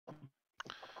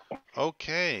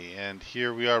Okay, and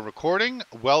here we are recording.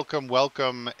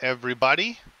 Welcome,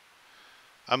 everybody.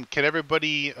 Can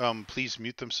everybody please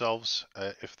mute themselves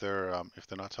if they're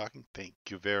not talking? Thank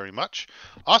you very much.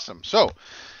 Awesome. So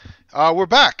we're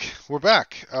back. We're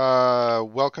back.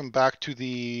 Welcome back to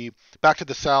the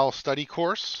Salle study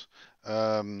course.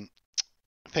 Um,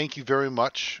 Thank you very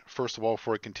much. First of all,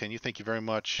 before I continue, thank you very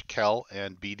much, Kel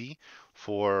and BD,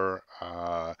 for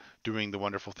doing the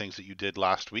wonderful things that you did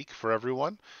last week for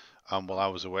everyone while I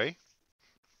was away.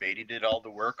 Beatty did all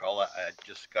the work. All I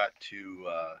just got to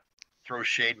throw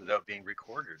shade without being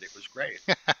recorded. It was great.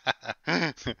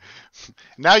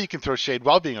 Now you can throw shade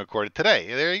while being recorded today.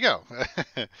 There you go.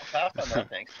 I'll pass on that.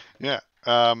 Thanks. Yeah.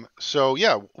 So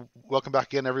yeah, welcome back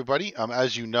again, everybody.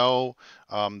 As you know,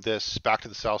 this Back to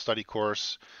the Cell study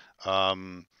course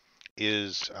um,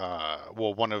 is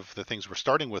well, one of the things we're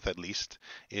starting with at least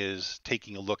is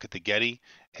taking a look at the Getty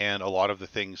and a lot of the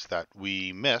things that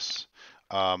we miss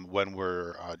when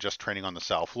we're just training on the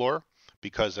cell floor.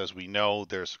 Because as we know,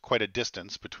 there's quite a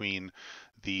distance between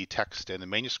the text and the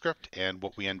manuscript and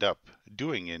what we end up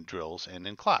doing in drills and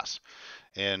in class.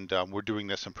 And we're doing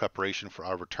this in preparation for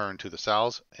our return to the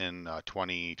SALs in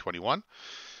 2021,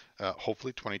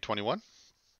 hopefully 2021.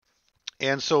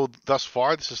 And so thus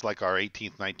far, this is like our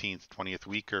 18th, 19th, 20th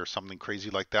week or something crazy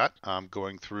like that,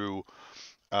 going through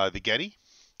the Getty.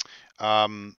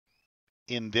 Um,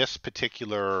 in this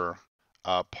particular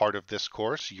part of this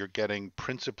course, you're getting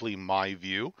principally my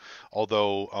view,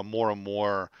 although more and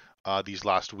more these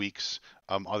last weeks,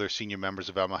 other senior members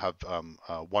of EMMA have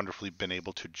wonderfully been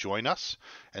able to join us.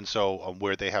 And so,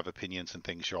 where they have opinions and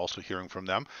things, you're also hearing from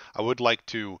them. I would like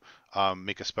to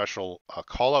make a special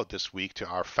call out this week to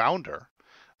our founder,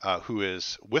 who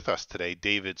is with us today,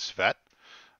 David Svet.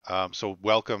 So,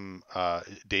 welcome,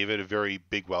 David. A very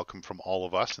big welcome from all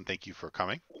of us, and thank you for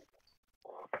coming.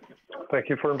 Thank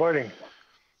you for inviting.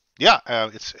 Yeah,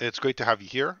 it's great to have you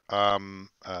here. And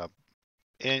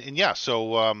yeah,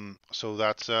 so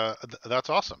that's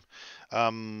awesome.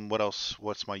 What else?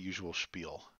 What's my usual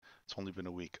spiel? It's only been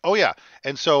a week. Oh yeah,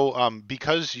 and so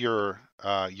because you're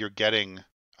getting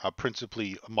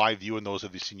principally my view and those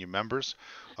of the senior members,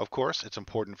 of course, it's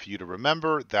important for you to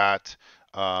remember that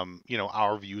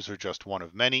our views are just one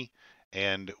of many,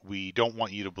 and we don't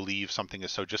want you to believe something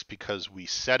is so just because we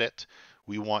said it.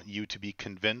 We want you to be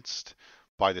convinced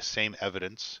by the same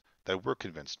evidence that we're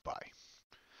convinced by.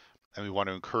 And we want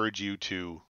to encourage you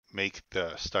to make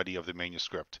the study of the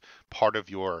manuscript part of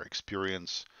your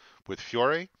experience with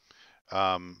Fiore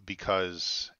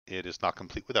because it is not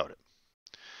complete without it.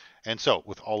 And so,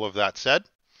 with all of that said,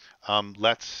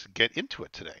 let's get into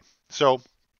it today. So,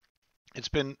 it's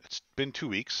been 2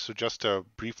 weeks. So, just to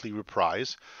briefly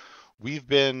reprise, we've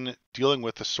been dealing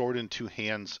with the sword in two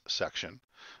hands section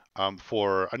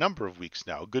for a number of weeks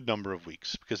now, a good number of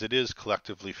weeks, because it is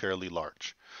collectively fairly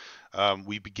large.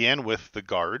 We began with the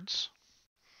guards,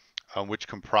 which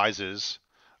comprises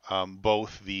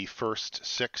both the first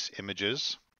 6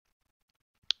 images,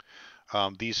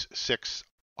 these 6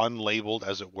 unlabeled,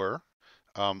 as it were,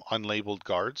 unlabeled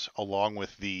guards, along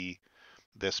with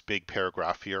this big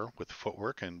paragraph here with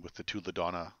footwork and with the 2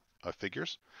 Ladonna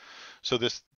figures. So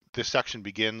this section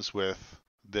begins with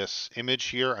this image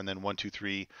here, and then 1, 2,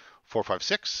 3, 4, 5,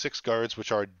 6 guards,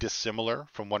 which are dissimilar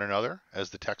from one another, as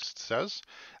the text says.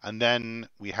 And then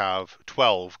we have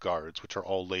 12 guards, which are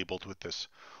all labeled with this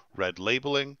red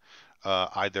labeling,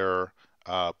 either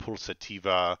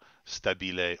pulsativa,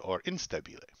 stabile, or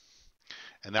instabile.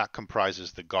 And that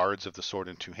comprises the guards of the sword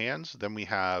in two hands. Then we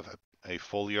have a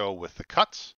folio with the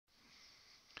cuts.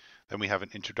 Then we have an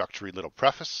introductory little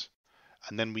preface.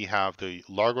 And then we have the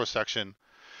largo section,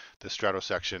 the strato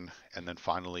section, and then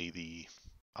finally the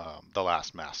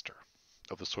last master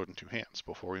of the sword in two hands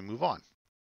before we move on.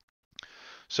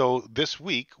 So this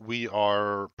week we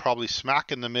are probably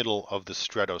smack in the middle of the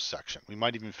strato section. We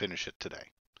might even finish it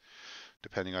today,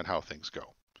 depending on how things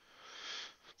go.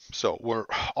 So we're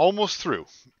almost through,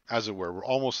 as it were. We're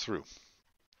almost through.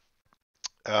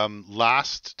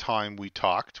 Last time we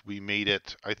talked, we made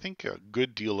it, I think, a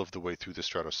good deal of the way through the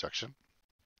strato section.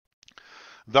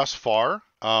 Thus far,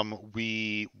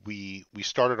 we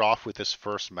started off with this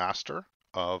first master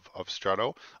of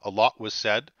strato. A lot was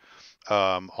said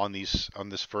on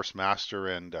this first master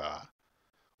and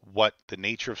what the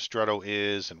nature of strato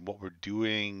is and what we're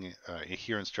doing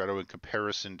here in strato in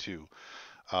comparison to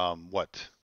what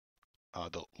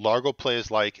the largo play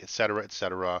is like, etc.,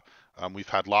 etc. We've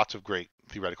had lots of great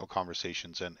theoretical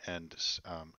conversations and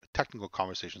technical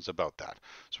conversations about that.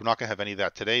 So we're not going to have any of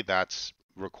that today. That's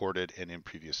recorded and in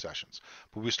previous sessions.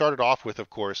 But we started off with, of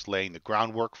course, laying the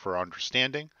groundwork for our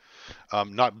understanding,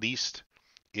 not least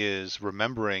is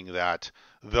remembering that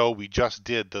though we just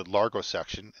did the Largo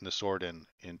section in the sword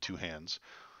in two hands,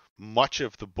 much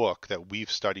of the book that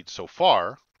we've studied so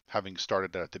far, having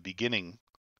started at the beginning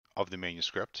of the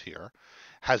manuscript here,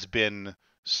 has been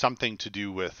something to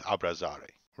do with abrazare,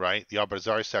 right? The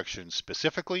abrazare section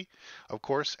specifically, of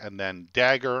course, and then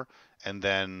dagger, and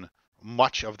then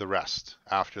much of the rest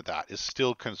after that is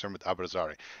still concerned with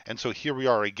abrazare. And so here we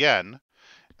are again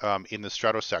in the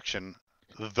strato section.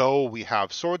 Though we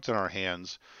have swords in our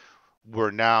hands,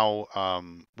 we're now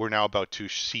about to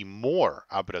see more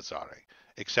abrazare,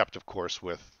 except of course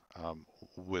with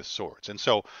swords. And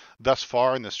so thus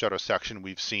far in the strato section,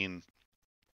 we've seen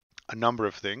a number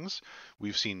of things.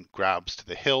 We've seen grabs to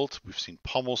the hilt, we've seen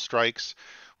pommel strikes,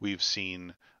 we've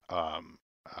seen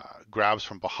grabs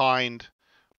from behind,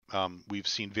 we've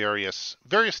seen various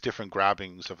different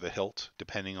grabbings of the hilt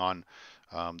depending on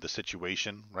the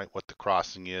situation, right? What the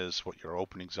crossing is, what your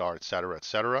openings are, etc.,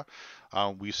 etc.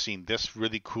 We've seen this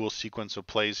really cool sequence of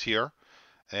plays here,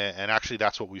 and actually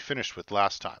that's what we finished with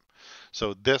last time.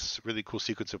 So this really cool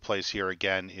sequence of plays here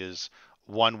again is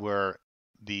one where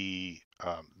the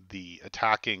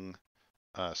attacking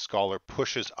scholar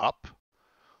pushes up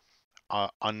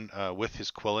with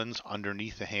his quillins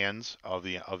underneath the hands of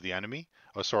the enemy.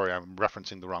 Oh, sorry, I'm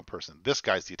referencing the wrong person. This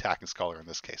guy's the attacking scholar in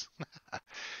this case.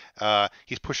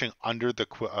 He's pushing under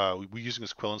we're using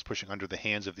his quillins, pushing under the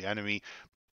hands of the enemy,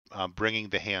 bringing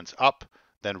the hands up,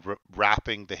 then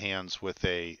wrapping the hands with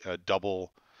a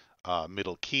double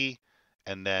middle key,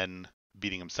 and then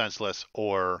beating him senseless,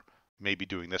 or maybe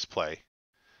doing this play,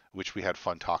 which we had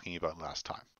fun talking about last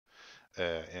time,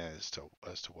 as to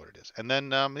what it is. And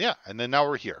then and then now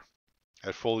we're here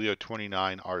at Folio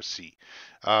 29.r.c.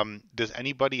 Does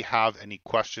anybody have any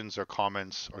questions or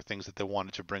comments or things that they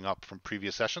wanted to bring up from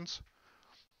previous sessions?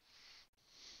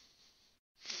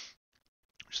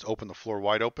 Just open the floor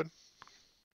wide open.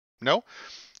 No?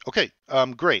 Okay,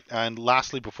 great. And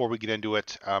lastly, before we get into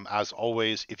it, as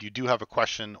always, if you do have a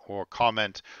question or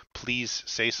comment, please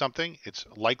say something. It's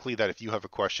likely that if you have a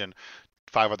question,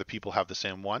 5 other people have the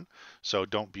same one. So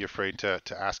don't be afraid to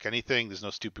ask anything. There's no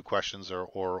stupid questions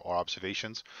or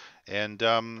observations. And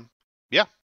yeah,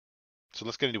 so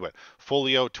let's get into it.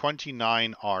 Folio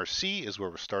 29.r.c is where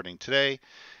we're starting today.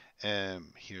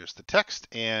 Here's the text.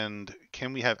 And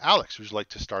can we have Alex, would you like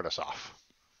to start us off?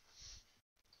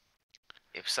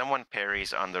 If someone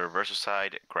parries on the reversal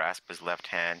side, grasp his left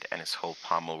hand and his whole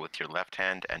pommel with your left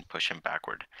hand and push him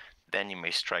backward. Then you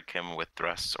may strike him with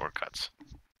thrusts or cuts.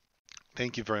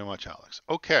 Thank you very much, Alex.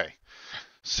 Okay,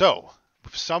 so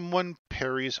if someone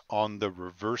parries on the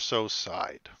reverso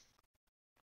side.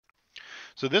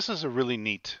 So this is a really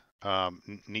neat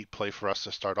play for us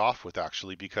to start off with,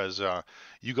 actually, because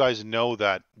you guys know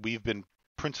that we've been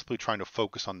principally trying to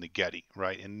focus on the Getty,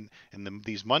 right? In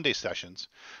these Monday sessions,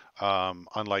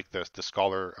 unlike the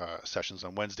scholar sessions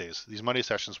on Wednesdays, these Monday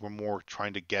sessions we're more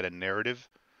trying to get a narrative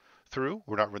through.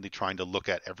 We're not really trying to look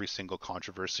at every single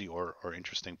controversy or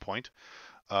interesting point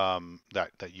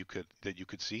that you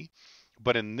could see.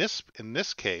 But in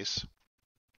this case,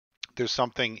 there's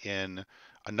something in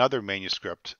another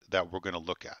manuscript that we're going to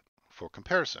look at for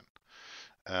comparison,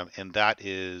 and that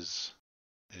is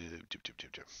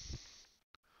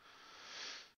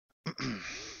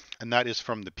and that is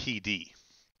from the PD.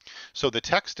 So the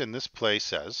text in this play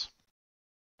says,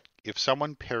 if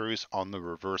someone parries on the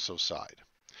reverso side.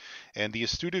 And the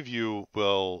astute of you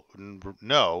will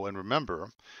know and remember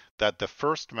that the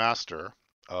first master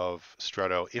of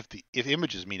Stretto, if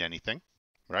images mean anything,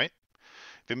 right?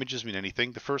 If images mean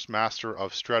anything, the first master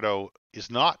of Stretto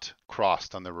is not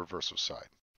crossed on the reverso side,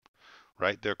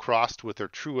 right? They're crossed with their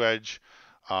true edge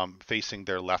facing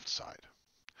their left side.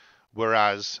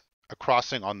 Whereas a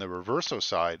crossing on the reverso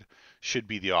side should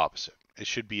be the opposite. It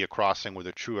should be a crossing where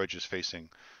the true edge is facing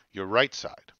your right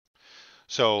side.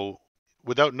 So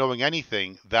without knowing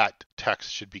anything, that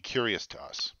text should be curious to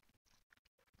us.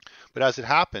 But as it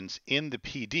happens, in the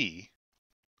PD,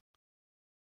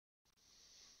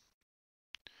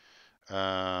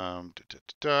 in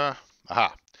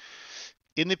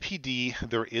the PD,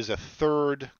 there is a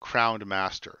third crowned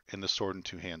master in the sword in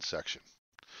two hands section.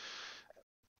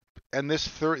 And this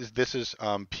is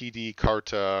PD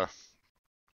Carta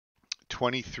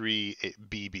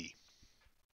 29.b.b.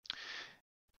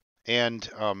 And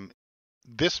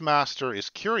this master is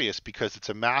curious because it's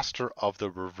a master of the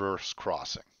reverse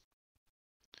crossing.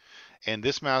 And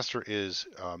this master is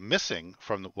missing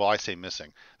from the, well, I say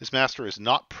missing. This master is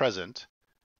not present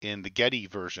in the Getty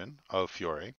version of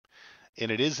Fiore,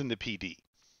 and it is in the PD.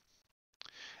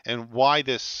 And why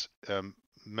this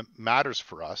matters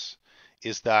for us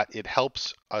is that it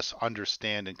helps us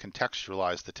understand and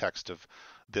contextualize the text of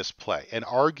this play, and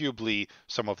arguably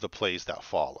some of the plays that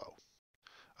follow.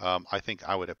 I think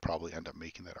I would have probably end up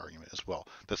making that argument as well,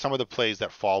 that some of the plays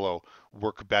that follow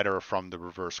work better from the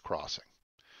reverse crossing.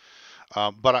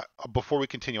 But before we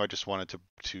continue, I just wanted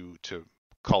to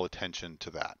call attention to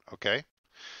that, okay?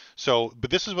 So, but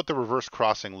this is what the reverse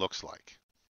crossing looks like,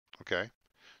 okay?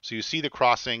 So you see the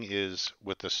crossing is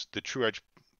with the true edge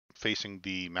facing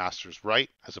the master's right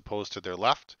as opposed to their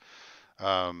left,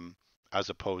 as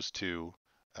opposed to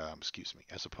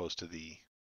the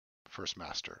first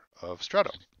master of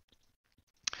Stretto.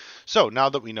 So now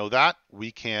that we know that,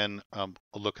 we can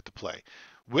look at the play.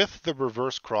 With the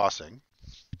reverse crossing,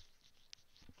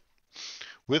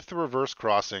 why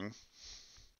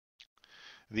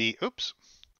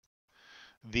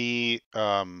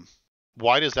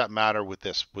does that matter with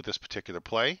this particular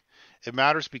play? It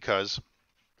matters because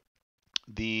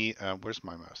where's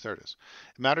my mouse? There it is.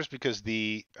 It matters because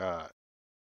the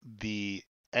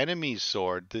enemy's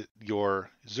sword, your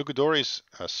Zugadori's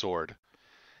sword,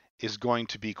 is going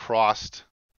to be crossed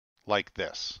like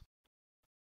this,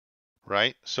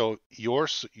 right? So your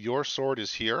sword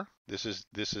is here. This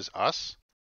is us,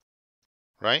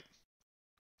 right?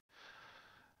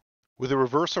 With a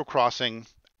reversal crossing,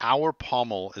 our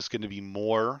pommel is going to be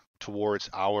more towards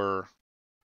our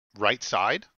right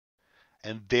side,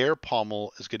 and their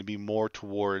pommel is going to be more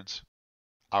towards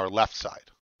our left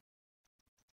side.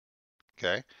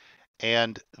 Okay,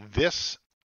 and this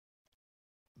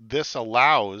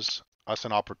allows us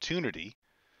an opportunity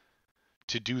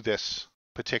to do this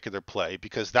particular play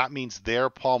because that means their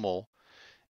pommel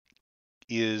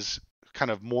is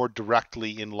kind of more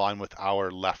directly in line with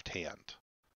our left hand,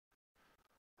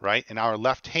 right? And our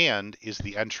left hand is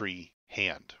the entry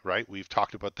hand, right? We've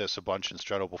talked about this a bunch in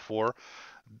Stretto before,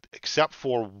 except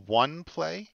for one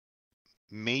play,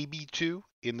 maybe two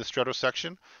in the Stretto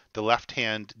section, the left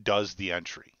hand does the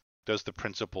entry, does the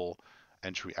principal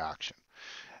entry action.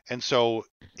 And so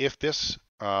if this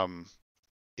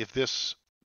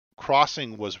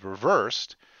crossing was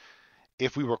reversed,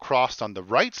 if we were crossed on the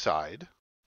right side,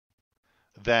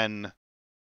 then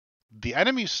the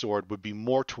enemy's sword would be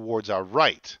more towards our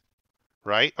right,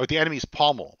 right? Or the enemy's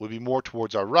pommel would be more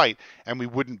towards our right, and we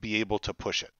wouldn't be able to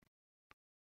push it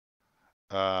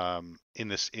in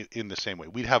the same way.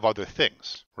 We'd have other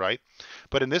things, right?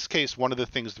 But in this case, one of the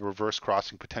things the reverse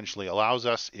crossing potentially allows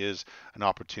us is an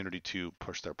opportunity to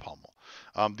push their pommel.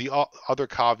 The other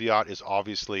caveat is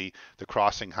obviously the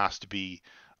crossing has to be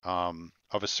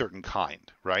of a certain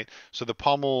kind, right? So the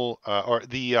pommel or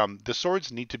the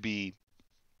swords need to be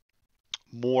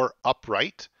more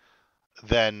upright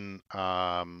than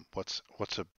what's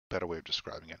a better way of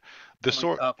describing it? The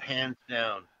sword up, hands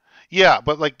down. Yeah,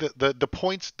 but like the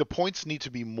points need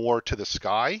to be more to the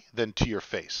sky than to your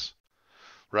face,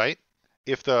 right?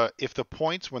 If the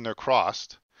points when they're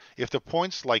crossed, if the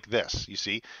points like this, you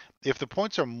see, if the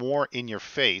points are more in your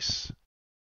face,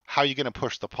 how are you going to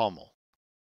push the pommel?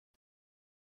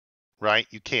 Right?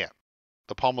 You can't.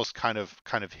 The pommel's kind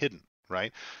of hidden,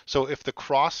 right? So if the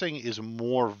crossing is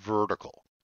more vertical,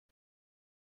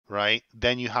 right,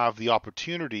 then you have the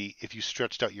opportunity, if you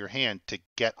stretched out your hand, to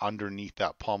get underneath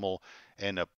that pommel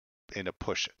and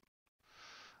push it.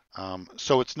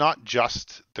 So it's not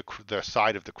just the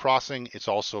side of the crossing; it's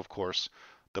also, of course,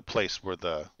 the place where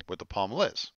the pommel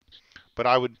is. But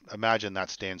I would imagine that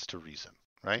stands to reason,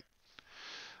 right?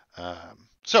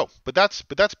 But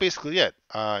that's basically it.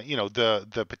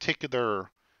 The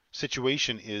particular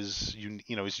situation is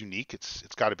unique.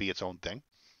 It's got to be its own thing.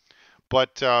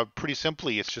 But pretty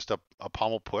simply, it's just a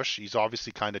pommel push. He's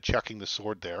obviously kind of checking the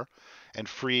sword there and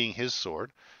freeing his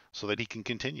sword so that he can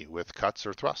continue with cuts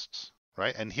or thrusts,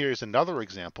 right? And here's another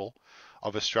example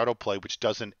of a Stretto play which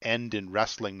doesn't end in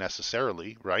wrestling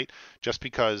necessarily, right? Just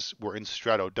because we're in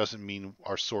Stretto doesn't mean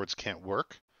our swords can't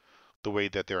work the way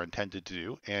that they're intended to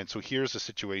do. And so here's a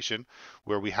situation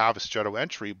where we have a Stretto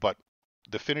entry, but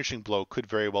the finishing blow could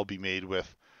very well be made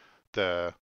with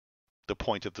the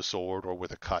point of the sword or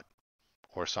with a cut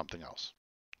or something else.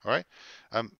 All right.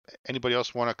 Anybody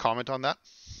else want to comment on that?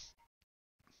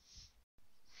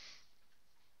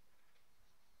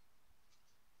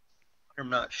 I'm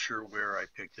not sure where I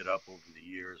picked it up over the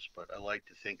years, but I like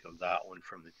to think of that one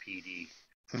from the PD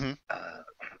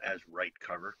as right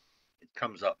cover. It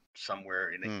comes up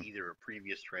somewhere in either a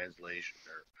previous translation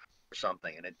or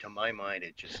something, and to my mind,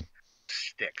 it just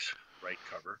sticks right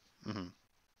cover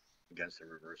against the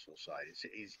reversal side.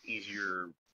 It's easier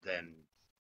than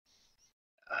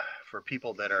for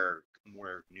people that are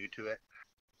more new to it.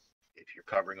 If you're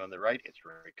covering on the right, it's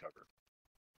right cover.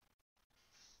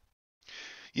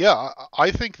 Yeah,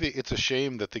 I think that it's a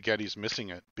shame that the Getty's missing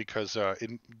it because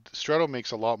Stretto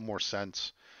makes a lot more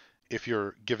sense if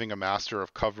you're giving a master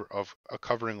of a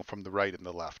covering from the right and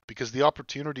the left because the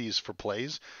opportunities for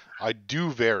plays I do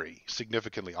vary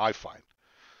significantly, I find.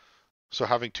 So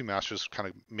having two masters kind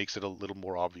of makes it a little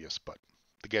more obvious, but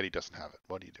the Getty doesn't have it.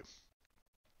 What do you do?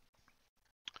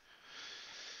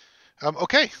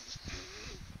 Okay.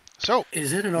 So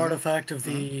is it an artifact of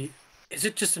the? Is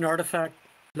it just an artifact?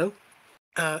 No.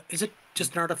 Is it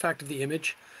just an artifact of the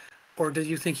image, or do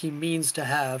you think he means to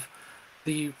have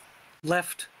the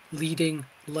left leading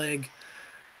leg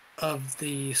of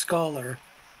the scholar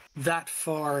that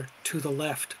far to the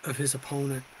left of his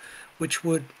opponent, which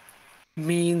would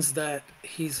means that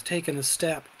he's taken a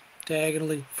step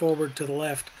diagonally forward to the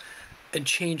left and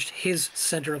changed his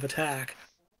center of attack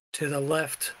to the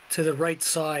left, to the right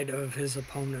side of his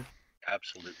opponent?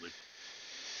 Absolutely.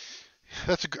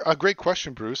 That's a great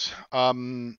question, Bruce.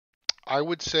 I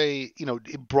would say,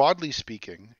 broadly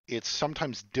speaking, it's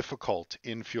sometimes difficult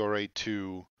in Fiore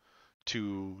to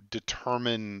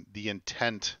determine the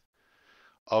intent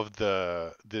of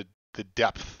the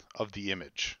depth of the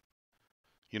image.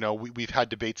 We've had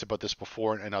debates about this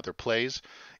before in other plays.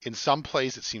 In some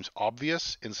plays, it seems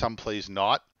obvious. In some plays,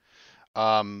 not.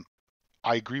 I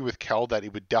agree with Kel that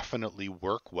it would definitely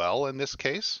work well in this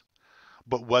case,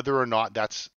 but whether or not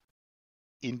that's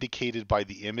indicated by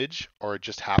the image or it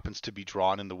just happens to be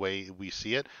drawn in the way we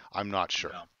see it, I'm not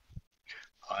sure. No.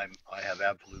 I have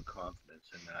absolute confidence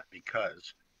in that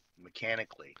because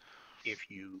mechanically, if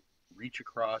you reach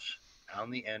across on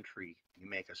the entry, you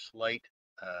make a slight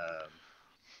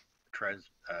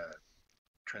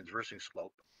transversing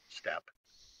slope step,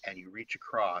 and you reach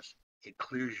across, it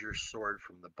clears your sword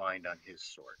from the bind on his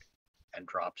sword and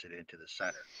drops it into the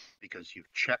center because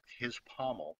you've checked his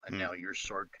pommel and now your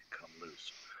sword can come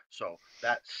loose. So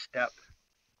that step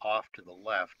off to the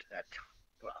left, that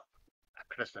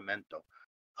accrescimento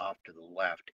off to the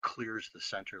left, clears the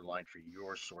center line for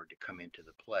your sword to come into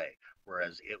the play,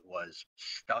 whereas it was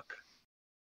stuck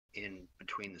in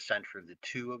between the center of the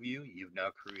two of you. You've now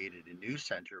created a new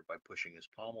center by pushing his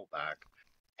pommel back,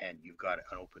 and you've got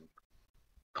an open,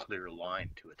 clear line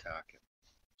to attack him.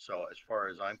 So as far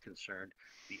as I'm concerned,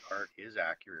 the art is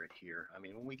accurate here. I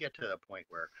mean, when we get to the point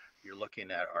where you're looking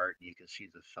at art, you can see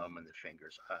the thumb and the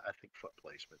fingers. I think foot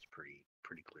placement's pretty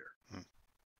clear.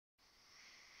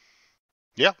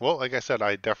 Yeah, well, like I said,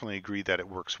 I definitely agree that it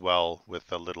works well with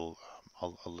with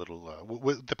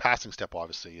the passing step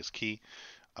obviously is key,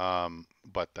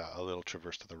 but a little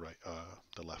traverse to the right,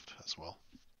 the left as well.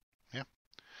 Yeah,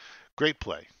 great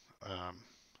play.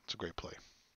 It's a great play.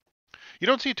 You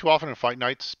don't see it too often in fight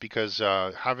nights because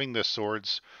having the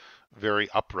swords very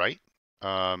upright,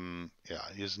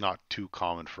 is not too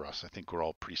common for us. I think we're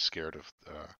all pretty scared of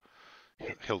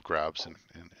hilt grabs and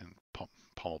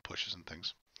pommel pushes and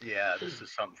things. Yeah, this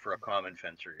is something for a common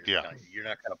fencer. Yeah. You're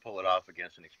not going to pull it off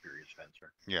against an experienced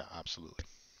fencer. Yeah, absolutely.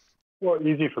 Well,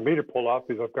 easy for me to pull off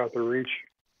because I've got the reach.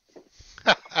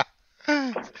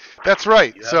 That's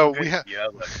right. You So have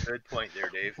a good point there,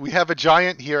 Dave. We have a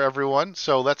giant here, everyone.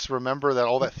 So let's remember that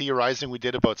all that theorizing we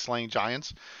did about slaying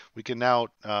giants, we can now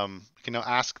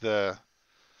ask the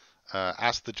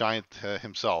giant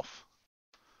himself.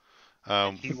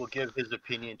 He will give his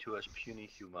opinion to us puny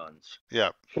humans. Yeah.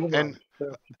 And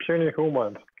puny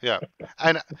humans. Yeah.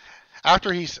 And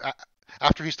after he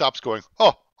stops going,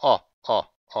 oh,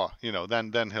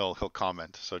 then he'll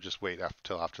comment. So just wait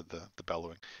till after the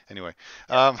bellowing. Anyway.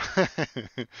 All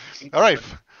right.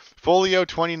 Folio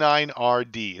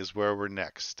 29.r.c is where we're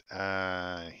next.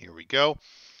 Here we go.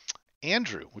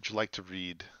 Andrew, would you like to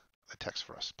read the text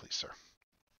for us, please, sir?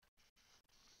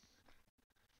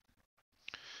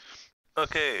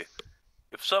 Okay.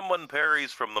 If someone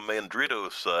parries from the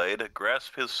Mandrito side,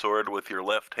 grasp his sword with your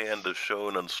left hand as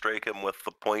shown and strike him with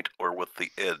the point or with the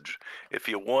edge. If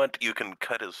you want, you can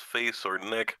cut his face or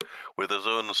neck with his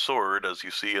own sword, as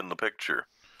you see in the picture.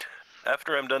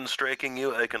 After I'm done striking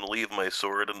you, I can leave my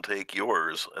sword and take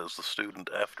yours, as the student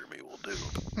after me will do.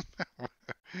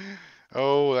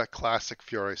 Oh, that classic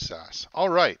Fiore sass. All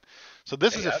right. So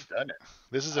this is I've done it.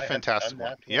 This is a fantastic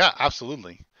one. Yeah,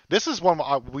 absolutely. This is one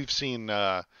we've seen.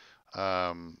 I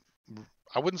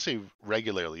wouldn't say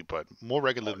regularly, but more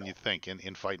regular than you think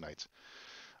in fight nights.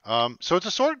 So it's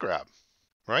a sword grab,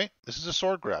 right? This is a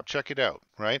sword grab. Check it out,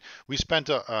 right? We spent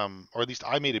or at least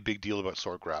I made a big deal about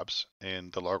sword grabs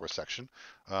in the Largo section,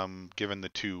 given the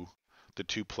two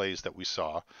plays that we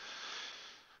saw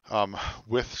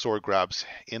with sword grabs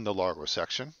in the Largo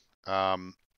section,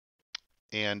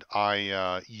 and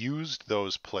I used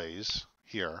those plays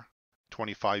here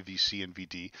 25.v.c. and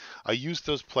v.d. I used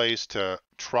those plays to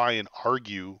try and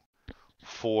argue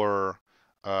for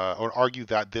or argue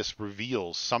that this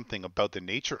reveals something about the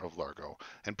nature of Largo,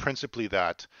 and principally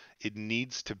that it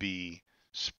needs to be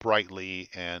sprightly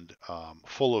and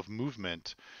full of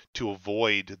movement to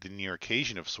avoid the near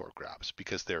occasion of sword grabs,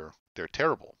 because they're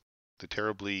terrible. They're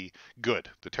terribly good.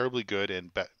 They're terribly good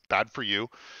and bad for you,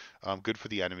 good for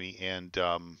the enemy, and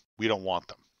we don't want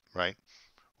them, right?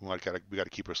 We got to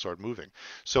keep our sword moving.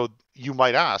 So you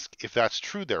might ask, if that's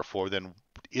true, therefore, then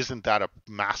isn't that a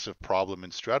massive problem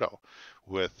in Stretto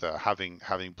with having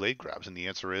blade grabs? And the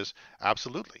answer is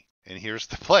absolutely. And here's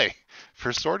the play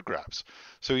for sword grabs.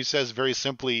 So he says very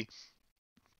simply,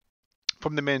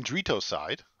 from the Mandrito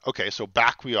side, okay, so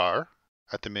back we are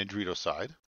at the Mandrito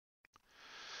side.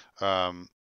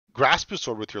 Grasp his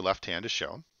sword with your left hand is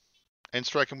shown, and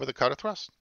strike him with a cut or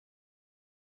thrust.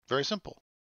 Very simple.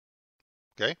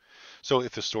 Okay, so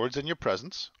if the sword's in your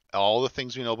presence, all the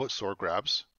things we know about sword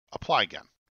grabs apply again,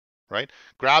 right?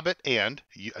 Grab it and,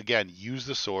 again, use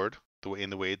the sword in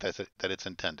the way that it's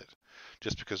intended.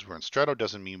 Just because we're in Stretto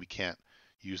doesn't mean we can't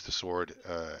use the sword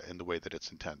in the way that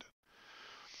it's intended.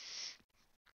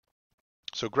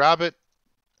 So grab it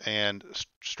and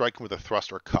strike him with a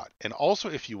thrust or cut. And also,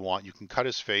 if you want, you can cut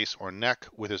his face or neck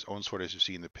with his own sword, as you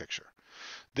see in the picture.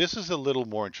 This is a little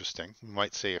more interesting. We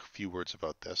might say a few words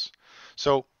about this.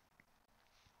 So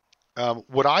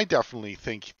what I definitely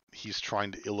think he's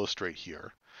trying to illustrate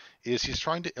here is he's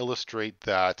trying to illustrate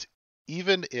that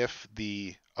even if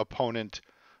the opponent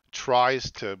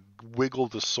tries to wiggle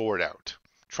the sword out,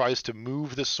 tries to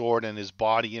move the sword and his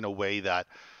body in a way that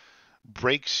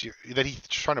that he's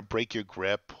trying to break your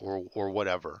grip or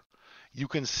whatever, you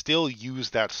can still use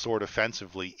that sword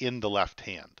offensively in the left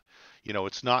hand. You know,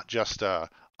 it's not just a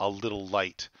little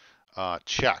light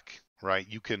check, right?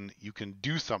 You can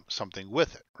do something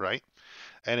with it, right?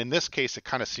 And in this case, it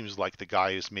kind of seems like the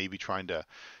guy is maybe trying to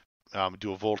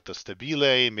do a volta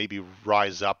stabile, maybe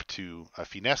rise up to a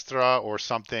finestra or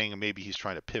something. Maybe he's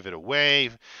trying to pivot away,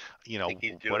 you know,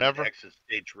 whatever. Exit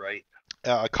stage right.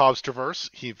 A Cobb's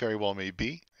traverse, he very well may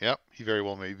be. Yep, he very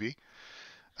well may be.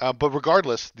 But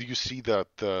regardless, you see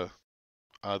the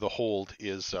hold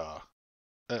is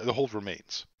the hold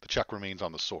remains. The check remains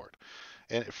on the sword.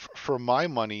 And for my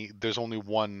money, there's only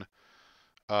one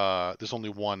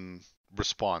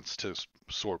response to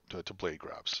sword to blade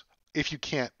grabs. If you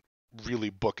can't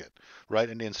really book it, right?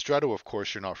 And in Stretto, of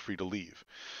course, you're not free to leave.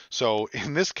 So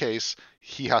in this case,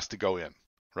 he has to go in,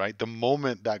 right? The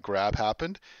moment that grab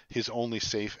happened, his only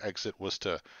safe exit was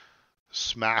to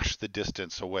smash the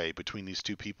distance away between these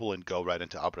two people and go right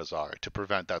into Abrazar to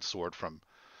prevent that sword from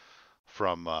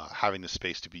having the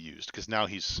space to be used, because now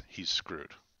he's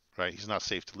screwed, right? He's not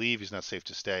safe to leave. He's not safe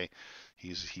to stay.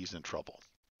 He's in trouble.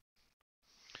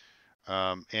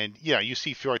 And yeah, you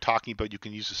see Fiore talking about you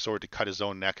can use the sword to cut his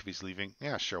own neck if he's leaving.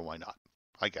 Yeah, sure, why not?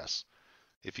 I guess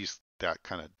if he's that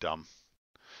kind of dumb,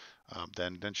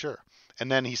 then sure. And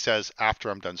then he says, after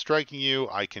I'm done striking you,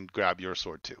 I can grab your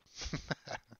sword too.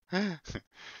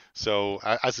 So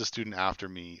as the student after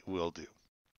me will do.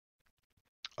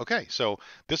 Okay, so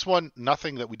this one,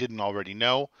 nothing that we didn't already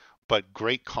know, but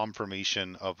great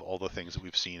confirmation of all the things that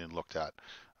we've seen and looked at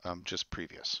just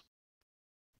previous.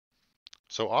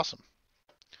 So awesome.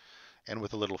 And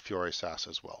with a little Fiore sass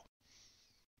as well.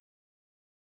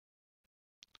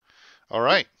 All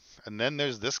right, and then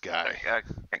there's this guy.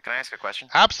 Can I ask a question?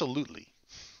 Absolutely.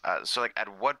 So, like,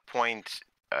 at what point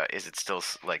is it still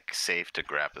like safe to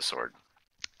grab the sword?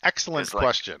 Excellent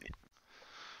question.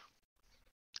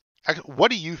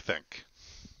 What do you think?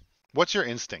 What's your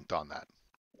instinct on that?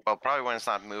 Well, probably when it's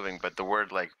not moving, but the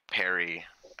word like parry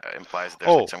implies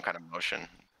there's like some kind of motion.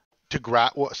 To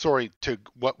grab? Sorry. To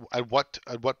what? At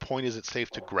what point is it safe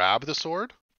to grab the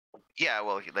sword? Yeah,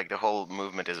 well, like the whole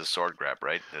movement is a sword grab,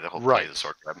 right? The whole play is a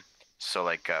sword grab. So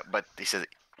like, but he says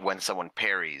when someone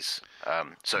parries.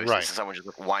 So is someone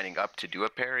just winding up to do a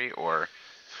parry, or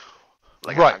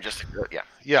like I'm just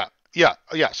Yeah.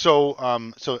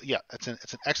 So yeah, it's an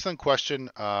excellent question.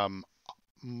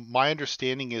 My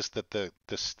understanding is that the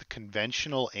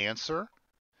conventional answer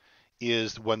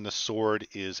is when the sword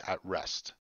is at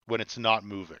rest, when it's not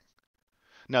moving.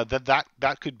 Now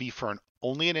that could be for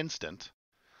only an instant,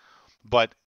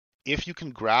 but if you can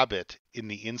grab it in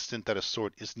the instant that a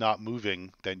sword is not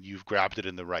moving, then you've grabbed it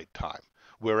in the right time.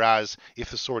 Whereas if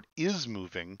the sword is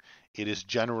moving, it is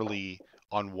generally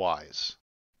unwise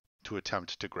to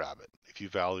attempt to grab it if you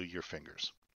value your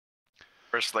fingers.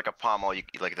 Versus like a pommel,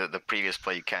 like the previous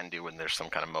play you can do when there's some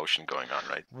kind of motion going on,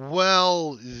 right?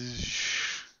 Well,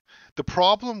 the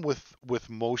problem with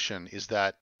motion is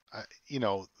that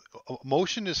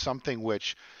motion is something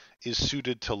which is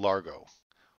suited to Largo,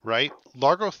 right?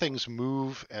 Largo things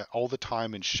move all the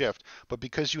time and shift, but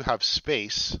because you have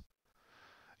space,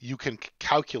 you can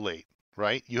calculate,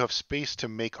 right? You have space to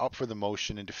make up for the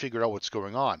motion and to figure out what's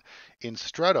going on. In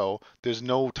Stretto, there's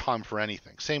no time for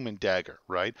anything. Same in Dagger,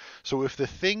 right? So if the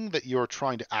thing that you're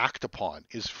trying to act upon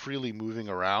is freely moving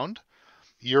around,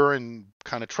 you're in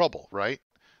kind of trouble, right?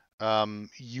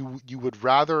 You would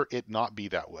rather it not be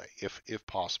that way if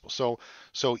possible.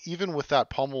 So even with that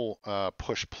pommel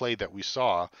push play that we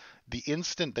saw, the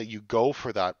instant that you go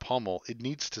for that pommel, it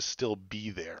needs to still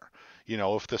be there.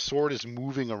 If the sword is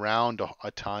moving around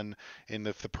a ton, and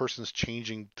if the person's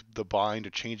changing the bind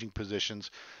or changing positions,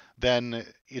 then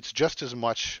it's just as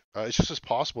much, it's just as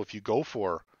possible if you go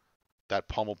for that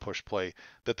pommel push play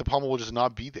that the pommel will just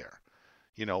not be there.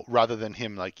 Rather than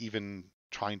him like even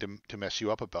trying to mess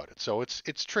you up about it. So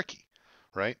it's tricky,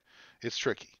 right? It's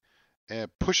tricky.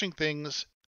 Pushing things,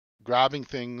 grabbing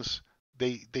things,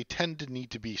 they tend to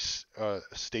need to be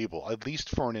stable, at least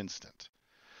for an instant,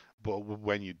 but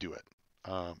when you do it.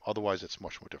 Otherwise, it's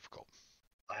much more difficult.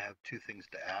 I have two things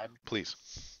to add. Please.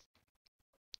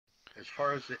 As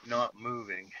far as it not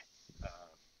moving,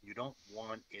 you don't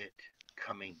want it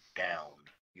coming down.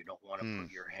 You don't want to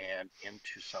put your hand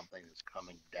into something that's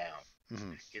coming down.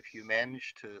 Mm-hmm. If you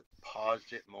manage to pause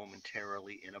it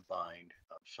momentarily in a bind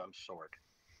of some sort,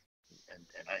 and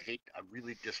I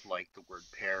really dislike the word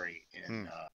parry in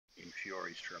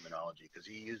Fiore's terminology, because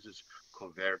he uses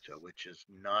coverta, which is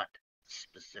not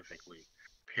specifically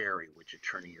parry, which is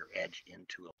turning your edge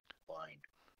into a bind.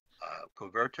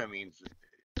 Coverta means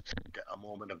a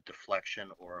moment of deflection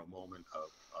or a moment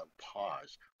of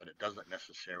pause, but it doesn't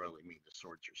necessarily mean the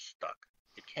swords are stuck.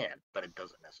 It can, but it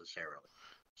doesn't necessarily.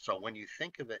 So when you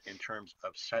think of it in terms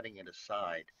of setting it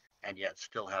aside and yet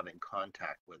still having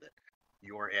contact with it,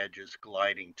 your edge is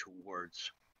gliding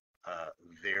towards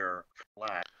their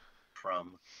flat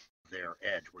from their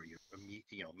edge, where you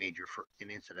made your an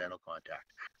incidental contact.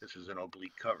 This is an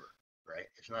oblique cover, right?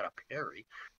 It's not a parry,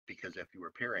 because if you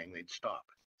were parrying, they'd stop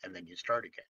and then you start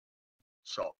again.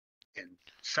 So, and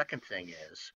second thing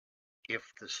is, if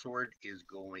the sword is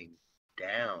going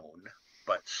down,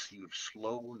 but you've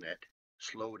slowed it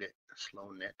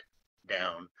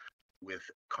down with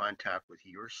contact with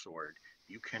your sword,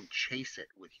 you can chase it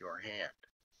with your hand.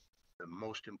 The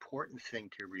most important thing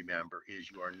to remember is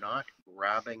you are not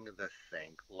grabbing the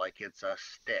thing like it's a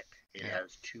stick. It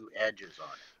has two edges on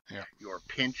it. Yeah. You're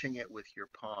pinching it with your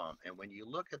palm. And when you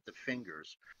look at the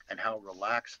fingers and how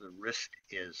relaxed the wrist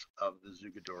is of the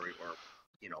Zugadori, or,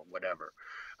 whatever,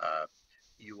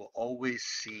 you will always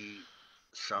see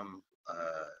some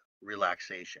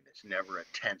relaxation. It's never a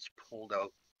tense, pulled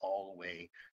out all the way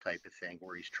type of thing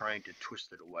where he's trying to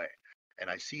twist it away. And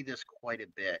I see this quite a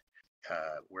bit,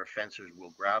 where fencers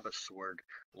will grab a sword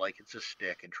like it's a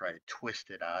stick and try to twist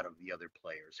it out of the other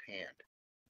player's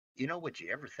hand. Would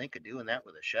you ever think of doing that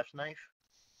with a chef's knife?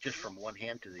 Just from one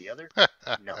hand to the other?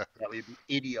 No, that would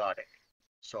be idiotic.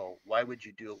 So why would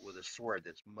you do it with a sword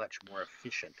that's much more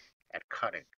efficient at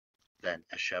cutting than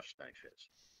a chef's knife is?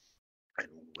 And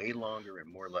way longer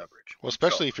and more leverage. Well,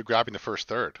 especially if you're grabbing the first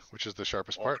third, which is the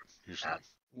sharpest part, usually.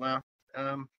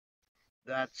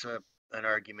 That's an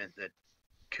argument that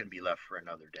can be left for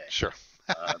another day. Sure.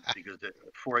 Because,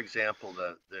 for example,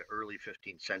 the early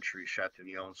 15th century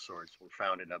Chatillon swords were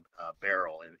found in a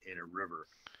barrel in a river,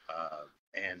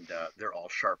 and they're all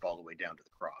sharp all the way down to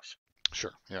the cross.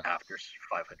 Sure. Yeah. After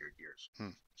 500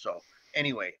 years. So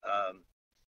anyway,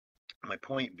 my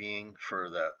point being for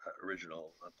the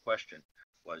original question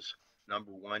was,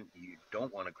 number one, you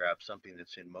don't want to grab something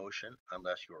that's in motion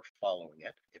unless you're following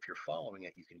it. If you're following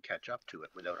it, you can catch up to it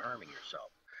without harming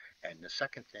yourself. And the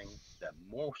second thing, the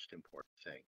most important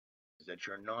thing, is that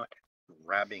you're not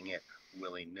grabbing it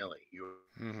willy-nilly. You're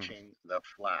pinching the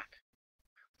flat.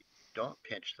 Don't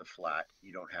pinch the flat.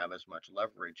 You don't have as much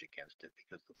leverage against it,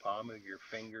 because the palm of your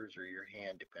fingers or your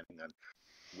hand, depending on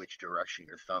which direction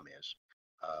your thumb is,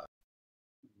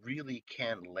 really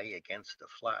can lay against the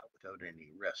flat without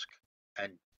any risk.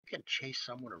 And you can chase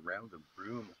someone around the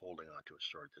room holding onto a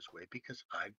sword this way, because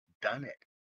I've done it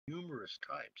numerous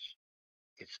times.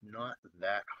 It's not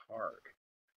that hard,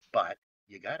 but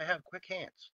you got to have quick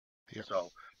hands. Yep. So,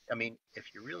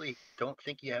 if you really don't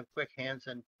think you have quick hands,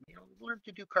 then, learn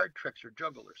to do card tricks or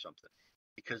juggle or something,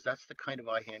 because that's the kind of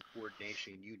eye-hand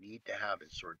coordination you need to have in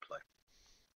sword play.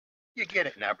 You get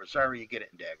it in Abrazari, you get it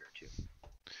in Dagger too.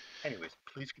 Anyways,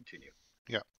 please continue.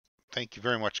 Yeah, thank you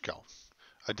very much, Cal.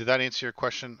 Did that answer your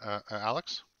question,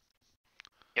 Alex?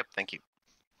 Yep, thank you.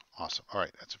 Awesome. All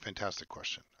right, that's a fantastic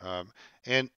question.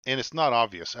 And it's not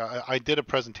obvious. I did a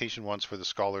presentation once for the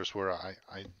scholars where I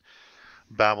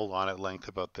babbled on at length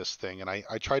about this thing, and I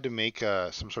tried to make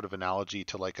some sort of analogy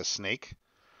to like a snake,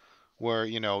 where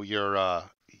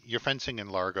you're fencing in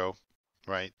Largo,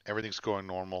 right? Everything's going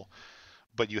normal,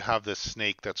 but you have this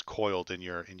snake that's coiled in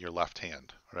your left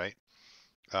hand, right?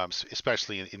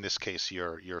 Especially in this case,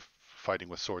 you're fighting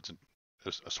with swords and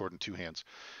a sword in two hands.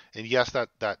 And yes,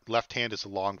 that left hand is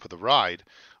along for the ride,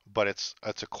 but it's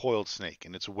a coiled snake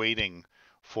and it's waiting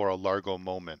for a Largo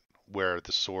moment where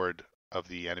the sword of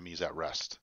the enemy is at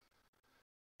rest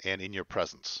and in your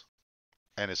presence.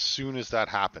 And as soon as that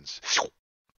happens,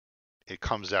 it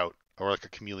comes out, or like a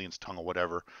chameleon's tongue or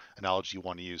whatever analogy you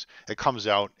want to use, it comes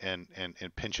out and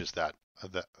pinches that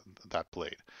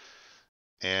blade.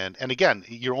 And again,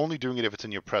 you're only doing it if it's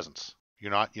in your presence.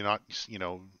 You're not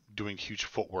doing huge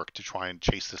footwork to try and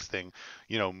chase this thing,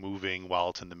 moving while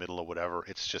it's in the middle or whatever.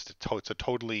 It's just it's a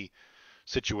totally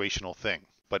situational thing.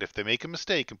 But if they make a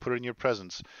mistake and put it in your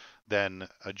presence, then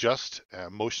adjust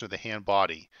motion of the hand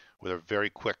body with a very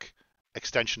quick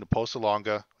extension to posta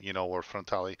longa, or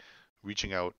frontale,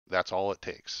 reaching out. That's all it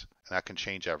takes, and that can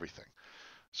change everything.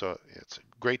 So it's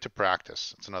great to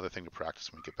practice. It's another thing to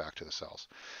practice when we get back to the cells.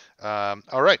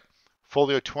 All right,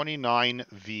 Folio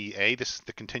 29.v.b. This is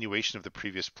the continuation of the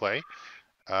previous play.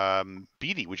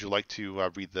 Beatty, would you like to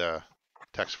read the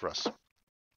text for us?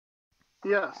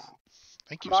 Yes.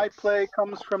 Thank you. My play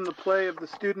comes from the play of the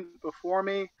student before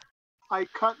me. I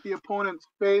cut the opponent's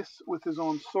face with his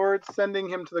own sword, sending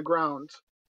him to the ground.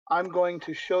 I'm going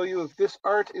to show you if this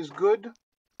art is good.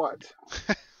 What?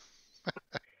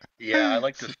 Yeah, I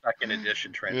like the second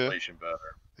edition translation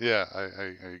better. Yeah,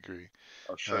 I agree.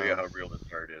 I'll show you how real this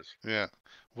art is. Yeah.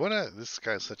 This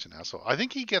guy is such an asshole. I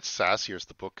think he gets sassier as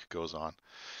the book goes on.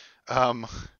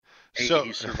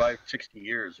 He survived 60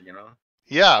 years,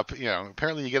 Yeah,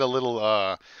 apparently you get a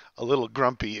little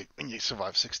grumpy when you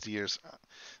survive 60 years.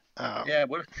 Yeah,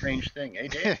 what a strange thing, eh,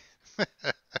 Dave?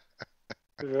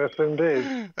 Yes,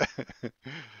 indeed.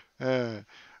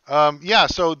 Yeah,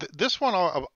 so this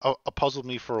one puzzled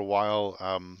me for a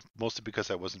while, mostly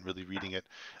because I wasn't really reading it.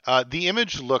 The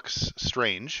image looks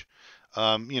strange.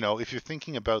 If you're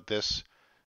thinking about this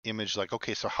image, like,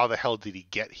 okay, so how the hell did he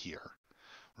get here,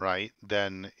 right?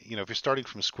 Then, if you're starting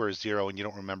from square zero and you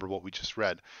don't remember what we just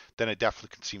read, then it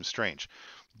definitely can seem strange.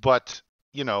 But,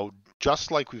 just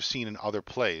like we've seen in other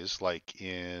plays, like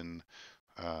in,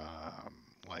 oh,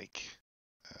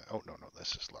 no,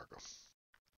 this is Largo.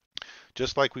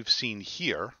 Just like we've seen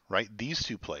here, right? These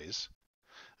two plays.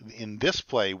 In this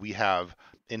play, we have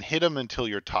and hit him until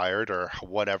you're tired, or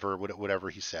whatever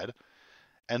he said.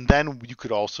 And then you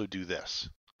could also do this.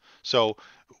 So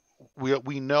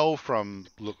we know from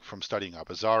studying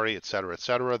Abazari, et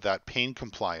cetera, that pain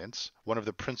compliance, one of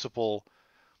the principal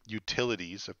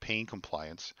utilities of pain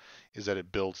compliance, is that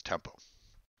it builds tempo.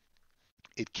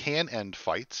 It can end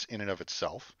fights in and of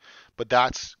itself, but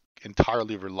that's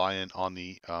entirely reliant on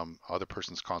the other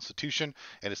person's constitution,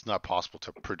 and it's not possible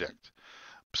to predict.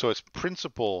 So its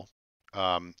principal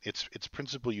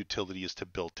utility is to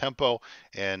build tempo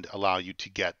and allow you to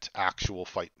get actual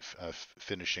fight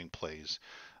finishing plays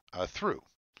through.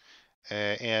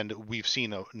 And we've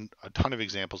seen a ton of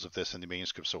examples of this in the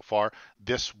manuscript so far.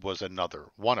 This was another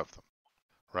one of them,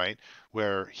 right?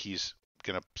 Where he's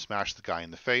going to smash the guy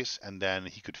in the face, and then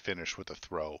he could finish with a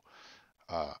throw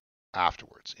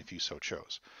afterwards, if you so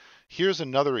chose. Here's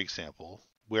another example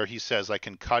where he says, I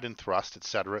can cut and thrust,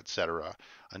 etc.,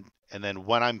 and then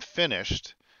when I'm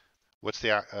finished,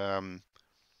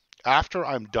 after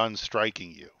I'm done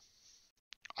striking you,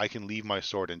 I can leave my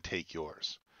sword and take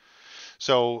yours.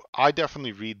 So I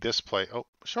definitely read this play. Oh,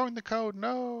 showing the code,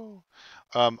 no.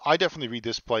 I definitely read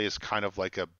this play as kind of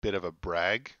like a bit of a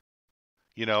brag.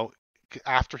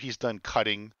 After he's done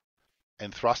cutting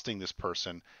and thrusting this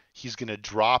person, he's going to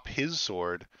drop his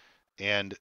sword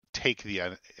and take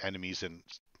the enemies and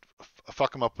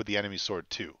fuck him up with the enemy's sword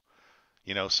too.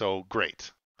 So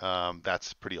great.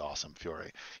 That's pretty awesome,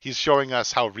 Fiore. He's showing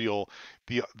us how real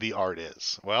the art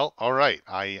is. Well, all right.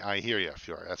 I hear you,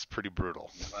 Fiore. That's pretty brutal.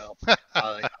 Well,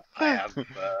 I have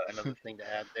another thing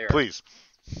to add there. Please.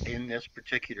 In this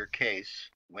particular case,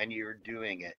 when you're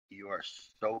doing it, you are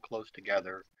so close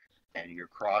together and your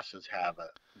crosses have a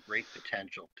great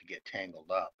potential to get tangled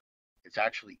up. It's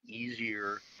actually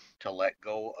easier to let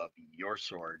go of your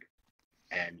sword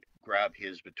and grab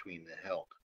his between the hilt.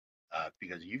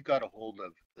 Because you've got a hold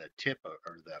of the tip or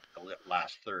the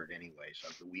last third anyways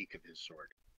of the weak of his sword.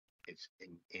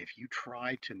 If you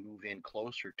try to move in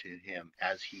closer to him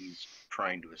as he's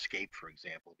trying to escape, for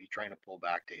example, if he's trying to pull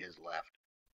back to his left,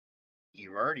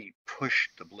 you've already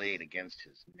pushed the blade against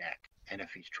his neck. And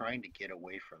if he's trying to get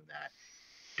away from that,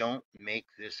 don't make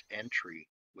this entry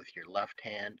with your left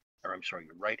hand, or I'm sorry,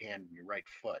 your right hand and your right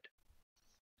foot.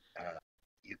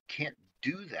 You can't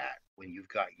do that when you've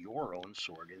got your own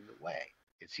sword in the way.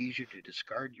 It's easier to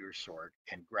discard your sword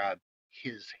and grab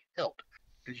his hilt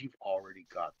because you've already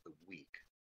got the weak.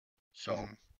 So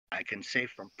I can say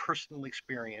from personal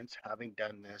experience, having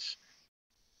done this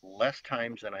less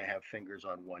times than I have fingers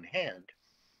on one hand,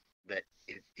 that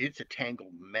it's a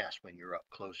tangled mess when you're up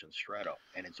close in Stretto,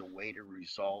 and it's a way to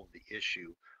resolve the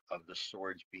issue of the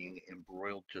swords being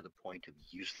embroiled to the point of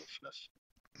uselessness.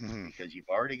 Because you've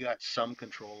already got some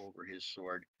control over his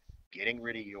sword. Getting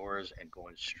rid of yours and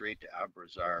going straight to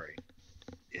Abrazari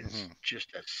is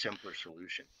just a simpler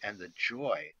solution. And the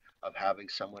joy of having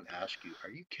someone ask you, "Are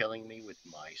you killing me with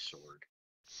my sword?"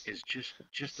 is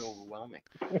just overwhelming.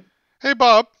 Hey,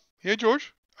 Bob. Hey,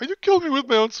 George. Are you killing me with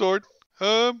my own sword?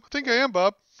 I think I am,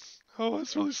 Bob. Oh,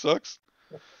 this really sucks.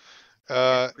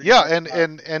 Yeah,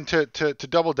 and to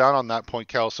double down on that point,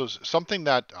 Cal. So something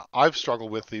that I've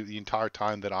struggled with the entire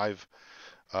time that I've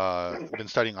been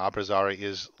studying Abrazari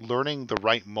is learning the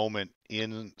right moment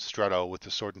in Stretto with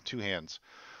the sword in two hands.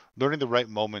 Learning the right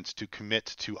moments to commit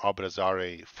to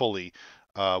Abrazari fully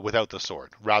without the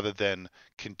sword, rather than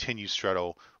continue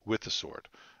Stretto with the sword.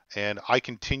 And I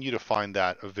continue to find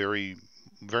that a very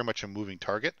much a moving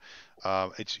target.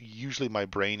 It's usually my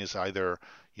brain is either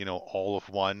all of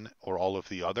one or all of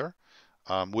the other,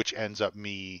 which ends up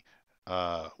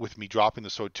with me dropping the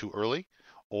sword too early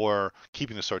or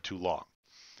keeping the sword too long.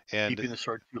 And keeping the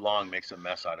sword too long makes a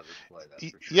mess out of this play. That's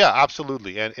for sure. Yeah,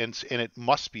 absolutely. And it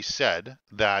must be said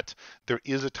that there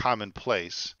is a time and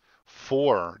place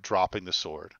for dropping the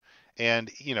sword. And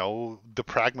the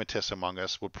pragmatists among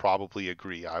us would probably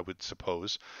agree, I would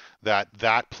suppose,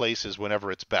 that place is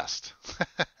whenever it's best.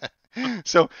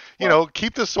 So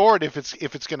keep the sword if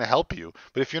it's going to help you.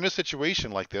 But if you're in a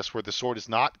situation like this where the sword is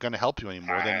not going to help you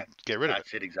anymore, then get rid of it.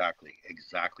 That's it exactly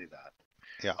that.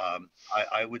 Yeah.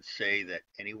 I would say that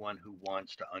anyone who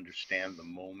wants to understand the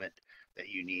moment that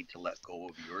you need to let go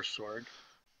of your sword,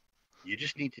 you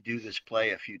just need to do this play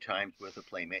a few times with a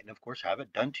playmate, and of course have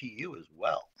it done to you as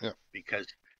well. Yeah. Because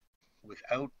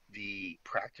without the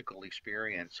practical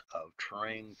experience of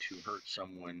trying to hurt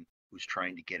someone who's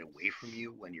trying to get away from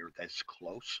you when you're this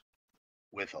close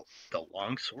with the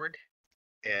longsword,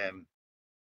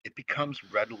 it becomes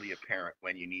readily apparent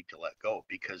when you need to let go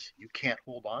because you can't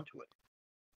hold on to it.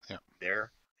 Yeah.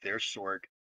 Their sword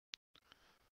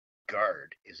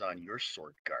guard is on your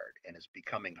sword guard, and it's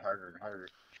becoming harder and harder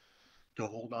to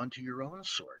hold on to your own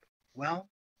sword. Well,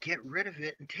 get rid of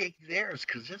it and take theirs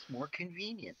because it's more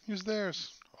convenient. Use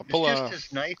theirs. It's just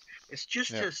as nice. It's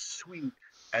just as sweet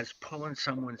as pulling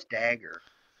someone's dagger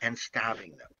and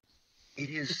stabbing them. It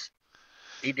is.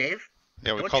 Hey, Dave.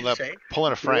 Yeah, we call that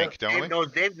pulling a Frank, don't we?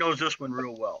 Dave knows this one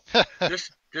real well.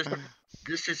 This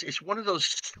is. It's one of those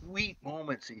sweet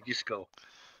moments that you just go.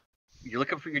 You're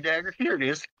looking for your dagger? Here it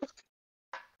is.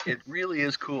 It really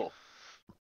is cool.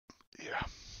 Yeah.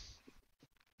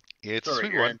 It's a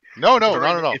sweet one. No, not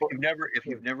at all. If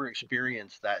you've never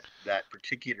experienced that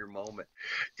particular moment,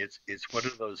 it's one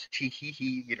of those tee hee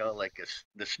hee, like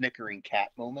the snickering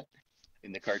cat moment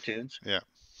in the cartoons. Yeah.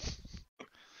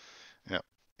 Yeah.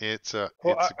 It's a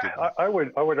good one. I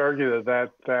would argue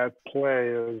that play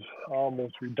is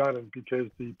almost redundant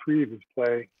because the previous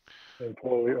play in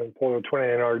Folio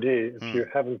 29.r.c, if you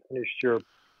haven't finished your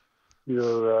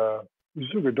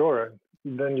Zugadora,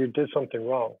 then you did something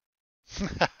wrong. Oh,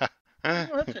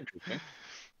 that's interesting.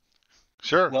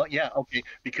 Sure. Well, yeah, okay,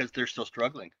 because they're still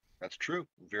struggling. That's true.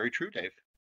 Very true, Dave.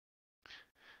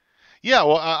 Yeah,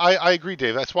 well, I agree,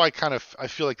 Dave. That's why I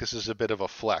feel like this is a bit of a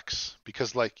flex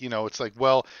because, it's like,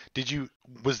 well,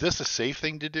 was this a safe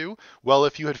thing to do? Well,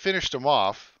 if you had finished him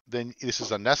off, then this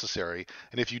is unnecessary,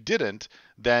 and if you didn't,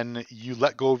 then you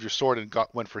let go of your sword and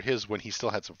went for his when he still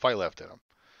had some fight left in him.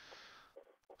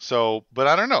 So, but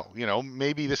I don't know.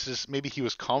 Maybe he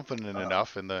was confident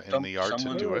enough in the art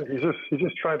to do it. He's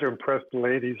just trying to impress the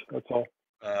ladies. That's all.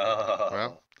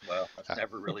 Well, that's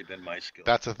never really been my skill.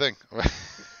 That's a thing.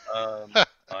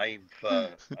 I've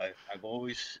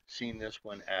always seen this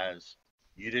one as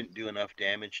you didn't do enough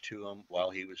damage to him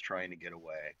while he was trying to get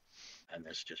away, and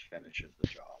this just finishes the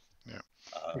job. Yeah.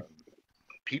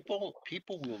 People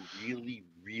will really,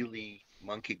 really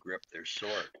monkey grip their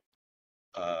sword.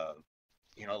 A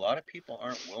lot of people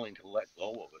aren't willing to let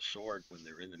go of a sword when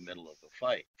they're in the middle of a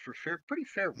fight for pretty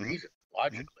fair reason,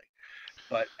 logically.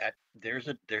 But there's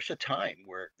a time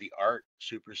where the art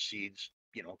supersedes,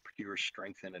 pure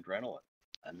strength and adrenaline,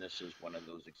 and this is one of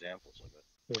those examples of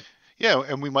it. Yeah,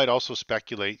 and we might also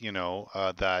speculate,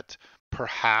 that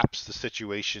perhaps the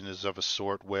situation is of a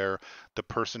sort where the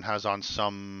person has on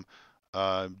some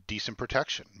decent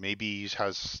protection. Maybe he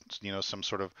has, some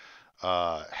sort of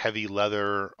heavy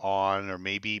leather on, or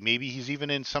maybe he's even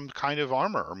in some kind of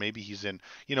armor, or maybe he's in,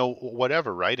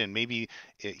 whatever, right? And maybe,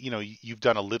 you've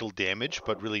done a little damage,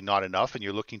 but really not enough, and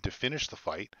you're looking to finish the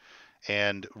fight.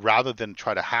 And rather than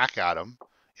try to hack at him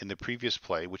in the previous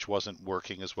play, which wasn't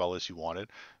working as well as you wanted,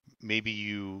 maybe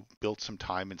you built some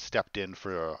time and stepped in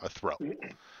for a throw,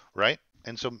 right?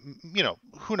 And so,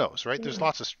 who knows, right? There's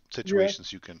lots of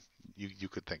situations you could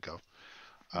think of.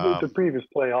 The previous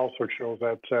play also shows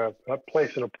that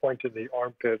placing a point in the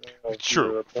armpit.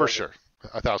 True, for sure,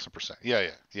 1,000%.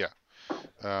 Yeah.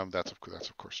 That's of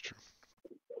course true.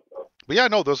 But yeah,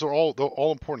 no, those are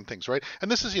all important things, right? And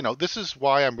this is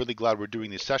why I'm really glad we're doing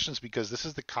these sessions, because these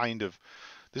are the kind of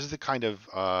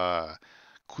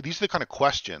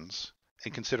questions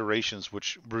and considerations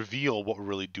which reveal what we're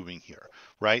really doing here,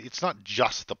 right? It's not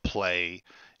just the play,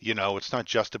 it's not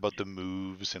just about the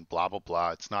moves and blah blah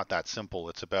blah. It's not that simple.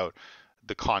 It's about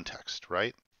the context,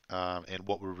 right? And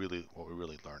what we're really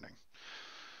learning.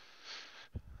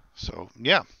 So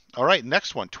yeah. All right,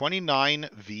 next one,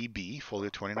 29.v.b, Folio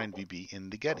 29.v.b in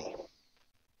the Getty.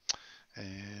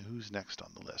 And who's next on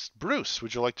the list? Bruce,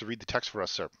 would you like to read the text for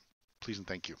us, sir? Please and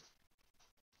thank you.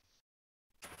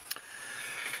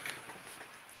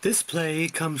 This play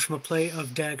comes from a play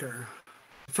of Dagger,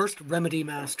 first remedy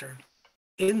master.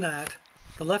 In that,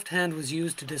 the left hand was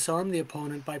used to disarm the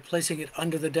opponent by placing it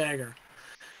under the dagger.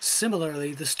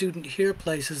 Similarly, the student here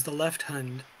places the left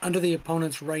hand under the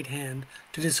opponent's right hand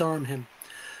to disarm him.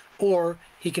 Or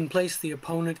he can place the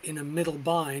opponent in a middle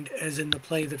bind, as in the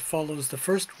play that follows the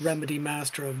first remedy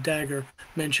master of Dagger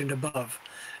mentioned above.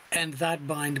 And that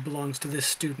bind belongs to this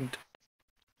student.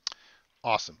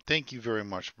 Awesome. Thank you very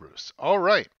much, Bruce. All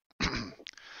right.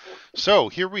 So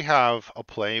here we have a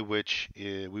play which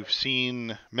we've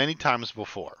seen many times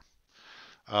before,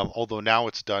 although now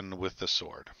it's done with the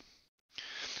sword.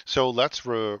 So let's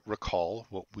recall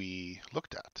what we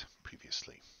looked at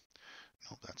previously.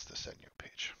 No, that's the Senyo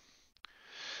page.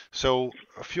 So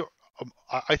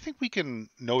I think we can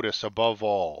notice above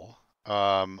all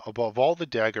the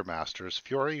Dagger Masters,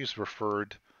 Fiore is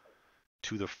referred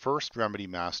to the first Remedy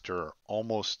Master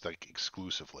almost like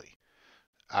exclusively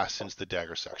since the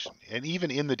Dagger section. And even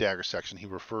in the Dagger section, he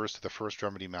refers to the first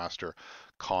Remedy Master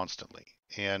constantly.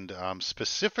 And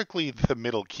specifically the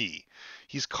middle key.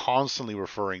 He's constantly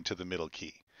referring to the middle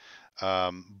key.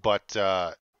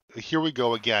 But here we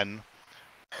go again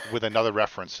with another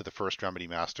reference to the first Remedy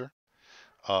Master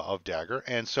of Dagger.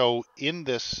 And so in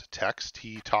this text,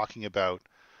 he's talking about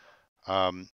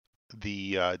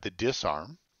the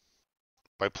disarm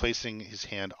by placing his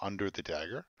hand under the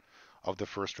dagger of the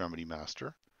first Remedy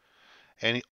Master.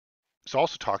 And he's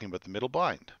also talking about the middle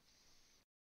bind.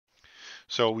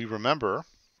 So we remember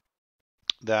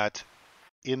that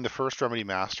in the first Remedy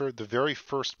Master, the very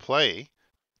first play,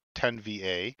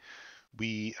 10.v.a,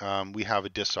 we have a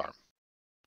disarm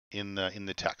in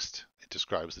the text. It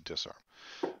describes the disarm.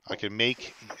 I can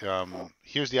make,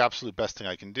 here's the absolute best thing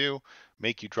I can do,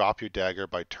 make you drop your dagger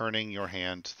by turning your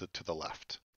hand to the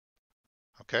left.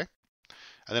 Okay?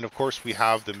 And then, of course, we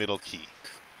have the middle key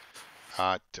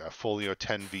at Folio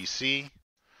 10.v.c.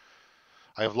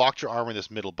 I have locked your arm in this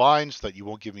middle bind so that you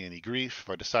won't give me any grief. If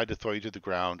I decide to throw you to the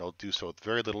ground, I'll do so with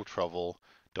very little trouble.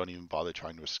 Don't even bother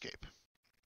trying to escape.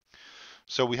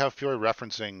 So we have Fiore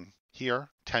referencing here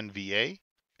 10.v.a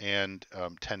and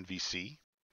 10.v.c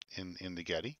in the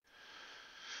Getty.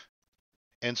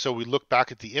 And so we look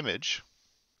back at the image.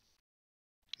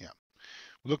 Yeah.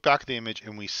 We look back at the image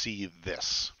and we see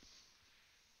this.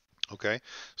 Okay.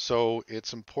 So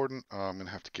it's important. I'm going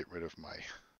to have to get rid of my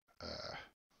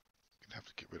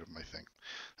thing.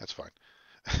 That's fine.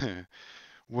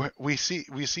 we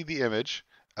see the image,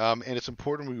 and it's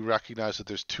important we recognize that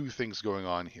there's two things going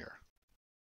on here.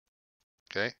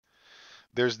 Okay,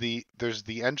 there's the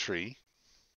entry,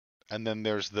 and then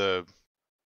there's the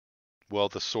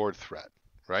sword threat,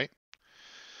 right?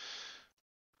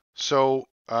 So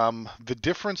the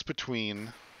difference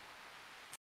between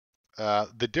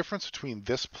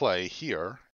this play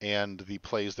here and the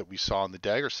plays that we saw in the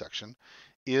Dagger section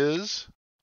is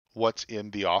what's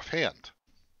in the offhand,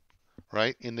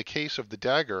 right? In the case of the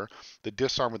Dagger, the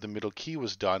disarm with the middle key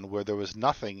was done where there was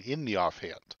nothing in the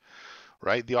offhand,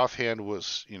 right? The offhand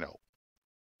was,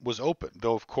 was open,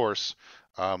 though of course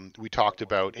we talked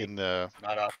about in the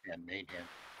not offhand, main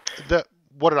hand.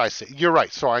 What did I say? You're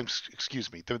right. So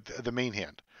excuse me. The main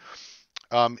hand.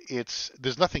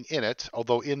 There's nothing in it,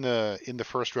 although in the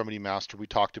first Remedy Master we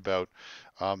talked about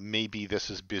maybe this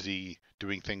is busy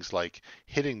doing things like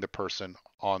hitting the person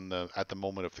at the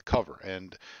moment of the cover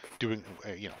and doing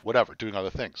whatever, doing other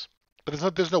things.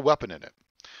 But there's no weapon in it.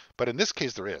 But in this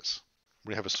case there is.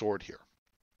 We have a sword here.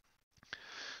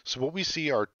 So what we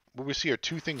see are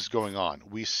two things going on.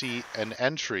 We see an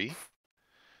entry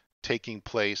taking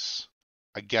place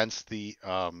against the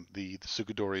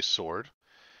Sugidori's sword,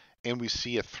 and we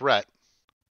see a threat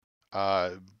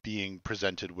being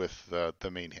presented with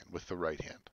the main hand, with the right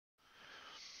hand.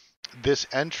 This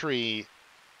entry,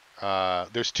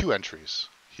 there's two entries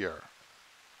here.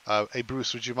 Hey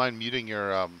Bruce, would you mind muting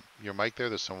your mic there?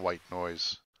 There's some white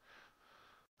noise.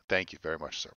 Thank you very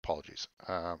much, sir. Apologies.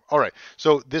 All right.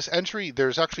 So this entry,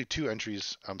 there's actually two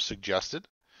entries suggested.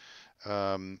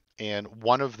 And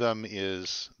one of them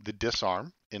is the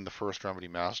disarm in the first Remedy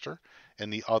Master,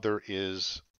 and the other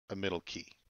is a middle key.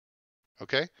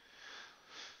 Okay?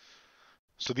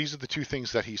 So these are the two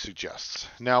things that he suggests.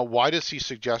 Now, why does he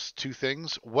suggest two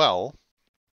things? Well,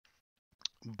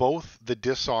 both the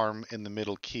disarm and the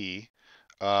middle key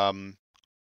are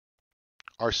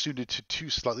suited to two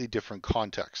slightly different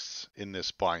contexts in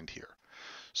this bind here.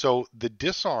 So the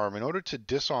disarm, in order to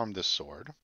disarm this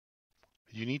sword,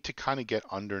 you need to kind of get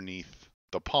underneath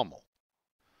the pommel,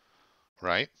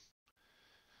 right?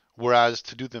 Whereas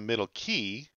to do the middle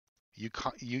key, you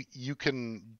have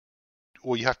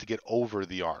to get over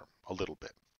the arm a little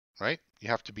bit, right? You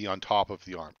have to be on top of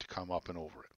the arm to come up and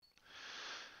over it.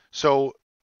 So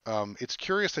it's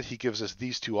curious that he gives us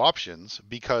these two options,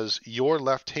 because your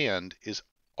left hand is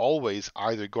always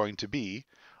either going to be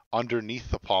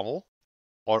underneath the pommel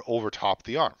or over top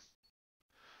the arm,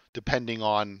 depending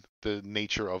on the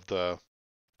nature of the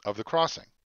crossing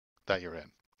that you're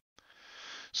in.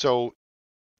 So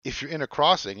if you're in a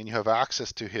crossing and you have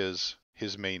access to his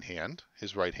main hand,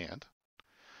 his right hand,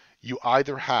 you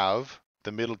either have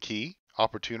the middle key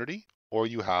opportunity or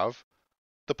you have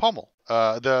the pommel,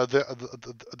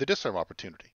 the disarm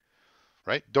opportunity,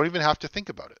 right? Don't even have to think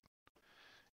about it.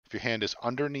 If your hand is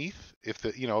underneath, if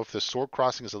the sword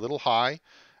crossing is a little high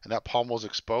and that pommel is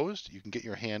exposed, you can get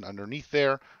your hand underneath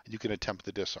there and you can attempt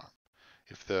the disarm.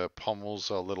 If the pommel's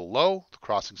a little low, the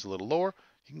crossing's a little lower,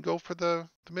 you can go for the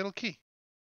middle key,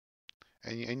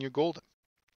 and you're golden,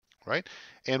 right?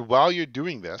 And while you're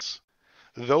doing this,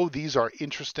 though these are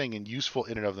interesting and useful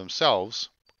in and of themselves,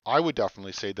 I would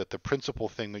definitely say that the principal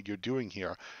thing that you're doing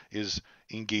here is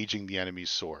engaging the enemy's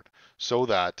sword so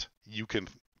that you can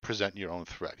present your own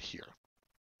threat here.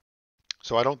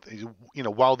 So I don't,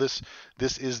 while this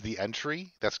is the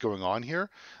entry that's going on here,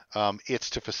 it's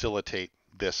to facilitate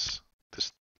this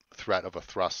threat of a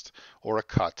thrust or a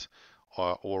cut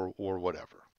or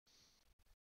whatever.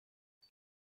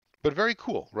 But very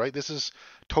cool, right? This is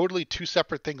totally two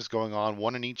separate things going on,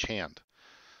 one in each hand,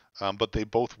 but they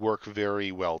both work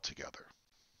very well together.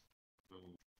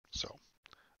 So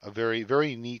a very,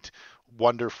 very neat,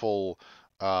 wonderful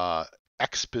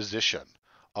exposition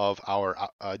of our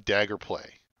dagger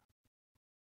play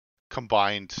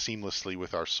combined seamlessly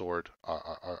with our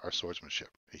swordsmanship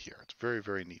here. It's a very,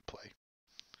 very neat play.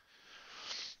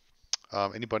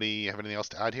 Anybody have anything else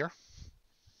to add here?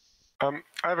 I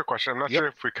have a question. I'm not sure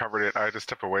if we covered it. I had to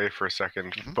step away for a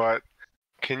second, but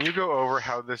can you go over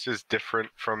how this is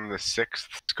different from the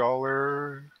sixth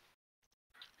scholar?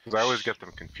 Because I always get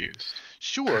them confused.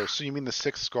 Sure. So you mean the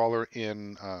sixth scholar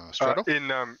in Stretto?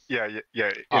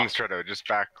 In Stretto, just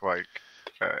back like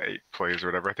 8 plays or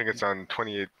whatever. I think it's on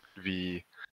 28v,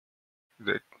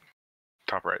 the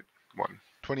top right one.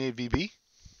 28v.b?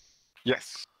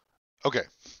 Yes. Okay.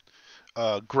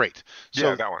 Great. So,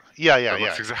 yeah, that one. Yeah.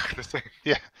 Looks exactly the same.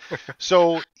 Yeah.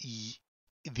 So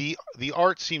the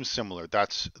art seems similar.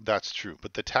 That's true.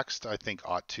 But the text, I think,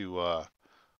 ought to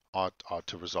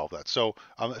resolve that. So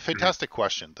fantastic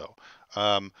question though.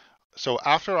 So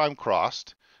after I'm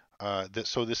crossed,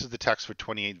 so this is the text for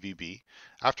 28v.b.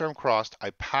 After I'm crossed,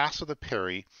 I pass with a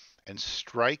parry and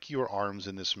strike your arms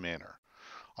in this manner.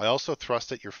 I also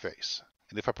thrust at your face.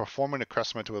 And if I perform an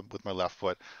accrescimento with my left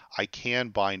foot, I can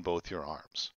bind both your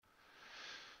arms.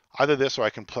 Either this or I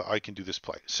can do this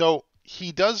play. So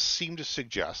he does seem to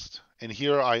suggest, and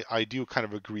here I do kind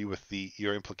of agree with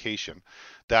your implication,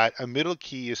 that a middle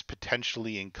key is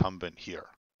potentially incumbent here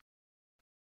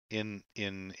in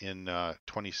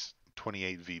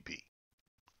 28v.b.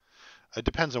 It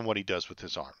depends on what he does with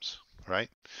his arms, right?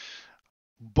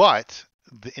 But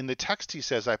in the text he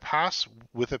says, I pass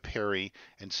with a parry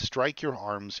and strike your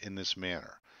arms in this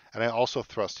manner, and I also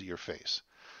thrust at your face.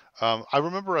 I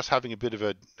remember us having a bit of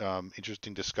a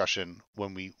interesting discussion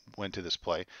when we went to this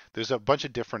play. There's a bunch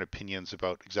of different opinions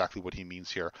about exactly what he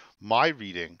means here. My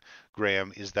reading,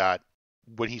 Graham, is that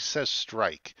when he says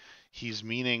strike, he's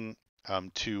meaning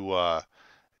to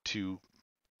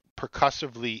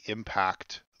percussively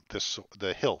impact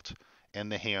the hilt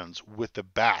and the hands with the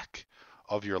back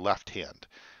of your left hand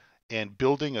and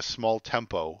building a small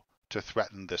tempo to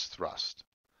threaten this thrust.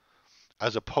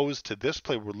 As opposed to this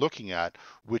play we're looking at,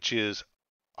 which is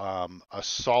a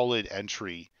solid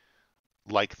entry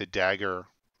like the dagger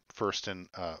first and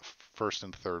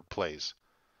third plays.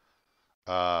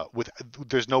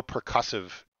 There's no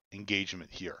percussive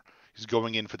engagement here. He's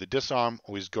going in for the disarm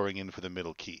or he's going in for the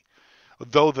middle key,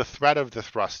 though the threat of the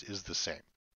thrust is the same.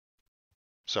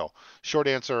 So, short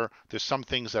answer, there's some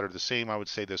things that are the same. I would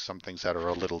say there's some things that are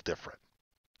a little different.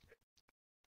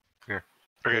 Yeah.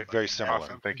 Okay. Very similar.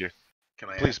 Awesome. Thank you. Can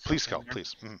I please, Cal,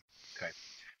 please. Mm-hmm. Okay.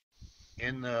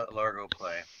 In the Largo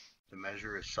play, the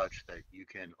measure is such that you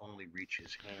can only reach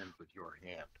his hand with your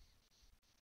hand.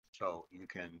 So you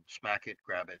can smack it,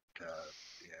 grab it,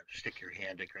 stick your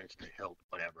hand against the hilt,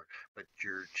 whatever. But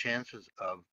your chances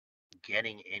of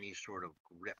getting any sort of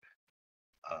grip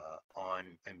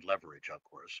on, and leverage, of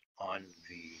course, on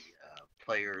the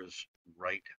player's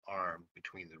right arm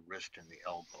between the wrist and the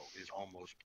elbow is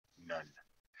almost none.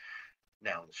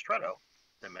 Now in the Stretto,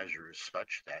 the measure is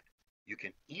such that you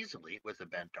can easily, with a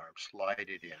bent arm, slide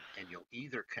it in, and you'll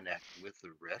either connect with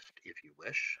the wrist if you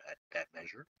wish at that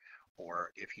measure,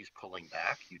 or if he's pulling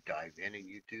back, you dive in and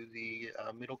you do the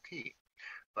middle key.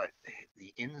 But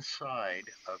the inside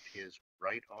of his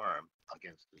right arm,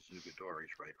 against the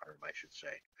Zugadori's right arm, I should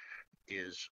say,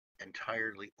 is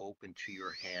entirely open to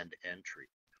your hand entry.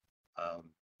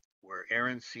 Where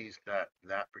Aaron sees that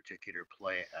particular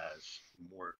play as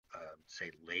more, say,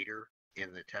 later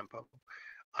in the tempo,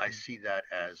 I see that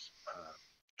as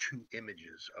two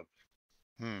images of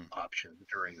options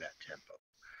during that tempo.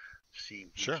 See,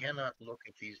 we cannot look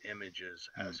at these images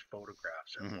as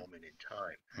photographs at a moment in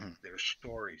time. They're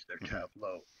stories, they're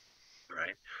tableau,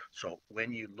 right? So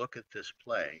when you look at this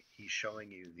play, he's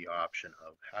showing you the option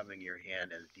of having your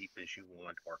hand as deep as you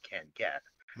want or can get,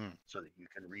 so that you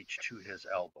can reach to his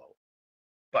elbow,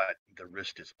 but the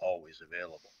wrist is always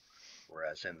available.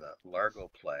 Whereas in the Largo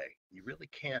play, you really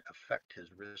can't affect his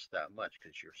wrist that much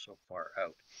because you're so far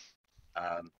out.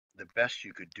 The best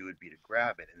you could do would be to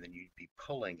grab it, and then you'd be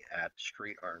pulling at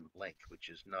straight arm length, which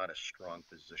is not a strong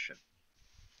position,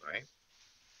 right?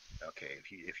 Okay,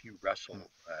 if you wrestle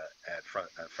at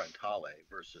frontale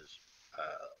versus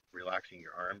relaxing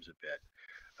your arms a bit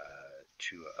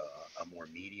to a more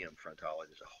medium frontale,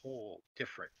 there's a whole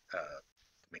different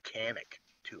mechanic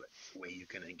to it, the way you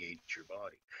can engage your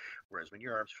body. Whereas when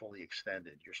your arm's fully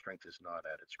extended, your strength is not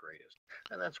at its greatest.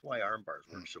 And that's why arm bars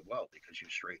work so well, because you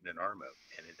straighten an arm out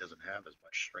and it doesn't have as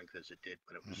much strength as it did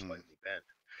when it was slightly bent.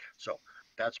 So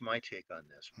that's my take on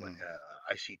this. When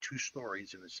I see two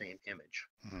stories in the same image,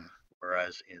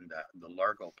 whereas in the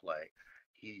Largo play,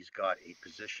 he's got a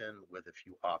position with a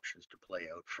few options to play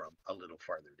out from a little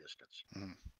farther distance.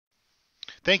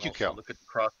 Thank you, Cal. Look at the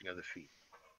crossing of the feet.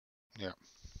 Yeah.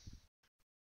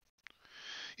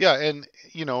 Yeah, and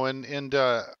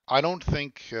I don't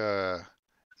think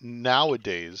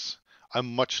nowadays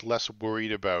I'm much less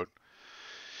worried about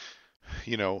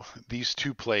these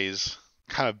two plays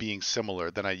kind of being similar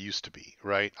than I used to be,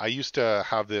 right? I used to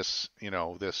have this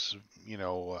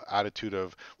attitude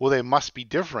of, well, they must be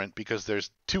different because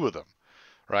there's two of them,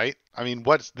 right? I mean,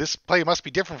 this play must be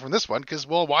different from this one because,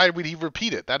 well, why would he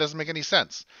repeat it? That doesn't make any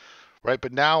sense. Right,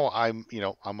 but now I'm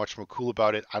much more cool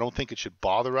about it. I don't think it should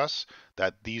bother us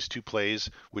that these two plays,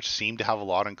 which seem to have a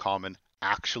lot in common,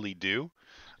 actually do.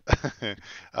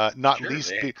 Not sure,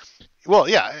 least, well,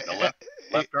 yeah. The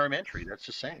left arm entry, that's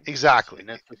the same. Exactly. And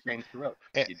that's the same throughout.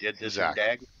 You did this in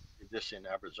Dagger, you did this in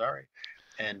Abrazari,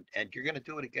 and you're going to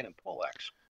do it again in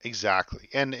Poleaxe. Exactly,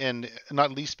 and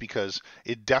not least because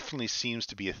it definitely seems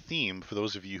to be a theme for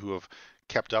those of you who have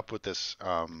kept up with this.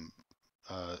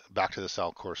 Back to the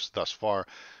Salle course thus far,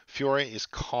 Fiore is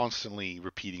constantly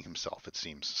repeating himself, it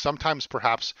seems. Sometimes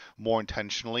perhaps more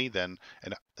intentionally than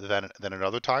at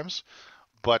other times,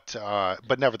 but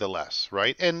nevertheless,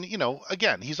 right? And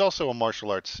again, he's also a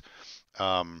martial arts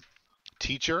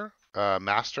teacher,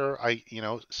 master.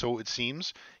 So it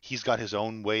seems he's got his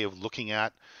own way of looking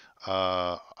at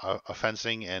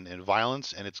fencing and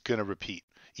violence, and it's going to repeat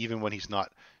even when he's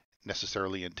not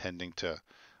necessarily intending to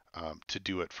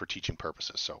do it for teaching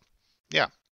purposes. So, yeah.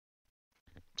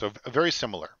 So very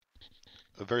similar,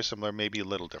 maybe a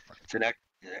little different.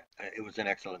 It was an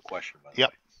excellent question, by the way.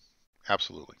 Yep,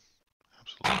 absolutely.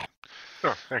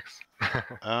 Oh, thanks.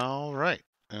 All right.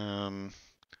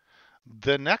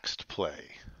 The next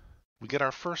play, we get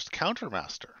our first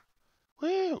countermaster.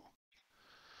 Woo!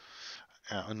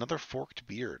 Another forked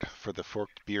beard for the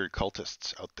forked beard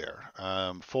cultists out there.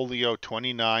 Folio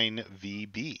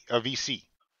 29.v.b. VC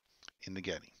in the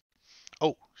Getty.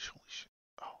 Oh, holy shit.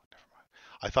 Oh, never mind.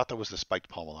 I thought that was the spiked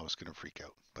pommel. I was going to freak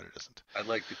out, but it isn't. I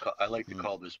like to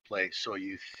call this play "So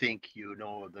You Think You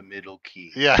Know the Middle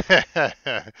Key." Yeah.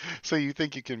 So you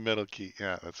think you can middle key?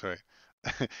 Yeah, that's right.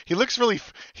 He looks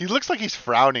like he's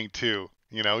frowning too.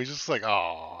 You know, he's just like,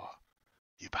 oh,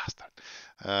 you bastard.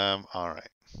 All right.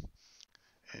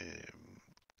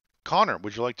 Connor,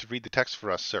 would you like to read the text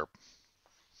for us, sir?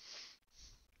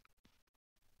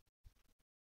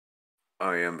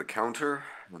 I am the counter,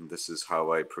 and this is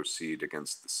how I proceed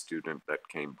against the student that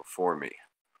came before me,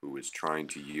 who is trying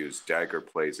to use dagger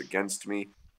plays against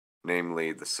me,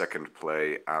 namely the second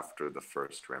play after the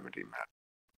first remedy met.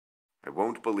 I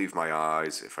won't believe my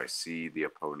eyes if I see the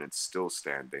opponent still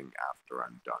standing after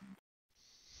I'm done.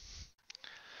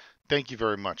 Thank you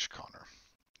very much, Connor.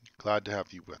 Glad to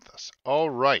have you with us.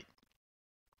 All right.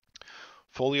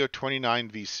 Folio 29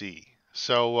 VC.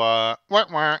 So,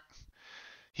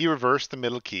 he reversed the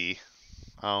middle key.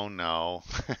 Oh no.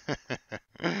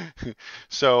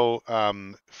 So,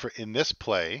 in this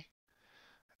play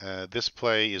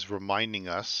is reminding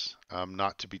us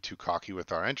not to be too cocky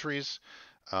with our entries,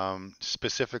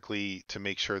 specifically to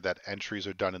make sure that entries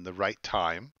are done in the right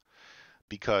time,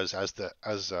 because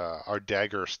as our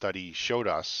dagger study showed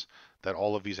us, that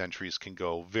all of these entries can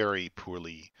go very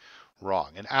poorly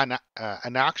wrong. And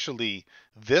actually,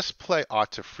 this play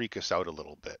ought to freak us out a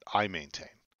little bit, I maintain,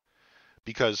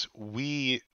 because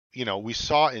we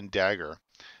saw in Dagger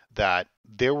that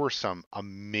there were some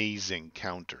amazing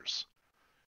counters,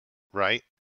 right?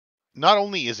 Not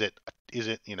only is it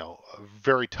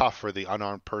very tough for the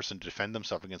unarmed person to defend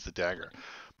themselves against the dagger,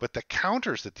 but the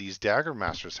counters that these dagger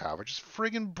masters have are just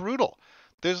friggin' brutal.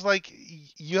 There's like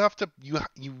you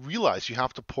realize you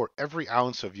have to pour every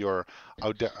ounce of your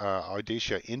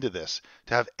audacia into this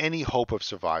to have any hope of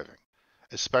surviving,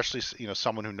 especially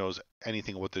someone who knows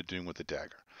anything what they're doing with the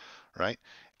dagger, right?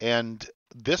 And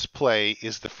this play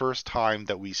is the first time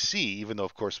that we see, even though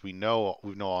of course we've known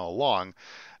all along,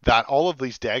 that all of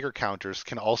these dagger counters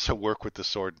can also work with the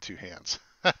sword in two hands.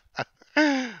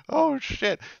 Oh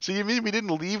shit. So you mean we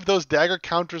didn't leave those dagger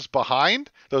counters behind?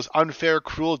 Those unfair,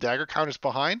 cruel dagger counters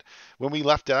behind when we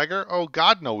left dagger? Oh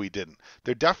god, no we didn't.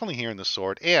 They're definitely here in the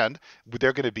sword, and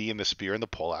they're going to be in the spear and the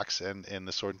poleaxe and in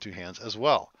the sword in two hands as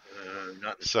well.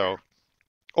 Not the so spear.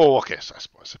 Oh, okay. So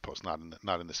I suppose not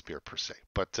in the spear per se,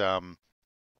 but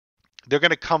they're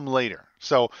going to come later.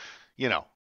 So,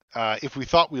 if we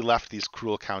thought we left these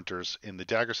cruel counters in the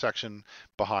dagger section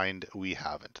behind, we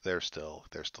haven't. They're still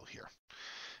here,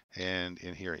 and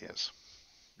here he is.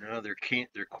 No, they're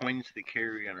coins to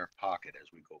carry in our pocket as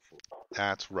we go forward.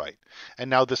 That's right. And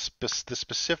now the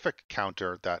specific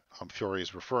counter that Fiore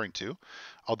is referring to,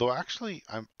 although actually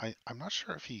I'm not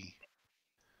sure if he.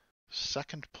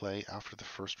 Second play after the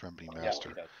first remedy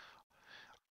master. Yeah,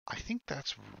 I think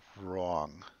that's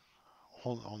wrong.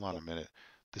 Hold on a minute.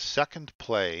 The second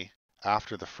play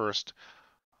after the first.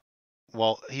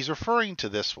 Well, he's referring to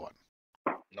this one.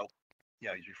 Nope.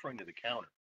 Yeah, he's referring to the counter.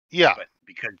 Yeah. But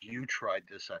because you tried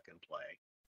the second play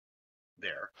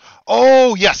there.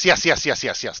 Oh, yes.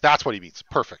 That's what he means.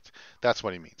 Perfect. That's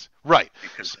what he means. Right.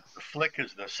 Because the flick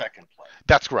is the second play.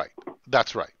 That's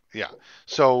right. Yeah.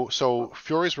 So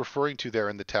Fiore's referring to there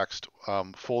in the text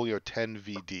Folio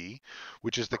 10.v.b,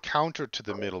 which is the counter to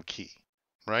the middle key,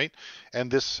 right? And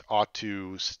this ought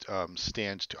to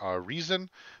stand to our reason,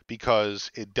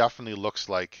 because it definitely looks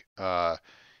like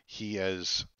he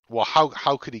is. Well,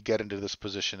 how could he get into this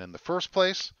position in the first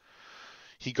place?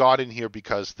 He got in here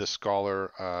because the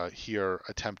scholar here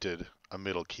attempted a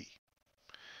middle key,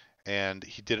 and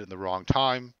he did it in the wrong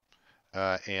time,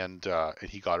 and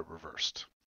he got it reversed.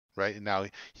 Right, and now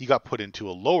he got put into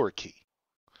a lower key,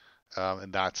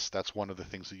 and that's one of the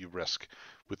things that you risk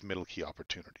with middle key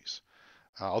opportunities.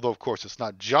 Although of course it's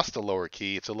not just a lower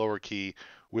key; it's a lower key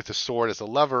with a sword as a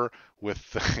lever,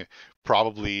 with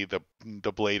probably the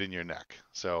blade in your neck.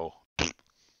 So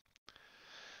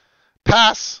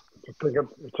pass. It's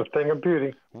a thing of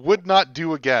beauty. Would not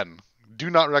do again. Do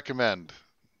not recommend.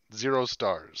 0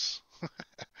 stars.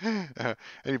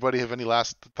 Anybody have any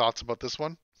last thoughts about this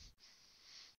one?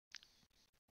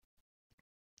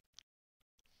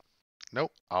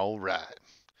 Nope. All right.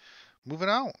 Moving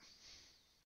on.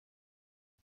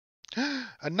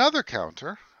 Another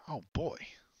counter. Oh boy.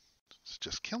 It's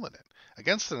just killing it.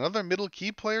 Against another middle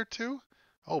key player too?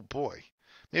 Oh boy.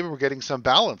 Maybe we're getting some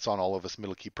balance on all of this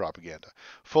middle key propaganda.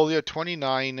 Folio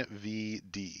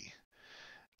 29.v.b.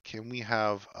 Can we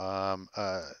have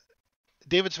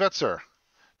David Svetzer?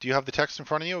 Do you have the text in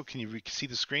front of you? Can you see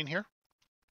the screen here?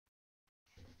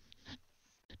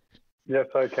 Yes,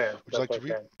 I can. Would you like to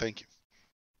read? Thank you.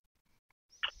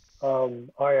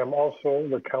 I am also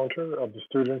the counter of the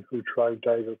student who tried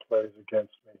dagger plays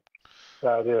against me.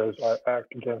 That is, I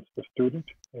act against the student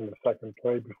in the second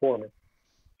play before me.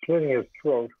 Slitting his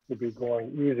throat would be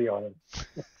going easy on him.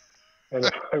 And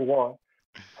if I want,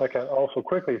 I can also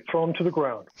quickly throw him to the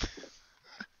ground.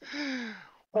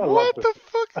 What the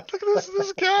fuck? Look at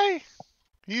this guy.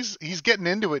 He's getting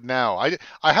into it now. I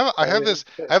have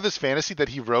this fantasy that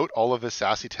he wrote all of his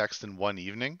sassy text in one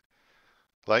evening.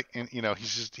 Like, and you know,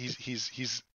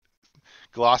 he's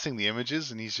glossing the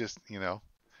images, and he's just, you know,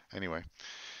 anyway.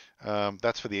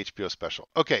 That's for the HBO special.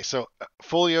 Okay, so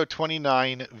Folio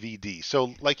 29.v.b.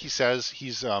 So, like he says,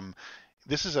 he's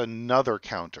this is another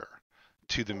counter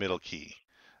to the middle key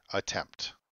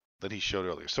attempt that he showed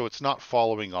earlier. So it's not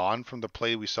following on from the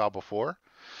play we saw before.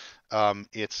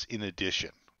 It's in addition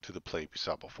to the play we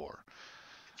saw before.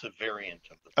 It's a variant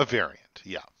of the play. A variant,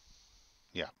 yeah.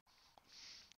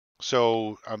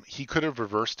 So he could have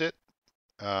reversed it,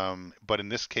 but in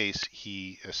this case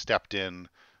he stepped in.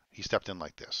 He stepped in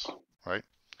like this, right?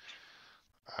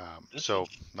 So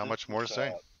not much more to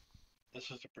say.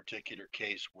 This is a particular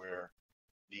case where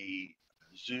the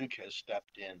Zook has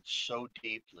stepped in so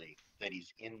deeply that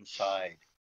he's inside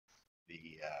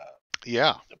the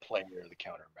player, the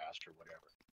countermaster, whatever.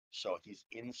 So he's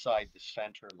inside the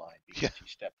center line because he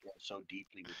stepped in so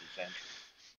deeply with his entry.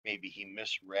 Maybe he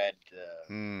misread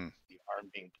the arm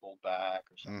being pulled back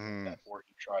or something like that, or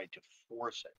he tried to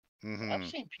force it. I've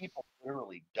seen people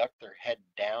literally duck their head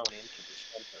down into the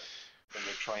center when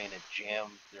they're trying to jam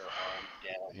their arm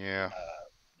down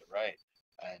the right.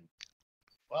 And,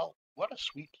 well, what a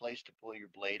sweet place to pull your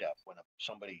blade up when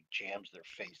somebody jams their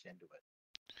face into it.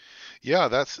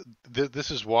 Yeah, this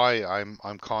is why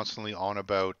I'm constantly on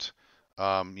about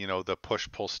you know, the push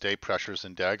pull stay pressures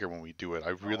in dagger when we do it.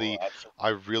 I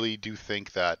really do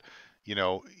think that, you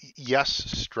know, yes,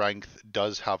 strength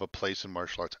does have a place in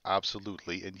martial arts,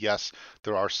 absolutely, and yes,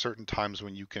 there are certain times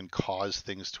when you can cause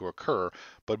things to occur,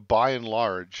 but by and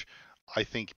large, I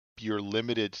think you're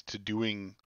limited to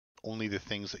doing only the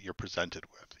things that you're presented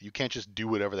with. You can't just do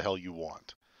whatever the hell you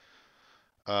want.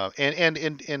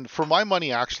 And for my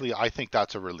money, actually, I think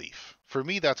that's a relief. For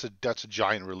me, that's a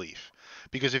giant relief,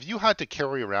 because if you had to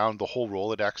carry around the whole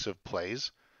Rolodex of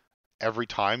plays every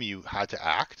time you had to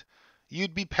act,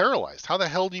 you'd be paralyzed. How the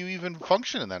hell do you even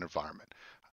function in that environment?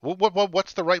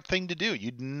 What's the right thing to do?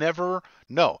 You'd never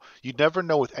know. You'd never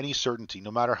know with any certainty, no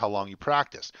matter how long you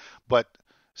practice. But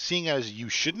seeing as you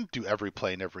shouldn't do every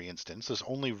play in every instance, there's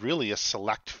only really a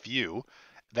select few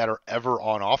that are ever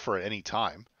on offer at any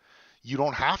time. You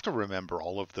don't have to remember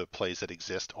all of the plays that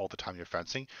exist all the time you're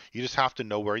fencing. You just have to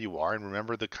know where you are and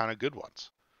remember the kind of good ones.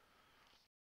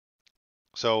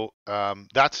 So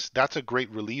that's a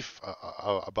great relief,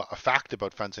 a fact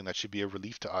about fencing that should be a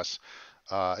relief to us,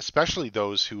 especially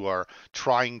those who are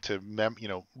trying to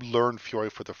learn Fiore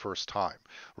for the first time,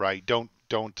 right? Don't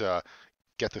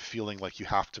get the feeling like you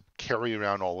have to carry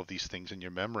around all of these things in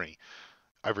your memory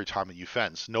every time that you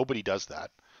fence. Nobody does that.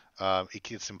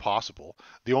 It's impossible.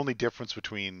 The only difference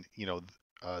between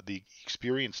the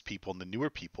experienced people and the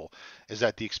newer people is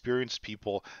that the experienced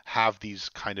people have these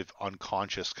kind of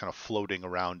unconscious kind of floating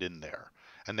around in there,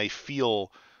 and they feel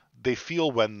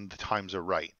when the times are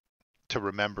right to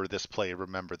remember this play,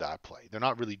 remember that play. They're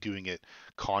not really doing it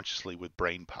consciously with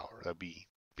brain power. That'd be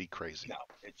crazy. No,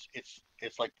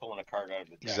 it's like pulling a card out of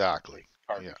the deck. Exactly.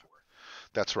 Card yeah. before.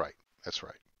 That's right.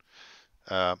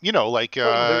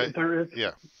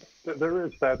 There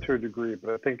is that to a degree,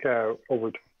 but I think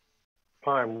over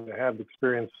time, when you have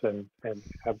experience and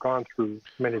have gone through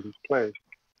many of these plays,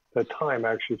 the time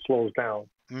actually slows down,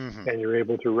 and you're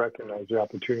able to recognize the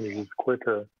opportunities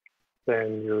quicker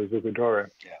than your Zugadore.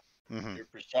 Yeah. Your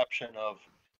perception of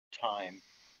time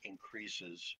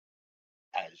increases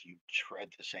as you tread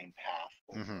the same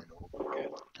path over and over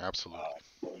again. Absolutely.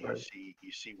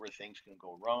 You see where things can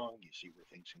go wrong. You see where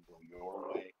things can go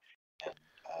your way, and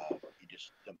you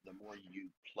just the more you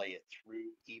play it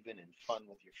through, even in fun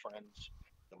with your friends,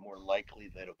 the more likely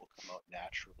that it will come out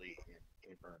naturally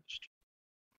in earnest.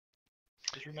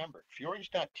 Because remember, Fiore's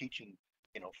not teaching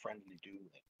friendly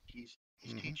dueling. He's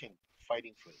teaching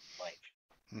fighting for life,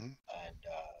 and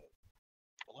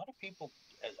a lot of people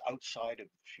outside of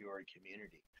the Fiore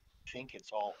community think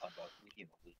it's all about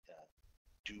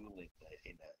dueling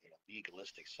in a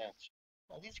legalistic sense.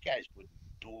 Now, these guys wouldn't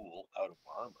duel out of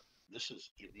armor. this is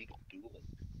illegal dueling.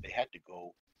 They had to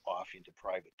go off into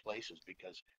private places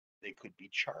because they could be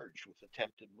charged with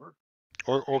attempted murder.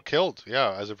 Or killed,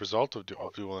 yeah, as a result of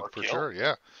dueling, for killed. Sure,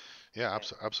 yeah,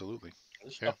 absolutely.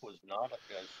 This stuff was not a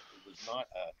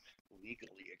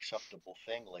legally acceptable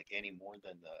thing, like any more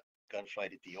than the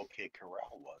gunfight at the OK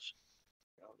Corral was.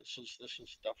 You know, this is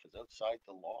stuff that's outside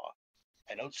the law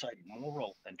and outside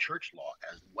moral and church law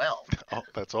as well. Oh,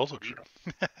 that's also true.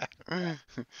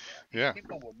 Yeah.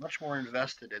 People were much more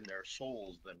invested in their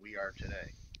souls than we are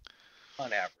today,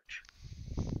 on average.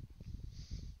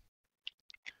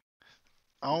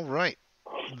 All right.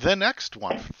 The next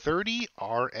one,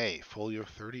 30.r.a, Folio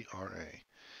 30.r.a.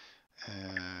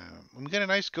 We get a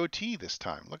nice goatee this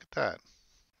time. Look at that.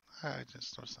 I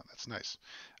just noticed that. That's nice.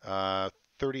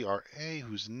 30.r.a,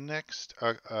 who's next?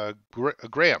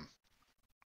 Graham.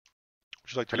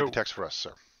 Would you like to read the text for us,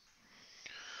 sir?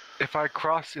 If I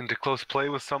cross into close play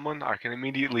with someone, I can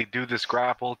immediately do this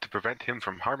grapple to prevent him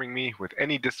from harming me with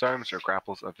any disarms or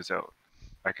grapples of his own.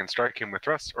 I can strike him with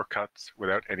thrusts or cuts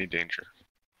without any danger.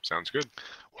 Sounds good.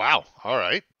 Wow. All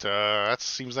right. That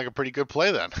seems like a pretty good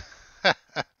play then.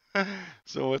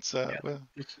 So what's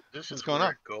this is going where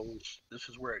on? It goes. This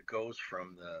is where it goes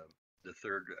from the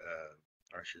third,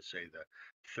 or I should say the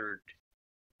third,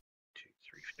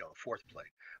 fourth play,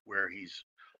 where he's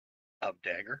up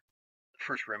dagger,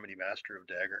 first remedy master of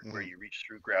dagger, where you reach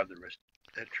through, grab the wrist,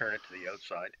 and turn it to the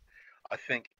outside. I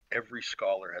think every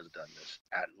scholar has done this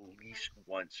at least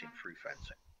once in free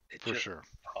fencing. It For just sure.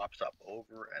 pops up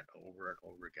over and over and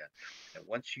over again. And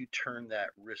once you turn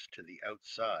that wrist to the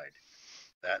outside,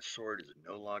 that sword is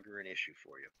no longer an issue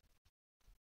for you.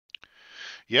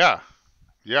 Yeah.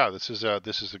 This is a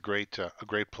great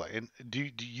play. And do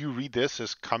you read this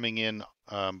as coming in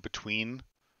between?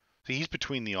 See, he's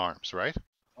between the arms, right?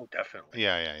 Oh, definitely.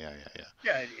 Yeah.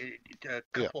 Yeah, a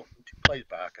couple 2 plays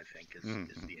back, I think, is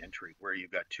the entry where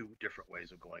you've got 2 different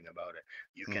ways of going about it.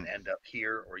 You can end up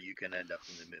here, or you can end up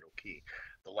in the middle key.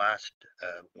 The last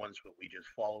ones that we just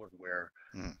followed, where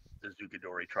the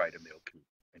Zugadori tried a middle key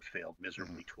and failed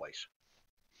miserably twice.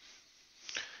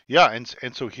 Yeah,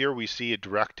 and so here we see a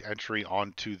direct entry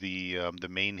onto the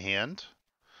main hand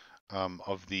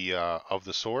of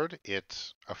the sword.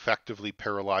 It effectively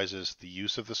paralyzes the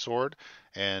use of the sword,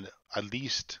 and at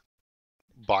least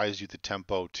buys you the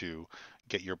tempo to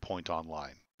get your point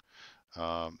online.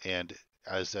 And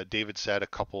as David said a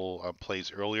couple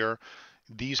plays earlier,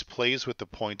 these plays with the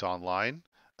point online,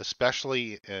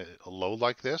 especially low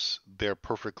like this, they're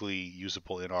perfectly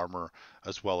usable in armor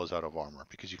as well as out of armor,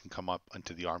 because you can come up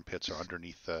into the armpits or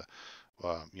underneath the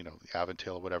the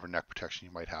aventail or whatever neck protection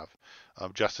you might have,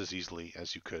 just as easily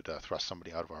as you could thrust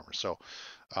somebody out of armor. So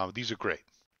these are great,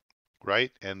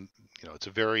 right? And it's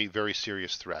a very, very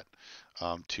serious threat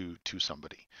to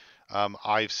somebody.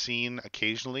 I've seen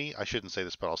occasionally, I shouldn't say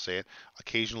this, but I'll say it,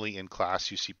 occasionally in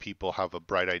class you see people have a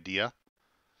bright idea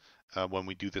when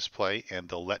we do this play, and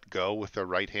they'll let go with their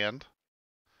right hand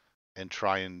and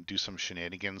try and do some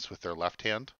shenanigans with their left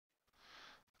hand.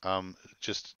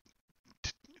 Just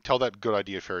tell that good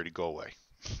idea fairy to go away,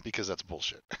 because that's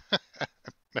bullshit.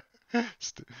 The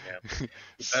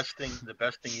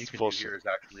best thing you can do here is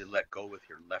actually let go with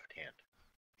your left hand.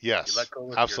 Yes, you let go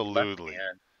with absolutely. Your left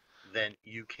hand, then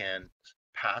you can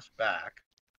pass back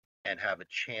and have a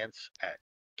chance at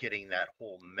getting that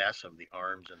whole mess of the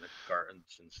arms and the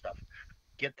gardens and stuff.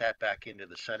 Get that back into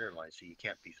the center line so you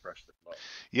can't be thrusted low.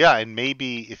 Yeah, and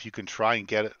maybe if you can try and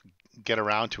get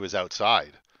around to his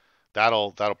outside,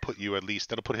 that'll put you at least,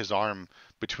 that'll put his arm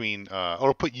between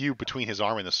or put you between his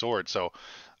arm and the sword. So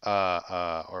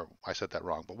or I said that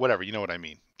wrong, but whatever, you know what I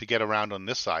mean. To get around on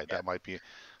this side, that might be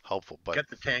helpful. But get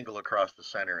the tangle across the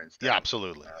center instead. Yeah,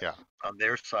 absolutely. On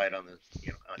their side, on the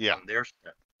on their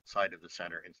side of the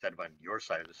center instead of on your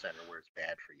side of the center where it's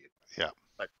bad for you. Yeah.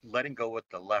 But letting go with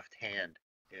the left hand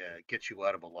gets you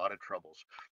out of a lot of troubles.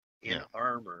 In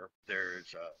armor,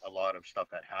 there's a lot of stuff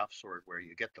at half sword where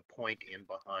you get the point in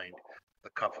behind the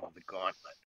cuff of the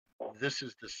gauntlet. This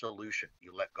is the solution.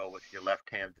 You let go with your left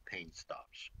hand, the pain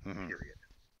stops.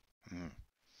 Period.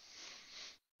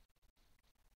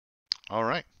 All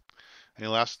right. Any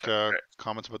last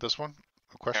comments about this one?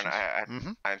 Questions?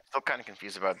 I'm still kind of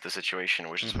confused about the situation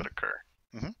in which this would occur.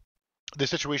 The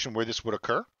situation where this would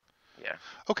occur? Yeah.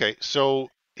 Okay, so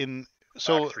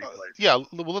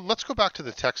well, let's go back to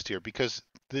the text here, because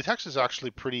the text is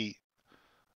actually pretty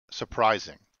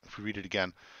surprising if we read it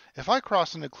again. If I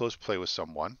cross into close play with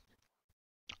someone,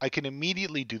 I can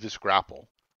immediately do this grapple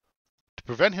to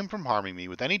prevent him from harming me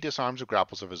with any disarms or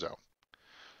grapples of his own.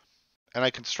 And I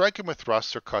can strike him with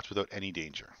thrusts or cuts without any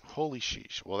danger. Holy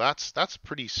sheesh. Well, that's a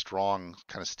pretty strong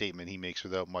kind of statement he makes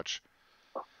without much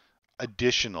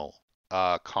additional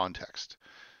context.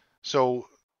 So,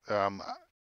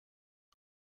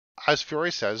 as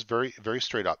Fiore says, very very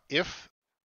straight up, if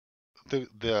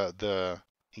the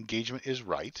engagement is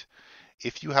right,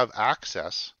 if you have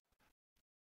access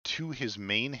to his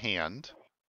main hand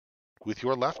with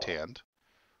your left hand,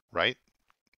 right,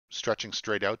 stretching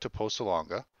straight out to posta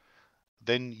longa,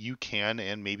 then you can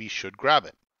and maybe should grab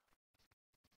it,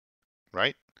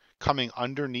 right? Coming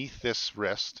underneath this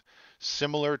wrist,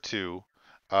 similar to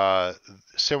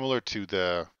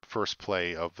the first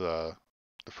play of the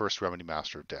first Remedy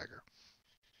Master of Dagger.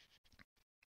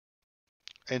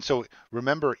 And so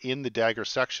remember, in the dagger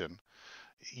section,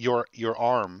 your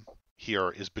arm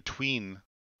here is between,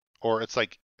 or it's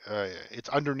like it's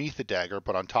underneath the dagger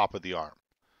but on top of the arm,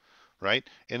 right?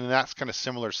 And in that kind of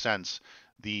similar sense,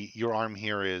 your arm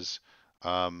here is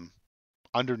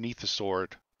underneath the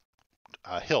sword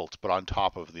hilt but on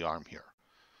top of the arm here.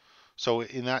 So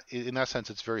in that sense,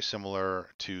 it's very similar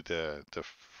to the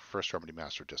first Remedy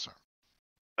Master disarm.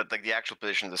 But like the actual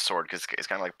position of the sword, because it's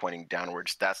kind of like pointing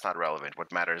downwards, that's not relevant.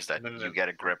 What matters is that you get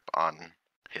a grip on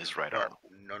his right arm.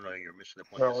 No, you're missing the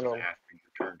point. This is after you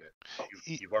turned it.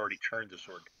 You've already turned the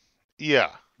sword.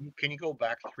 Yeah. Can you go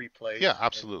back 3 plays? Yeah,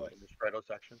 absolutely. In the Stretto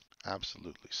section?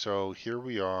 Absolutely. So here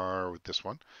we are with this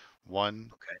one.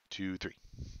 1, 2, 3.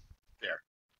 There.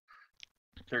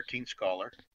 13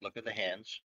 scholar. Look at the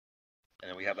hands. And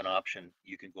then we have an option.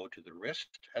 You can go to the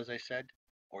wrist, as I said,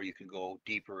 or you can go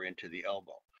deeper into the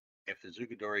elbow. If the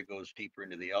Zugadori goes deeper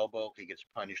into the elbow, he gets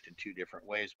punished in 2 different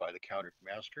ways by the counter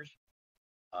masters.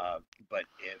 But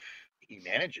if he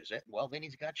manages it, well, then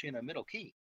he's got you in a middle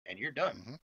key, and you're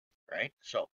done, right?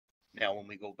 So now when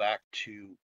we go back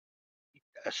to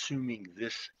assuming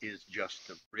this is just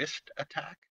the wrist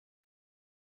attack,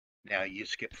 now you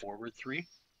skip forward 3,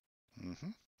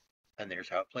 and there's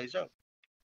how it plays out.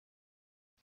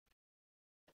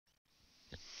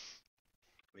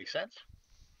 Make sense?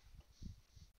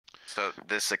 So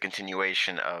this is a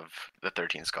continuation of the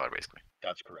 13 scholar, basically.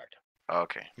 That's correct.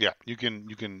 Okay. Yeah, you can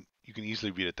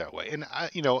easily read it that way. And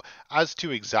as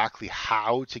to exactly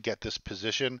how to get this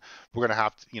position, we're gonna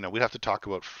have to, we'd have to talk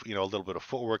about a little bit of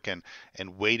footwork and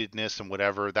weightedness and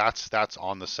whatever. That's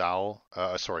on the Salle,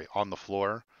 on the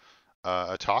floor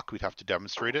talk. We'd have to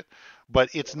demonstrate it, but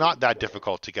it's not that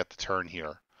difficult to get the turn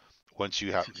here once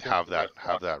you have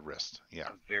that wrist. Yeah.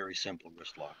 A very simple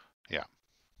wrist lock. Yeah.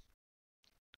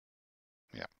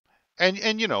 Yeah. And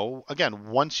again,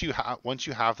 once you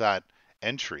have that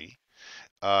entry,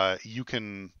 you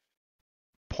can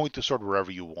point the sword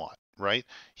wherever you want, right?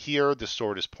 Here the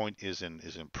sword is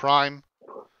in prime,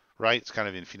 right? It's kind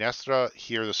of in finestra.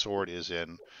 Here the sword is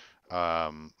in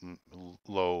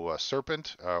low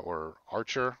serpent or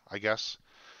archer, I guess.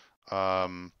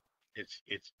 It's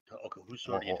okay. Whose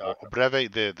sword are you talking about?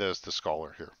 Breve, the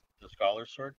scholar here. The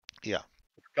scholar's sword? Yeah.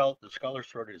 The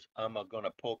scholar's sword is, I'm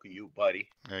gonna poke you, buddy.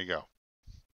 There you go.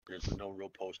 There's no real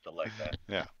poster like that.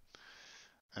 Yeah.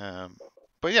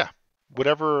 But yeah,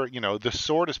 whatever, the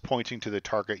sword is pointing to the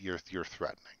target you're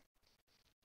threatening,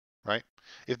 right?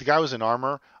 If the guy was in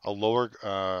armor,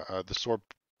 the sword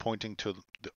pointing to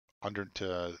the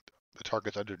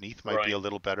targets underneath might be a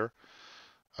little better.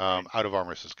 Out of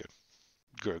armor, this is good.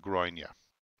 Good. Groin, yeah.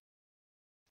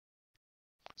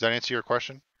 Does that answer your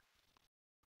question?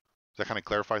 Does that kind of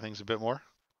clarify things a bit more?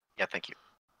 Yeah, thank you.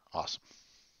 Awesome.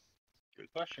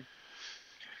 Good question.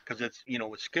 Because it's,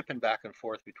 with skipping back and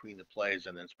forth between the plays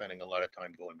and then spending a lot of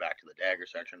time going back to the dagger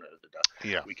section,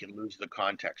 we can lose the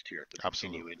context here. The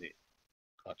continuity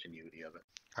of it.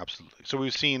 Absolutely. So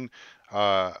we've seen,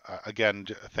 again,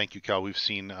 thank you, Kel, we've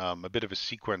seen a bit of a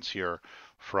sequence here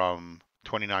from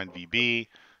 29.v.b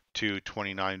to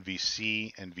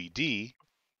 29.v.c and v.d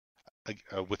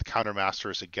with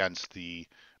countermasters against the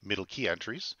middle key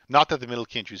entries. Not that the middle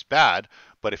key entry is bad,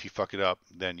 but if you fuck it up,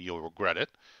 then you'll regret it,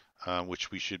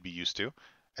 which we should be used to.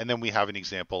 And then we have an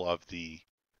example of the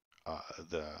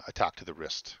attack to the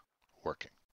wrist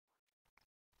working.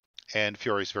 And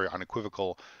Fiore is very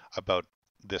unequivocal about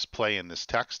this play in this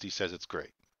text. He says it's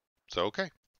great. So,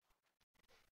 okay.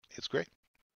 It's great.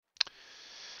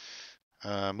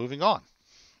 Moving on.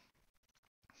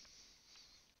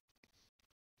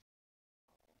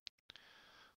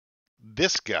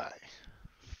 This guy,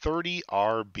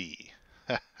 30.r.b.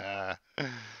 I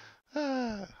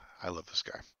love this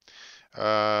guy.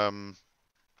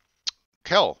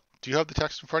 Kel, do you have the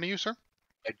text in front of you, sir?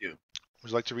 I do.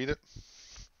 Would you like to read it?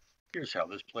 Here's how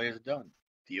this play is done.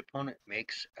 The opponent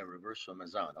makes a reverso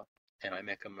mazzano, and I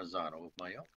make a mazzano of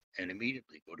my own. and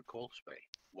immediately go to cold spray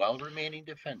while remaining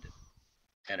defended,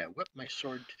 and I whip my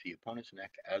sword to the opponent's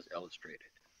neck as illustrated.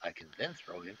 I can then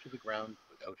throw him to the ground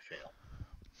without fail.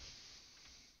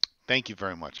 Thank you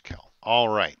very much, Kel. All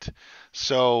right.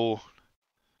 So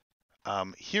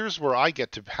here's where I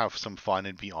get to have some fun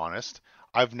and be honest.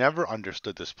 I've never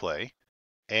understood this play,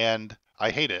 and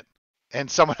I hate it. And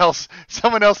someone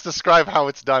else describe how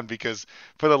it's done, because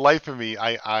for the life of me,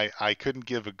 I couldn't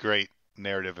give a great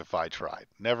narrative if I tried.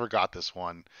 Never got this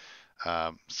one.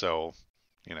 So,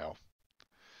 you know,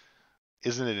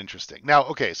 isn't it interesting? Now,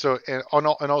 okay, so in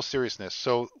all seriousness,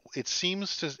 so it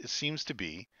seems to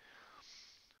be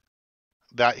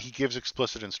that he gives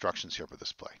explicit instructions here for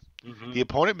this play. Mm-hmm. The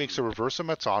opponent makes a reverso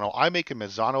mezzano. I make a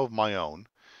mezzano of my own,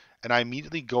 and I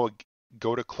immediately go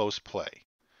to close play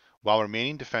while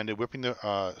remaining defended, whipping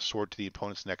the sword to the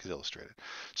opponent's neck as illustrated.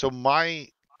 So my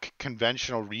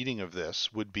conventional reading of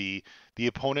this would be the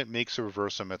opponent makes a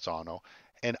reverso mezzano,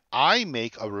 and I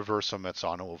make a reverso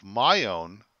mezzano of my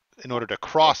own in order to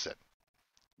cross it.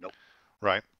 Nope.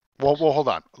 Right? Well, hold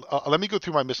on. Let me go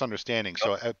through my misunderstanding,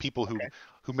 so people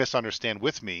who misunderstand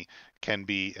with me can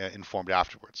be informed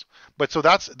afterwards. But so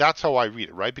that's how I read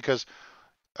it, right? Because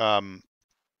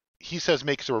he says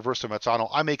makes a reverso mezzano.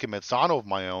 I make a mezzano of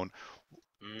my own.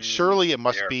 Surely it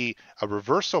must be a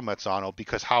reverso mezzano,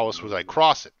 because how else would I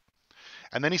cross it?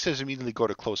 And then he says immediately go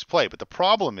to close play. But the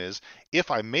problem is, if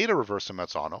I made a reverso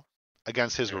mezzano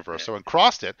against his reverso and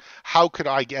crossed it, how could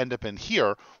I end up in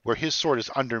here where his sword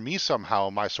is under me somehow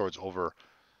and my sword's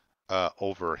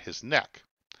over his neck?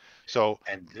 So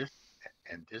and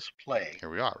this play here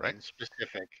we are, right? In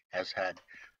specific has had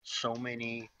so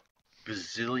many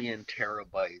bazillion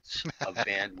terabytes of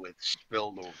bandwidth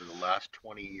spilled over the last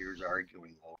 20 years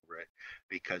arguing over it,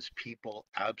 because people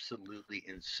absolutely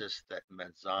insist that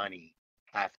mezzani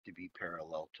have to be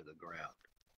parallel to the ground.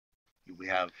 We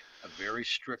have a very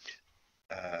strict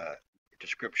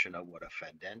description of what a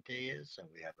fendente is, and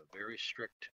we have a very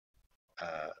strict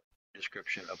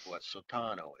description of what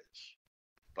sottano is.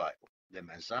 But the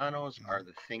mezzanos are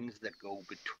the things that go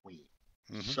between.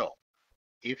 Mm-hmm. So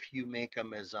if you make a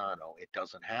mezzano, it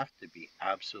doesn't have to be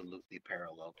absolutely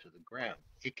parallel to the ground.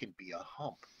 It can be a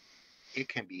hump. It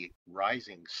can be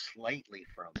rising slightly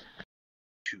from it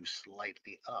to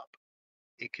slightly up.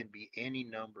 It can be any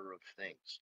number of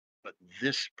things. But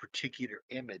this particular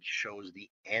image shows the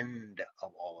end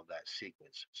of all of that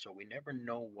sequence. So we never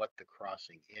know what the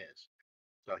crossing is.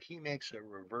 So he makes a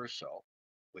reverso,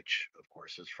 which of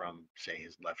course is from, say,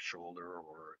 his left shoulder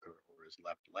or his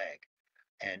left leg.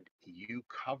 And you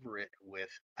cover it with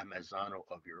a mezzano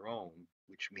of your own,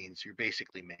 which means you're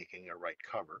basically making a right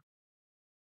cover.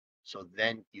 So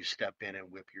then you step in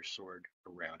and whip your sword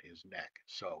around his neck.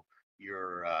 So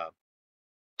your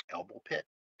elbow pit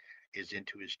is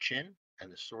into his chin,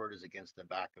 and the sword is against the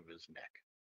back of his neck.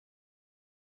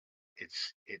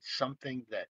 It's something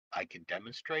that I can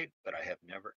demonstrate, but I have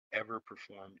never ever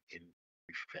performed in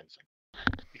fencing,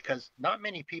 because not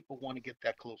many people want to get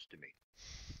that close to me.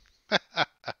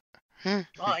 Well,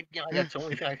 that's the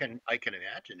only thing I can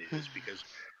imagine it is, because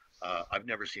I've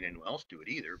never seen anyone else do it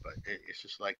either. But it's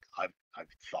just like I've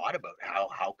thought about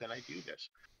how can I do this.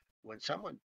 When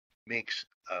someone makes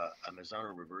a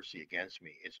mezzano reversi against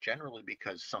me, it's generally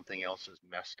because something else is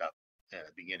messed up at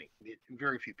the beginning.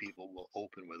 Very few people will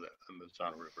open with a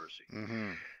mezzano reversi.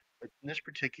 Mm-hmm. But in this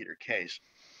particular case,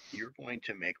 you're going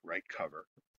to make right cover.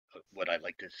 What I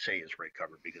like to say is right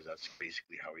cover, because that's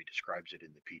basically how he describes it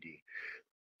in the PD.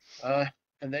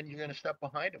 And then you're going to step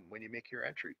behind him when you make your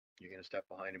entry. You're going to step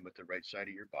behind him with the right side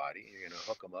of your body. You're going to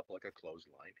hook him up like a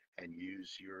clothesline and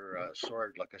use your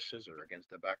sword like a scissor against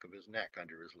the back of his neck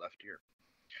under his left ear.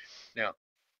 Now,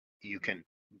 you can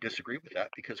disagree with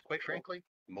that, because quite frankly,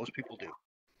 most people do.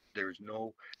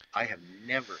 I have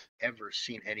never, ever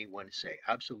seen anyone say,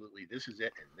 absolutely, this is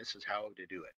it, and this is how to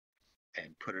do it,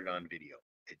 and put it on video.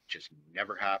 It just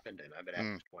never happened, and I've been at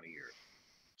this 20 years.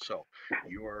 So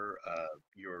your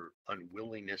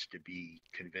unwillingness to be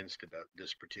convinced about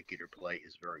this particular play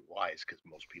is very wise, because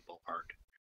most people aren't.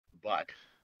 But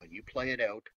when you play it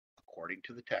out according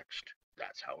to the text,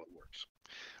 that's how it works.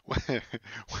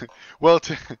 Well,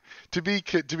 to be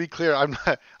clear, I'm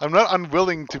not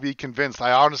unwilling to be convinced.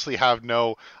 I honestly have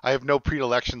no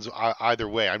predilections either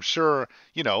way. I'm sure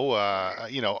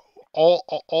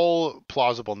all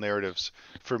plausible narratives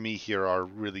for me here are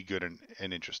really good and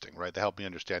interesting, right? They help me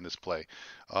understand this play.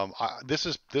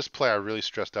 This play I really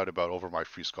stressed out about over my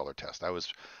free scholar test. I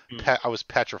was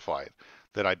petrified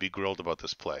that I'd be grilled about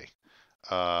this play.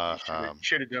 You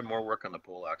should have done more work on the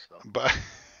poleaxe, though. But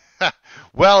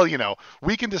well,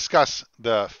 we can discuss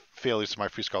the failures to my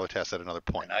free scholar test at another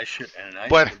point. And I should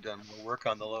have done more work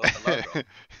on the logo.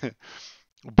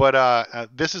 But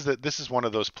this is one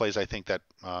of those plays I think that,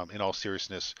 in all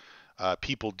seriousness,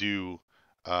 people do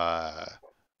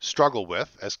struggle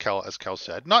with, as Kel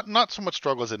said. Not so much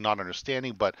struggle as in not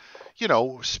understanding, but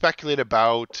speculate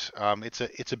about.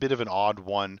 It's a bit of an odd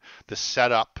one. The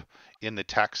setup in the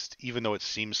text, even though it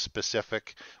seems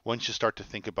specific, once you start to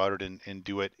think about it and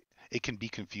do it, it can be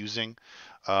confusing.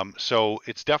 So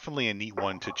it's definitely a neat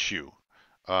one to chew,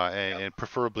 and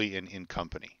preferably in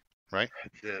company, right?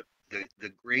 The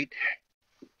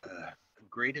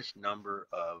greatest number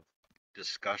of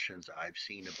discussions I've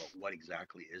seen about what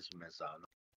exactly is Mazzano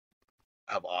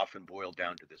have often boiled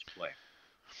down to this play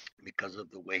because of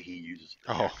the way he uses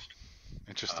the text.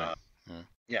 Interesting.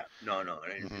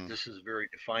 This is very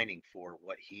defining for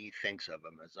what he thinks of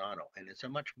a Mazzano, and it's a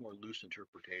much more loose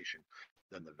interpretation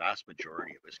than the vast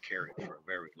majority of us carried for a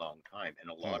very long time, and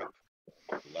a lot of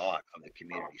the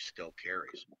community still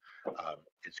carries.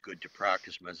 It's good to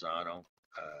practice Mazzano,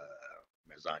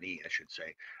 Mazzani, I should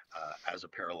say, as a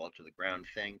parallel to the ground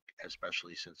thing,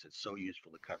 especially since it's so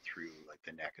useful to cut through like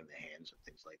the neck and the hands and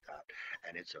things like that.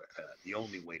 And it's the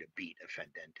only way to beat a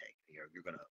fendente. You're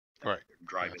going to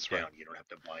drive it down. Right. You don't have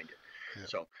to bind it. Yeah.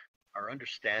 So our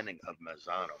understanding of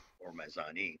Mazzano or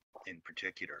Mazzani in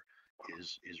particular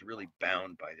is really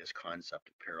bound by this concept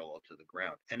of parallel to the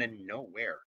ground. And in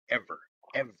nowhere ever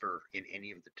in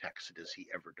any of the texts does he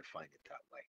ever define it that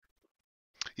way.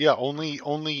 Yeah,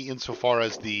 only insofar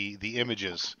as the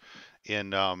images in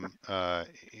the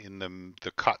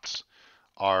cuts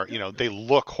are, they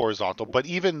look horizontal, but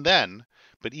even then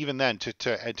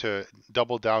to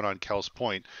double down on Kel's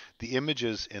point, the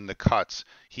images in the cuts,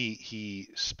 he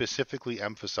specifically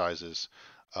emphasizes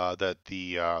that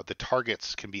the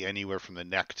targets can be anywhere from the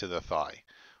neck to the thigh,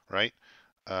 right?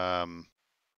 The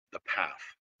path.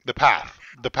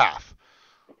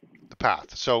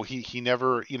 So he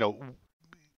never,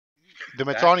 the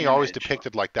Mazzani always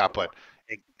depicted like that, but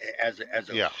as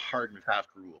a hard and fast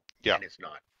rule, and it's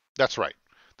not. That's right.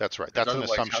 That's an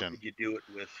assumption. How could you do it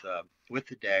with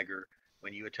the dagger?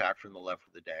 When you attack from the left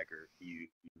with the dagger, you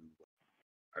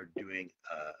are doing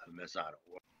a Mazzano.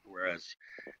 Whereas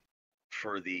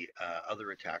for the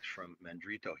other attacks from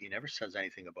Mandrito, he never says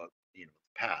anything about the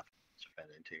path. It's a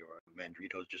fendente, or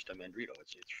Mandrito is just a Mandrito.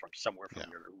 It's from somewhere from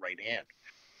your right hand.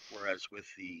 Whereas with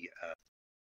the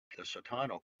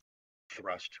Sotano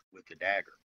thrust with the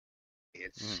dagger,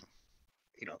 it's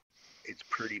it's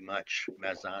pretty much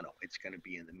Mazzano. It's going to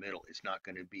be in the middle. It's not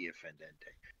going to be a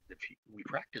fendente. We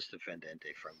practice the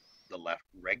fendente from the left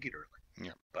regularly,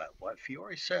 but what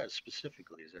Fiore says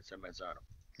specifically is it's a Mazzano.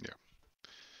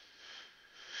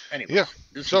 Anyway,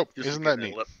 this isn't that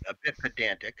neat? A bit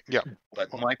pedantic. Yeah.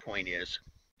 But my point is,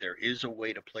 there is a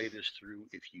way to play this through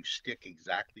if you stick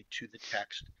exactly to the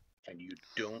text and you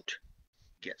don't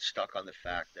get stuck on the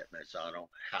fact that Mazzano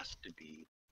has to be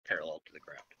parallel to the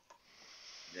ground.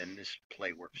 Then this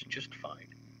play works just fine.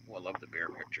 Well, I love the bear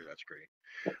picture. That's great.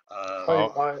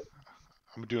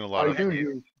 I'm doing a lot of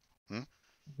it.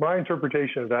 My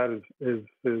interpretation of that is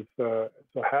a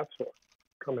half sword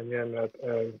coming in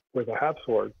with a half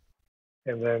sword,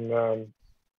 and then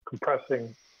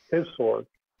compressing his sword,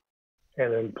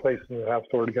 and then placing the half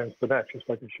sword against the neck, just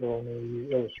like it's shown in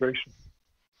the illustration.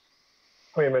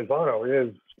 I mean, Mazzano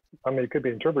it could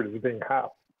be interpreted as being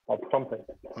half of something.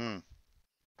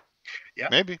 Yeah.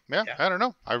 Maybe. Yeah. I don't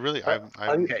know. I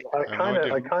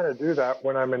kind of do that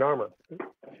when I'm in armor.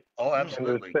 Oh,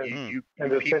 absolutely. You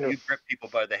grip people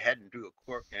by the head and do a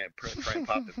cork and try and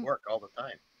pop the cork all the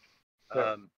time.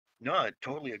 No, I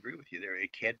totally agree with you there.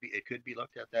 It could be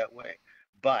looked at that way.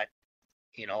 But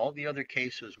in all the other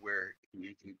cases where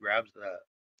he grabs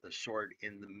the sword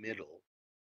in the middle,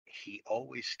 he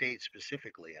always states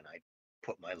specifically, and I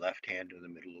put my left hand in the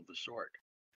middle of the sword.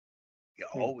 He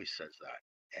always says that,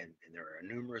 and there are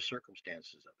numerous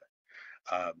circumstances of it.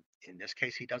 In this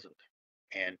case, he doesn't,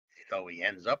 and though he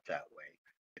ends up that way,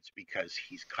 it's because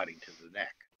he's cutting to the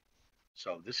neck.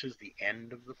 So this is the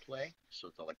end of the play, so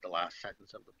it's like the last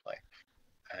sentence of the play,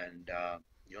 and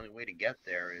the only way to get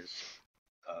there is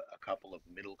a couple of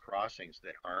middle crossings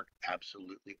that aren't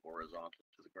absolutely horizontal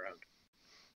to the ground.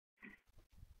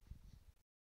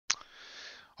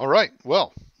 All right.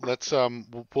 Well, let's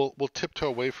we'll tiptoe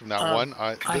away from that one.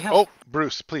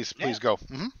 Bruce, please go.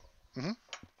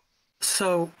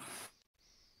 So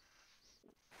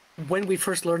when we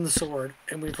first learned the sword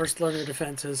and we first learned the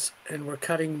defenses and we're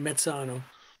cutting Mazzano,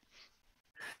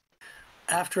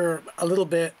 after a little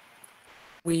bit,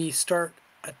 we start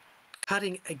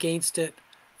cutting against it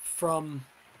from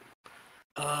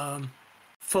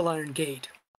full iron gate.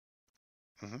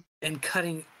 and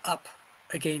cutting up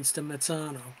against a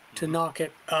mezzano to knock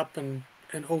it up and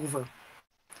over.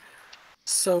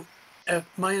 So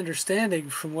my understanding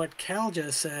from what Cal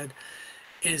just said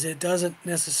is it doesn't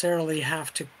necessarily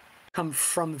have to come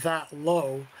from that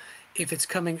low. If it's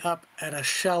coming up at a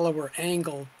shallower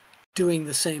angle doing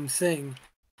the same thing,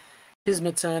 his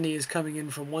mezzani is coming in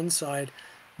from one side,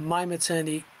 my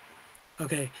mezzani,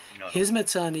 his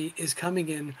mezzani is coming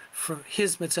in from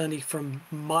his mezzani from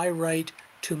my right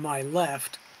to my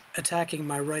left, attacking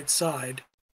my right side.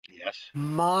 Yes.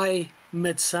 My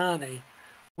mezzani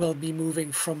will be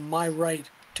moving from my right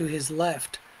to his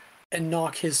left and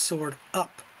knock his sword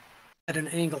up at an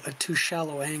angle, at two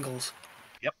shallow angles.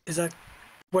 Yep. Is that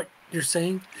what you're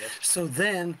saying? Yes. So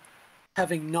then,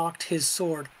 having knocked his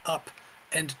sword up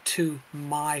and to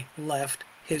my left,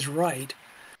 his right,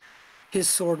 his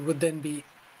sword would then be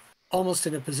almost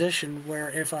in a position where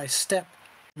if I step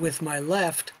with my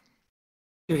left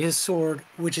to his sword,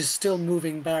 which is still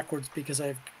moving backwards because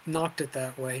I've knocked it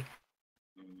that way.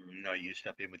 No, you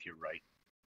step in with your right.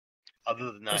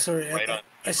 Other than that, sorry, right on.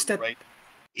 I step right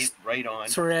on.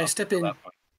 Sorry, I step in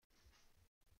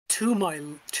to my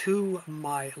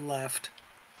left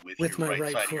with my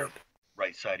right foot.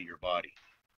 Right side of your body.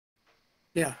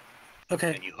 Yeah.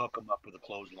 Okay. And you hook them up with a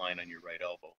clothesline on your right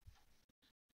elbow.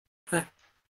 Huh.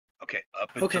 Okay,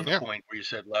 up until the point where you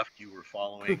said left, you were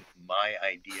following my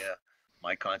idea,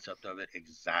 my concept of it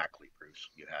exactly, Bruce.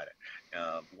 You had it.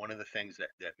 One of the things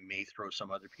that may throw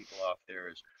some other people off there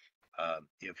is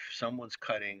if someone's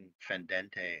cutting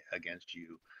fendente against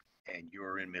you and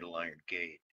you're in middle iron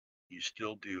gate, you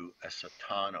still do a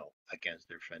sottano against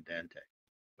their fendente.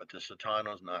 But the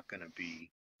sottano is not going to be,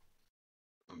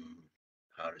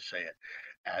 how to say it,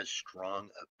 as strong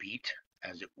a beat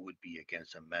as it would be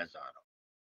against a mezzano.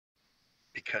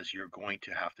 Because you're going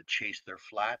to have to chase their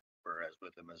flat, whereas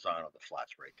with the mezzano, the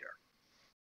flat's right there.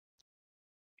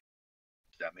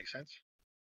 Does that make sense?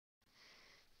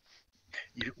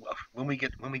 When we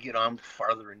get on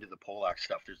farther into the Polak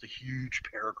stuff, there's a huge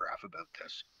paragraph about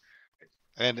this,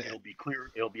 and it'll be clear.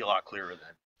 It'll be a lot clearer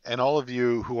then. And all of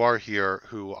you who are here,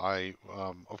 who I,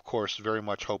 of course, very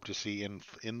much hope to see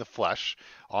in the flesh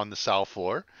on the Salle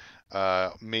floor,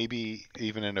 maybe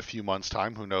even in a few months'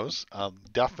 time, who knows?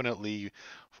 Definitely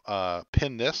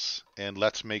pin this, and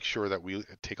let's make sure that we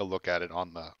take a look at it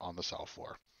on the Salle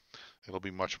floor. It'll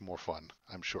be much more fun,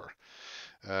 I'm sure.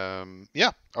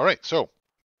 Yeah. All right. So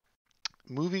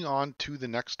moving on to the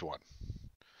next one.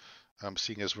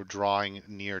 Seeing as we're drawing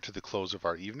near to the close of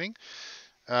our evening.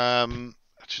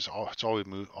 It's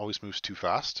always moves too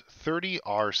fast.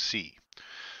 30.r.c.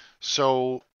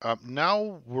 So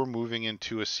now we're moving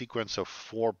into a sequence of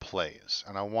 4 plays,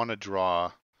 and I want to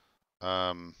draw.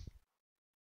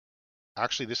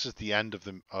 Actually, this is the end of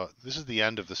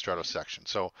the Strato section.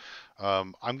 So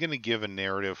I'm going to give a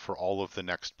narrative for all of the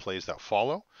next plays that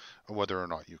follow. Whether or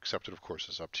not you accept it, of course,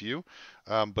 is up to you.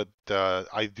 But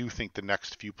I do think the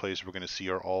next few plays we're going to see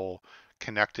are all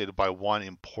connected by one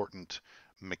important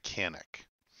mechanic.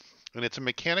 And it's a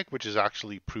mechanic which is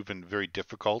actually proven very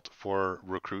difficult for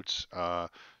recruits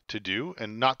to do.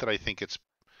 And not that I think it's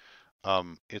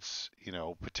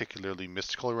particularly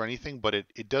mystical or anything, but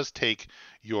it does take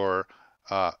your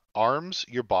arms,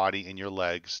 your body, and your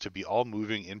legs to be all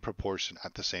moving in proportion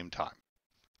at the same time.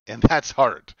 And that's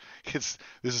hard. This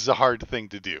is a hard thing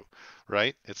to do,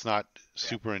 right? It's not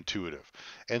super intuitive.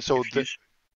 And so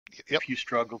if you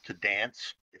struggle to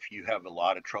dance, if you have a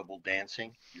lot of trouble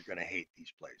dancing, you're going to hate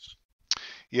these plays.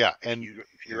 Yeah, and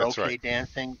if you're okay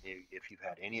dancing, if you've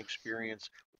had any experience,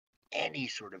 any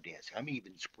sort of dancing, I mean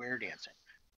even square dancing,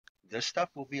 this stuff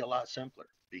will be a lot simpler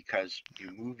because you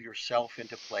move yourself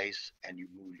into place and you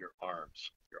move your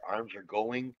arms. Your arms are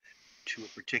going to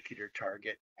a particular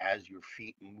target as your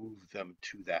feet move them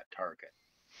to that target.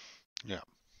 Yeah.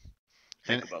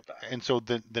 Think about that. And so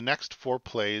the next 4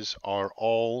 plays are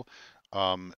all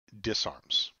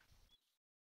disarms.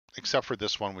 Except for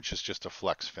this one, which is just a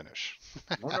flex finish.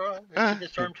 No, it's a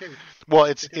disarm too. Well,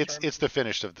 it's the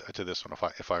finish to this one,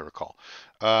 if I recall.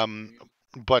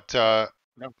 But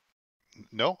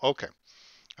no, okay.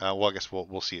 Well, I guess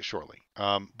we'll see it shortly.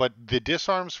 But the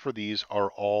disarms for these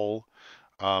are all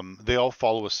they all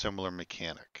follow a similar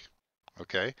mechanic.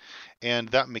 Okay, and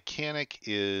that mechanic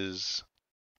is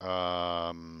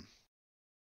how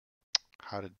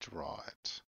to draw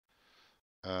it.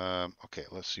 Okay,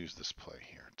 let's use this play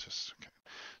here. Okay.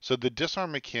 So the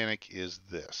disarm mechanic is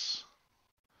this.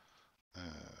 Here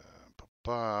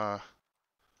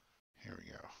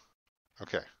we go.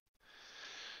 Okay.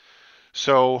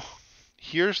 So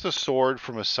here's the sword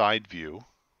from a side view,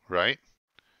 right?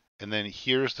 And then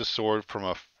here's the sword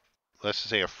from let's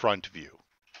say a front view,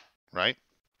 right?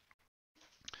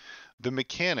 The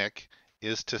mechanic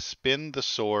is to spin the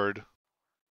sword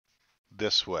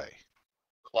this way.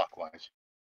 Clockwise.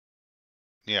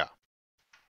 Yeah.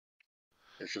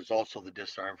 This is also the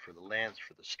disarm for the lance,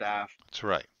 for the staff. That's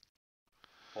right.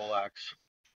 Poleaxe.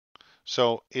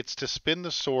 So it's to spin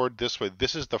the sword this way.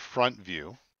 This is the front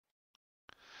view,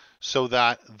 so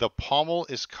that the pommel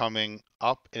is coming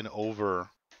up and over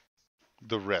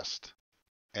the wrist,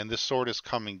 and the sword is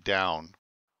coming down,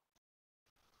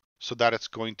 so that it's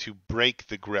going to break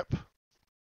the grip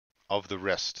of the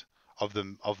wrist of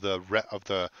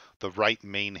the right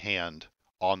main hand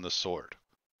on the sword.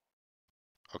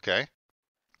 Okay?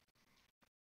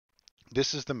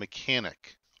 This is the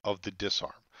mechanic of the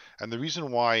disarm. And the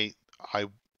reason why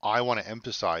I want to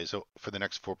emphasize for the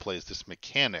next 4 plays this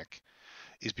mechanic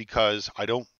is because I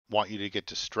don't want you to get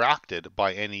distracted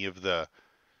by any of the,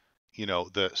 you know,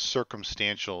 the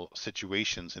circumstantial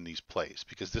situations in these plays,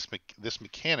 because this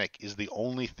mechanic is the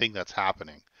only thing that's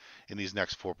happening in these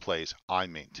next 4 plays, I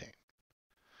maintain.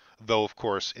 Though, of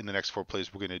course, in the next 4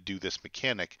 plays, we're going to do this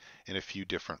mechanic in a few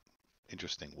different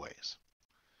interesting ways.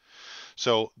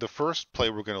 So the first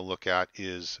play we're going to look at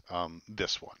is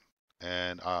this one.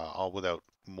 And without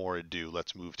more ado,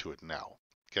 let's move to it now.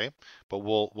 Okay? But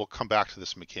we'll come back to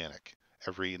this mechanic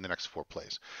in the next 4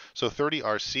 plays. So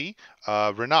 30.r.c.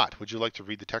 Renat, would you like to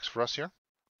read the text for us here?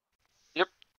 Yep.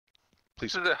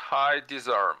 Please. This is a high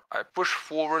disarm. I push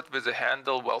forward with the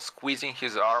handle while squeezing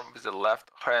his arm with the left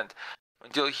hand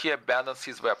until he abandons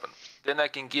his weapon. Then I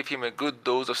can give him a good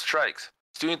dose of strikes.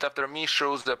 Student after me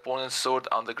shows the opponent's sword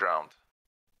on the ground.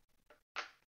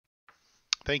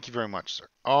 Thank you very much, sir.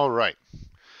 All right.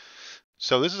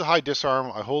 So this is a high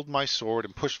disarm. I hold my sword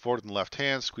and push forward in the left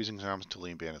hand, squeezing his arms until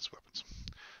he abandons his weapons.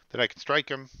 Then I can strike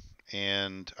him,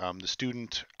 and the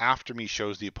student after me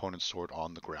shows the opponent's sword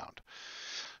on the ground.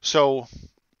 So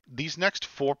these next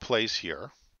 4 plays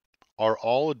here are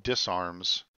all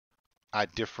disarms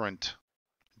at different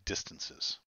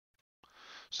distances.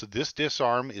 So this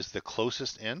disarm is the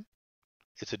closest in.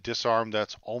 It's a disarm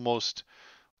that's almost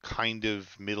kind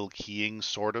of middle keying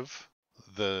sort of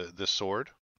the sword.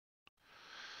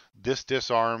 This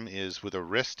disarm is with a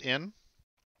wrist in.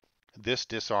 This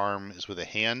disarm is with a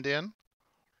hand in.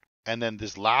 And then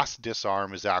this last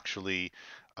disarm is actually,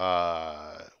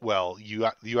 well,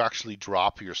 you actually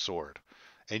drop your sword.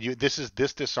 And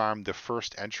this disarm, the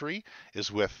first entry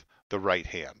is with the right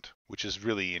hand, which is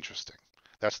really interesting.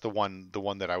 That's the one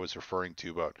that I was referring to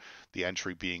about the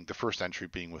first entry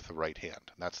being with the right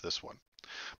hand. And that's this one.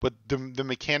 But the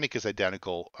mechanic is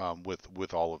identical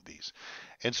with all of these.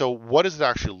 And so what does it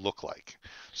actually look like?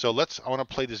 So I want to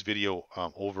play this video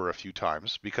over a few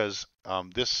times, because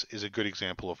this is a good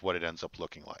example of what it ends up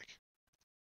looking like.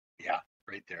 Yeah,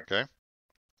 right there. Okay.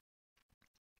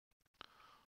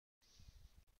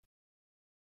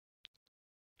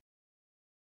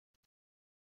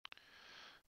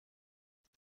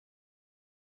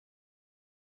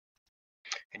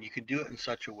 And you can do it in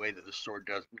such a way that the sword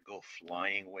doesn't go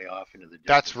flying way off into the distance.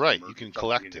 That's right. You can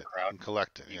collect it. You can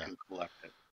collect it. You can collect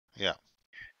it. Yeah.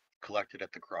 Collect it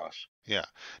at the cross. Yeah.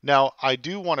 Now, I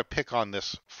do want to pick on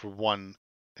this for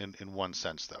in one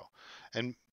sense, though.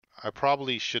 And I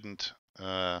probably shouldn't,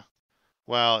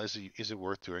 well, is it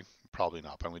worth doing? Probably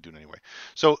not, but I'm going to do it anyway.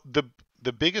 So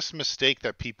the biggest mistake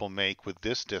that people make with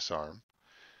this disarm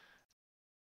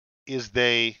is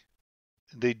they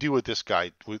do what this guy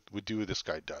would do what this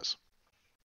guy does.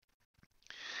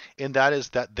 And that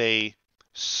is that they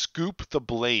scoop the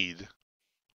blade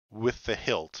with the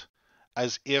hilt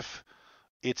as if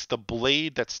it's the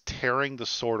blade that's tearing the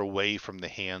sword away from the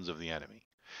hands of the enemy.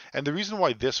 And the reason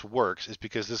why this works is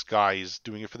because this guy is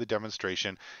doing it for the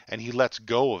demonstration, and he lets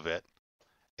go of it,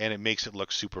 and it makes it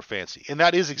look super fancy. And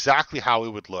that is exactly how it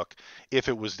would look if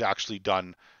it was actually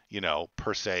done,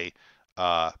 per se,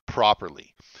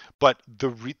 properly. But the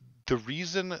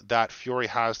reason that Fiore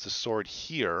has the sword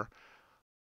here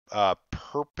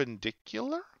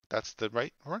perpendicular, that's the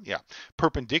right word? Yeah.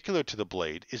 Perpendicular to the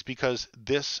blade is because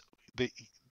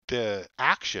the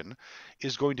action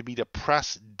is going to be to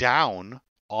press down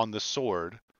on the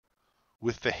sword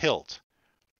with the hilt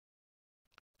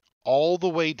all the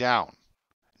way down.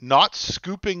 Not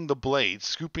scooping the blade,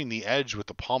 scooping the edge with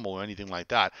the pommel or anything like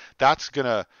that. That's going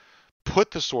to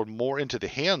put the sword more into the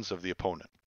hands of the opponent.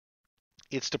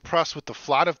 It's to press with the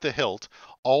flat of the hilt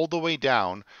all the way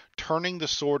down, turning the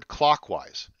sword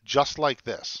clockwise, just like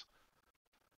this.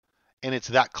 And it's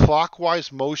that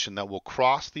clockwise motion that will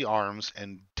cross the arms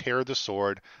and tear the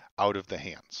sword out of the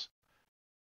hands.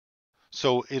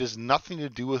 So it has nothing to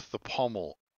do with the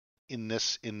pommel in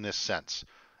this sense.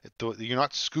 You're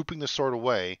not scooping the sword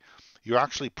away. You're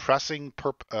actually pressing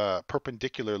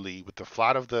perpendicularly with the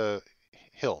flat of the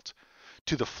hilt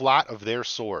to the flat of their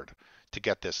sword to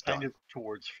get this done. Kind of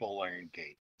towards full iron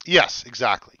gate. Yes,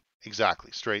 exactly.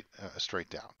 Straight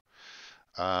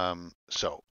down.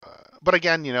 But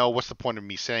again, what's the point of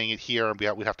me saying it here?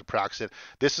 We'd have to practice it.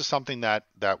 This is something that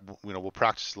we'll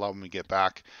practice a lot when we get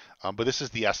back. But this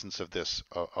is the essence of this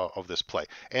play.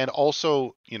 And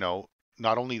also,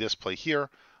 not only this play here,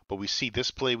 but we see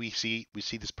this play. We see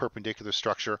this perpendicular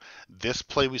structure. This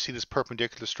play, we see this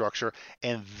perpendicular structure,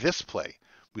 and this play,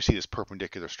 we see this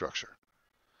perpendicular structure.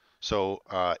 So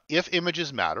if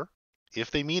images matter,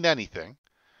 if they mean anything,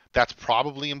 that's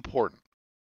probably important.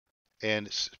 And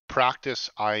practice,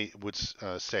 I would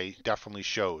say, definitely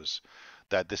shows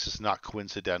that this is not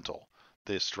coincidental.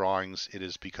 This drawings, it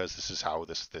is because this is how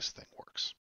this thing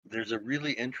works. There's a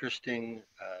really interesting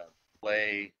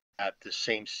play at the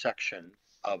same section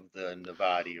of the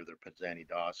Navati or the Pizzani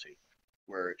Dossi,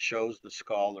 where it shows the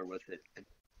scholar with an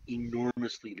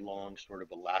enormously long sort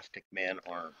of elastic man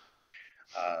arm.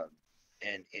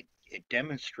 And it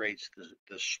demonstrates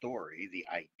the story, the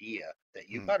idea that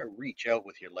you've got to reach out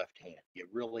with your left hand. You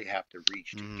really have to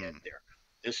reach to get there.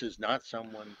 This is not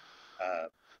someone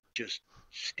just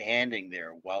standing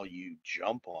there while you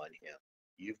jump on him.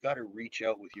 You've got to reach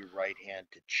out with your right hand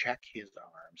to check his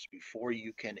arms before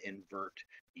you can invert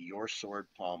your sword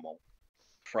pommel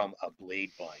from a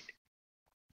blade bind.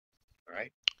 All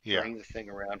right? Yeah. Turning the thing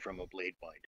around from a blade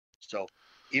bind. So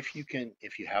if you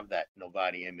have that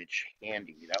Novati image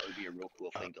handy, that would be a real cool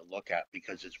thing to look at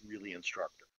because it's really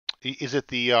instructive. Is it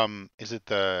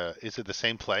the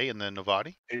same play in the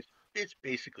Novati? It's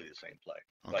basically the same play,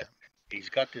 okay. But he's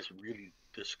got this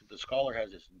the scholar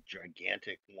has this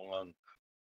gigantic long.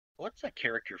 What's that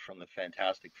character from the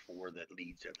Fantastic Four that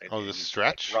leads it? The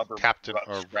Stretch, Captain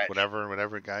or Stretch.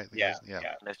 whatever guy. Yeah.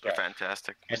 Mr.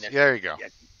 Fantastic. And there you go.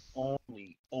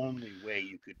 Only way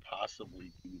you could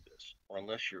possibly do this, or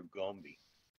unless you're Gombe,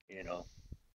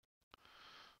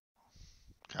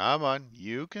 Come on,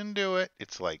 you can do it.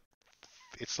 It's like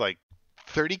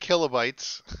 30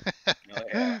 kilobytes. Oh,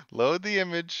 yeah. Load the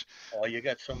image. Oh, you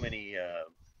got so many.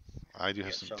 I do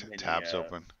have some tabs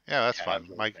open. Yeah, that's fine.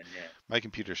 My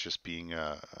computer's just being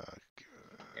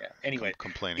Anyway,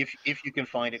 complaining. If you can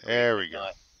find it, there we go.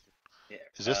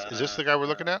 Is this the guy we're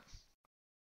looking at?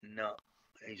 No,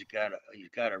 he's got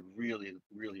a really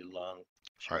long.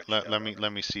 All right,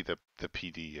 let me see the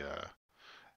PD.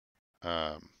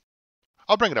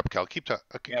 I'll bring it up, Cal. Keep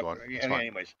going.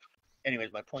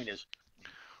 Anyways, my point is,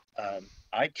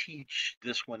 I teach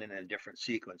this one in a different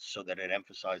sequence so that it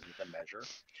emphasizes the measure.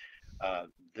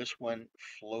 This one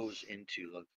flows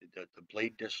into the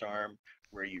blade disarm,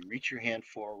 where you reach your hand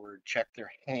forward, check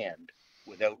their hand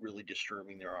without really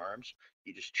disturbing their arms.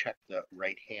 You just check the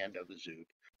right hand of the Zoot,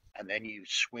 and then you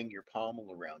swing your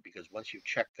pommel around, because once you've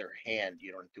checked their hand,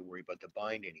 you don't have to worry about the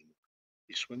bind anymore.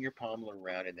 You swing your pommel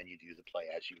around, and then you do the play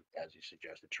as you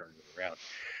suggested, turn it around.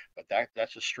 But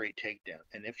that's a straight takedown.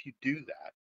 And if you do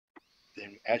that,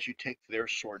 then as you take their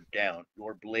sword down,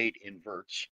 your blade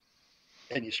inverts,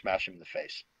 and you smash him in the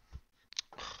face.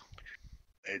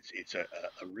 It's a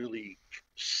really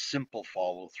simple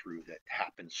follow through that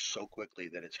happens so quickly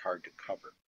that it's hard to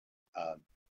cover.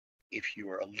 If you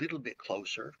are a little bit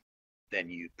closer, then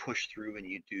you push through and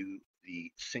you do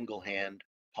the single hand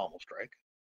pommel strike.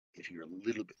 If you're a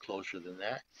little bit closer than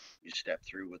that, you step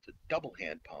through with the double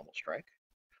hand pommel strike.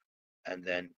 And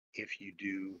then if you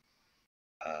do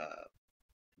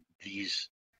these,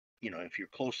 if you're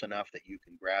close enough that you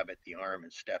can grab at the arm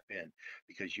and step in,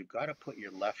 because you've got to put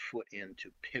your left foot in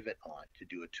to pivot on to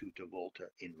do a tutta volta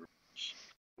in reverse.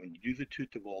 When you do the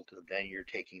tutta volta, then you're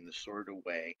taking the sword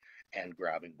away and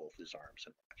grabbing both his arms.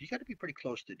 And you got to be pretty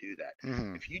close to do that.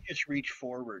 Mm-hmm. If you just reach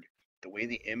forward, the way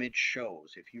the image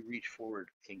shows, if you reach forward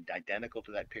identical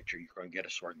to that picture, you're going to get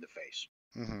a sword in the face.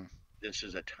 Mm-hmm. This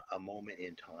is a moment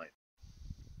in time.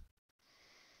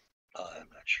 I'm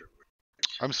not sure.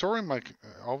 I'm sorry, Mike.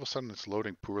 All of a sudden, it's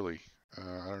loading poorly.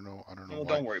 I don't know. Well,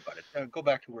 don't worry about it. Go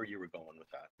back to where you were going with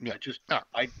that. Yeah.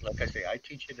 Like I say, I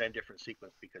teach it in a different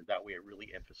sequence because that way it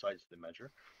really emphasizes the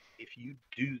measure. If you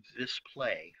do this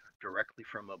play directly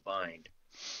from a bind,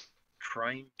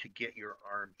 trying to get your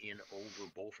arm in over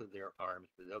both of their arms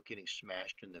without getting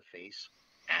smashed in the face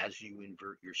as you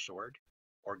invert your sword,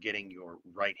 or getting your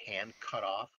right hand cut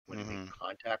off when it makes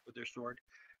contact with their sword,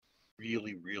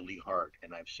 really, really hard.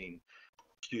 And I've seen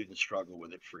students struggle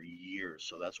with it for years.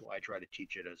 So that's why I try to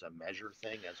teach it as a measure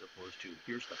thing, as opposed to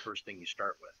here's the first thing you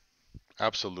start with.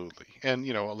 Absolutely. And,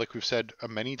 like we've said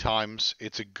many times,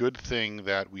 it's a good thing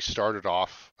that we started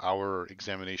off our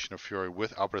examination of Fiore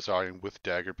with Abrazarian, with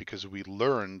dagger, because we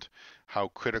learned how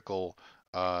critical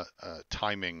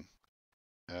timing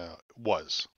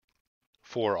was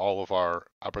for all of our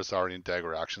Abrazarian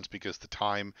dagger actions, because the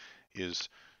time is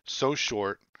so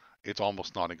short, it's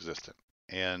almost non-existent.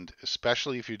 And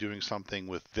especially if you're doing something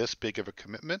with this big of a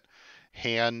commitment,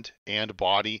 hand and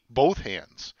body, both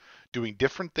hands, doing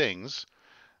different things,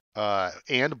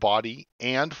 and body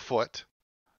and foot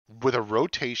with a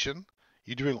rotation,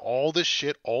 you're doing all this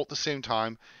shit all at the same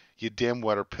time, you damn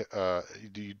better pick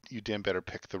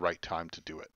the right time to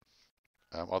do it.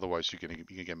 Otherwise, you're gonna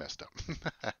get messed up.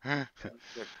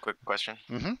 Quick question.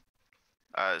 Mm-hmm.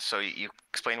 So you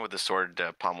explained what the sword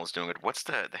pommel's doing. What's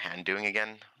the hand doing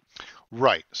again?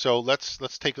 Right. So let's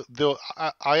take. Though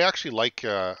I actually like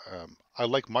I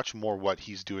like much more what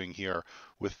he's doing here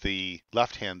with the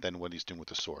left hand than what he's doing with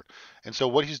the sword. And so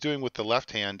what he's doing with the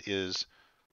left hand is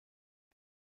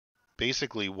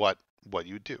basically what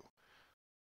you do.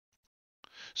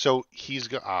 So he's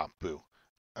got boo.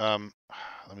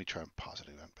 Let me try and pause it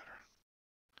again better.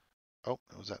 Oh,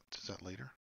 is that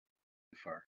later? Too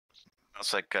far.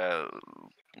 It's like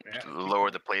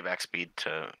lower the playback speed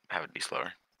to have it be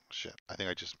slower. Shit, I think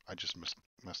I just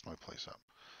messed my place up.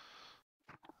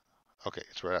 Okay,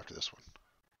 it's right after this one.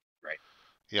 Right.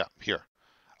 Yeah, here.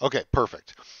 Okay,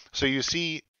 perfect. So you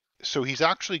see, so he's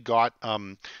actually got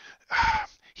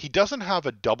he doesn't have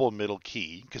a double middle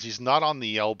key because he's not on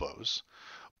the elbows,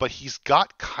 but he's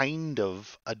got kind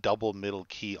of a double middle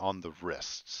key on the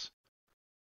wrists.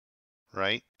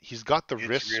 Right? He's got the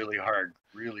wrists. It's really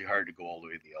hard to go all the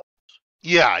way to the elbows.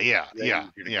 Yeah.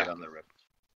 Get on the ribbons.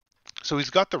 So he's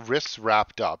got the wrists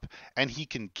wrapped up, and he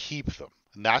can keep them.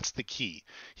 And that's the key.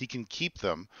 He can keep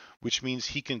them, which means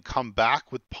he can come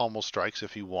back with pommel strikes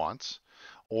if he wants,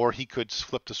 or he could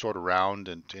flip the sword around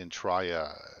and try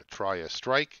a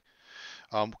strike.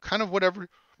 Kind of whatever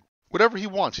he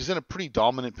wants. He's in a pretty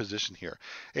dominant position here,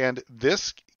 and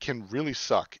this can really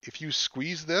suck if you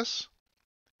squeeze this.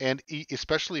 And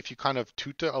especially if you kind of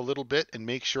tuta a little bit and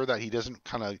make sure that he doesn't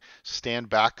kind of stand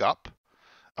back up.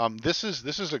 This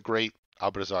is a great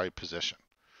Abrazari position.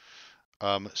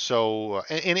 So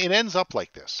it ends up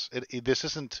like this. This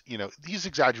isn't, he's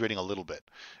exaggerating a little bit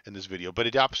in this video, but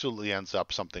it absolutely ends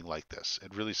up something like this.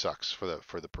 It really sucks for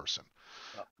the person.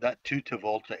 That tuta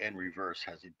volta in reverse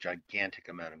has a gigantic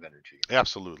amount of energy.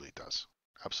 Absolutely it does.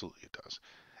 Absolutely it does.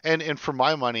 And for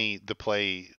my money, the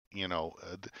play,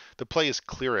 the play is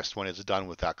clearest when it's done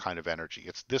with that kind of energy.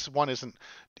 This one isn't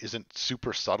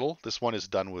super subtle. This one is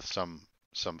done with some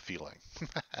feeling.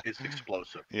 It's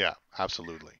explosive. Yeah,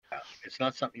 absolutely. It's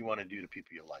not something you want to do to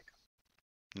people you like.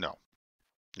 No,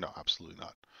 absolutely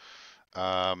not.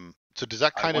 So does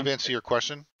that kind of answer your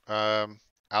question,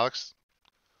 Alex?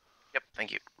 Yep,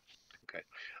 thank you. Okay.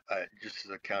 Just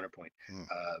as a counterpoint,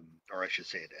 or I should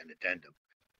say an addendum.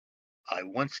 I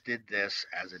once did this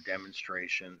as a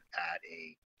demonstration at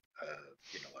a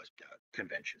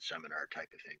convention seminar type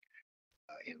of thing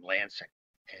in Lansing,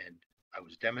 and I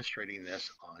was demonstrating this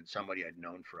on somebody I'd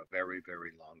known for a very,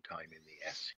 very long time in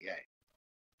the SCA,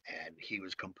 and he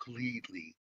was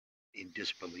completely in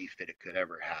disbelief that it could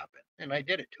ever happen. And I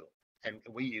did it to him,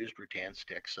 and we used rattan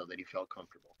sticks so that he felt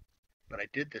comfortable. But I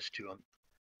did this to him,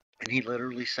 and he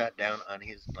literally sat down on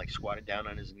his, squatted down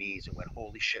on his knees and went,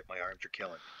 "Holy shit, my arms are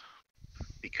killing me."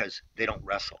 Because they don't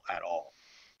wrestle at all.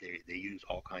 They use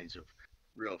all kinds of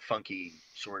real funky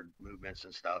sword movements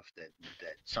and stuff that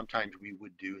sometimes we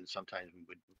would do and sometimes we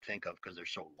wouldn't think of because they're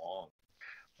so long.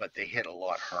 But they hit a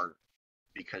lot harder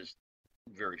because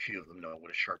very few of them know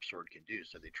what a sharp sword can do,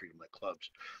 so they treat them like clubs.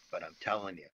 But I'm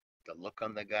telling you, the look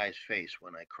on the guy's face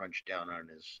when I crunched down on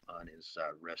his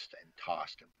wrist and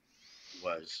tossed him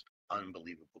was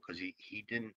unbelievable, because he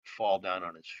didn't fall down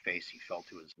on his face. He fell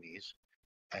to his knees.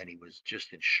 And he was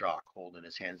just in shock, holding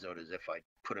his hands out as if I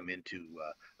put him into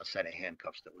a set of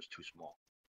handcuffs that was too small.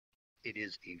 It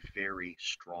is a very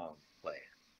strong play.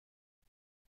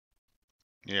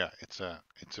 Yeah, it's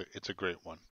a great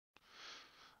one.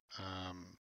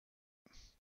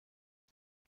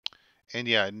 And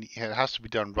yeah, it has to be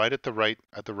done right at the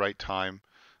right time.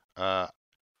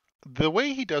 The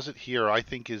way he does it here, I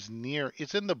think, it's in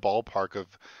the ballpark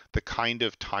of the kind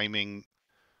of timing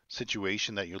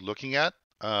situation that you're looking at.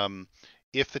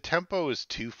 If the tempo is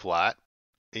too flat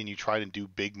and you try to do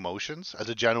big motions, as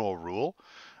a general rule,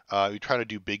 you try to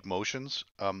do big motions,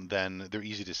 then they're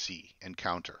easy to see and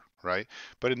counter, right?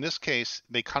 But in this case,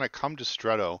 they kind of come to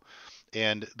stretto,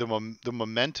 and the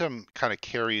momentum kind of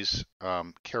carries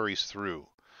through.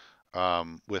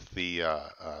 with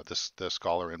the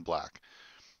scholar in black.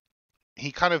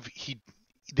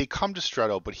 They come to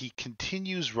Stretto, but he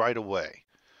continues right away,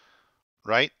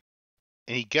 right?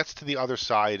 And he gets to the other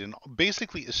side, and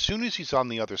basically as soon as he's on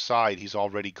the other side, he's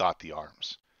already got the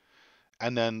arms.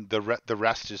 And then the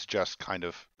rest is just kind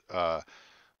of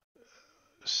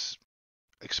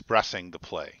expressing the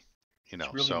play,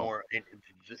 It's really more.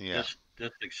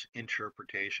 This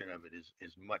interpretation of it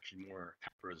is much more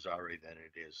Brazari than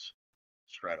it is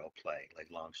Stretto play,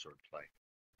 like longsword play.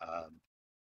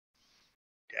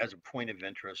 As a point of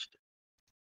interest,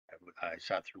 I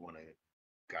sat through one of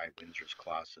Guy Windsor's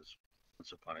classes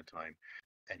once upon a time,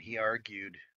 and he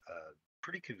argued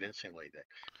pretty convincingly that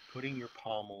putting your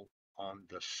pommel on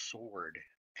the sword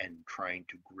and trying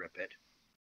to grip it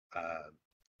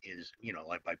is,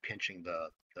 like by pinching the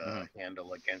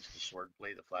handle against the sword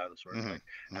blade, the flat of the sword blade,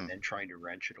 and then trying to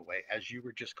wrench it away, as you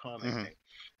were just commenting,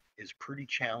 is pretty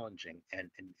challenging and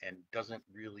doesn't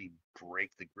really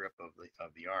break the grip of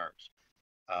the arms.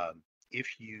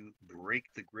 If you break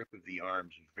the grip of the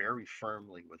arms very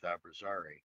firmly with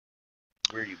Abrazari,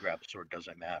 where you grab the sword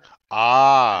doesn't matter.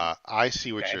 I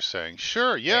see what you're saying.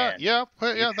 Sure, yeah,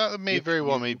 that may very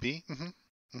well be.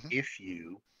 If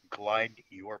you glide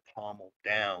your pommel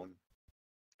down,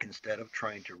 instead of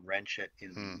trying to wrench it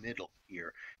in the middle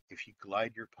here, if you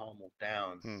glide your pommel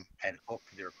down and hook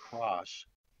their cross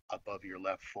above your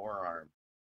left forearm,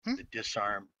 the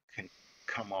disarm can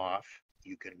come off.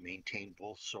 You can maintain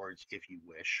both swords if you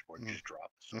wish, or just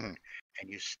drop the sword, and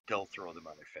you still throw them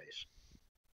on their face.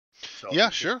 So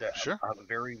sure. A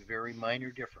very, very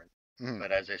minor difference.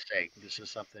 But as I say, this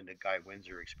is something that Guy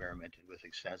Windsor experimented with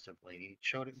extensively. He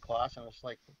showed it in class, and I was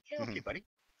like, yeah, okay, buddy,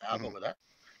 I'll go with that.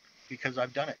 Because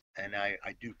I've done it, and I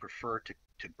do prefer to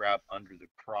grab under the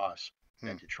cross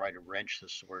than to try to wrench the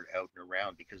sword out and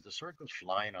around, because the sword goes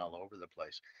flying all over the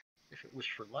place. If it was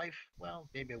for life, well,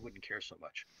 maybe I wouldn't care so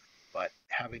much. But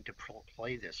having to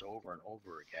play this over and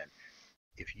over again,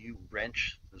 if you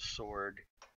wrench the sword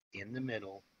in the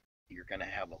middle, you're going to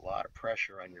have a lot of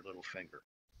pressure on your little finger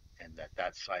and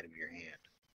that side of your hand,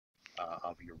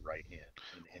 of your right hand.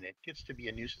 And it gets to be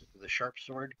a nuisance. With a sharp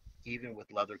sword, even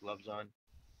with leather gloves on,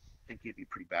 I think you'd be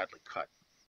pretty badly cut.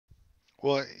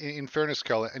 Well, in fairness,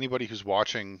 Kel, anybody who's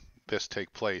watching this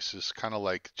take place is kind of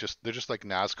like they're just like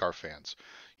NASCAR fans.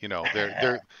 They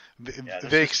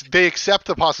accept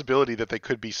the possibility that they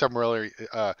could be summarily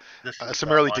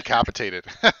decapitated.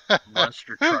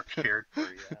 Monster truck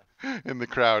character, in the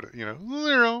crowd,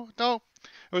 no,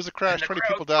 it was a crash. And the 20 crowd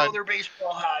people died. throw their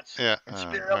baseball hats and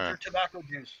spit out their tobacco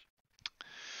juice.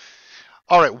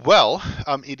 All right, well,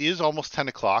 it is almost 10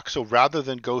 o'clock, so rather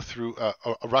than go through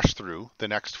a rush through the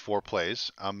next 4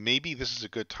 plays, maybe this is a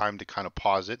good time to kind of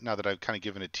pause it now that I've kind of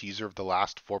given a teaser of the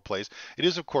last 4 plays. It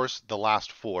is, of course, the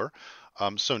last 4.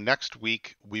 So next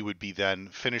week, we would be then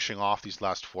finishing off these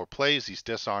last 4 plays, these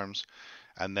disarms,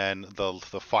 and then the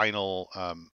final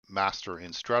master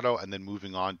in Stretto, and then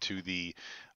moving on to the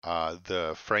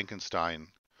Frankenstein,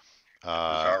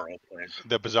 the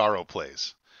Bizarro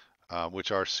plays.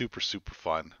 Which are super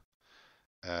fun,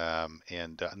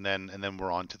 and then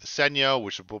we're on to the Senyo,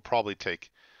 which will probably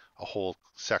take a whole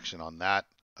section on that,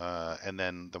 and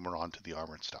then we're on to the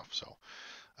armored stuff. So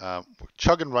we're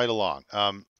chugging right along.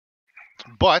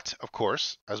 But of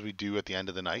course, as we do at the end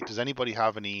of the night, does anybody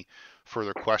have any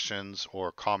further questions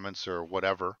or comments or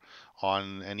whatever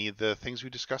on any of the things we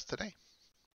discussed today?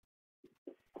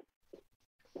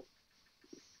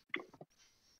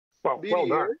 Well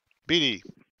done, BD.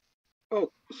 Oh,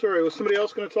 sorry. Was somebody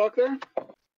else going to talk there?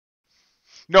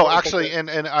 No, actually, and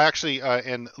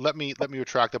let me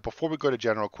retract that. Before we go to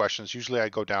general questions, usually I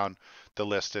go down the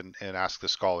list and ask the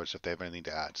scholars if they have anything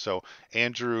to add. So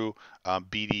Andrew,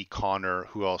 BD, Connor,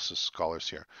 who else is scholars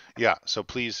here? Yeah. So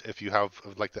please, if you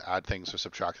would like to add things or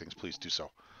subtract things, please do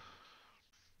so.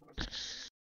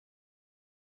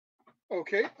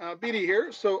 Okay, BD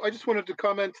here. So I just wanted to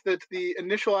comment that the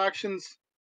initial actions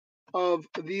of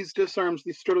these disarms,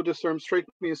 these Stretto disarms, strike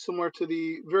me as similar to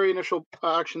the very initial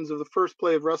actions of the first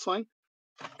play of wrestling.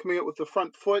 Coming out with the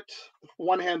front foot,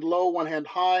 one hand low, one hand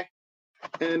high,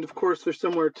 and of course they're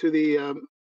similar to the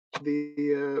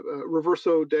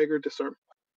reverso dagger disarm.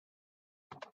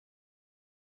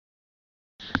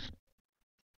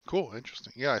 Cool,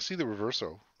 interesting. Yeah, I see the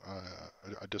reverso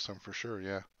disarm for sure.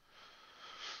 Yeah,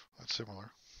 that's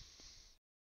similar.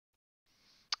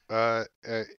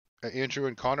 Andrew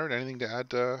and Connor, anything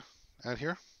to add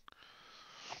here?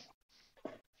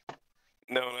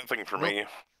 No, nothing for me. Okay.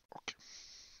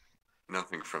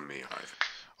 Nothing from me either.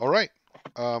 All right.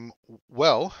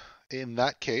 Well, in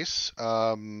that case,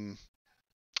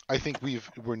 I I think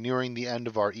we're nearing the end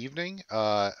of our evening.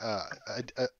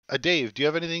 Dave, do you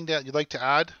have anything that you'd like to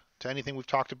add to anything we've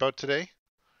talked about today?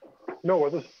 No,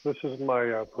 well, this is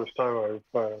my first time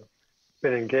I've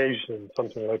been engaged in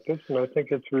something like this, and I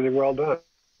think it's really well done.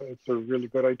 It's a really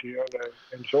good idea, and I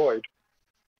enjoyed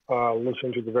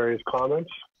listening to the various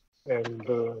comments and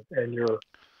your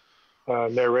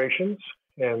narrations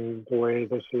and the way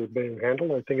this is being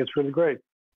handled. I think it's really great.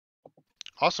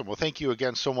 Awesome. Well, thank you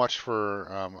again so much for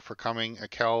coming,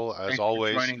 Akel, as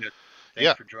always.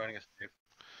 Thanks for joining us, Dave.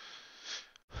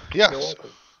 Yes.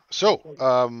 So,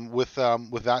 with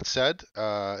that said,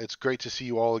 it's great to see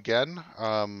you all again.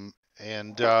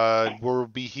 And we'll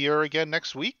be here again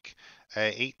next week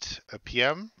at 8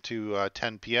 p.m. to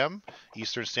 10 p.m.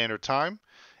 Eastern Standard Time.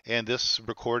 And this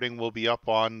recording will be up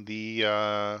on the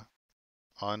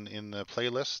in the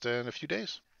playlist in a few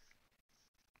days.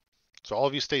 So all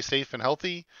of you stay safe and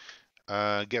healthy,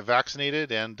 get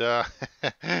vaccinated, and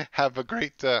have a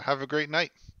great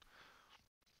night.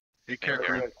 Take care,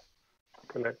 Aaron.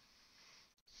 Good night.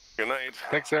 Good night.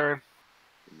 Thanks, Aaron.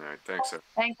 Good night. Thanks,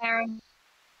 Thanks, Aaron.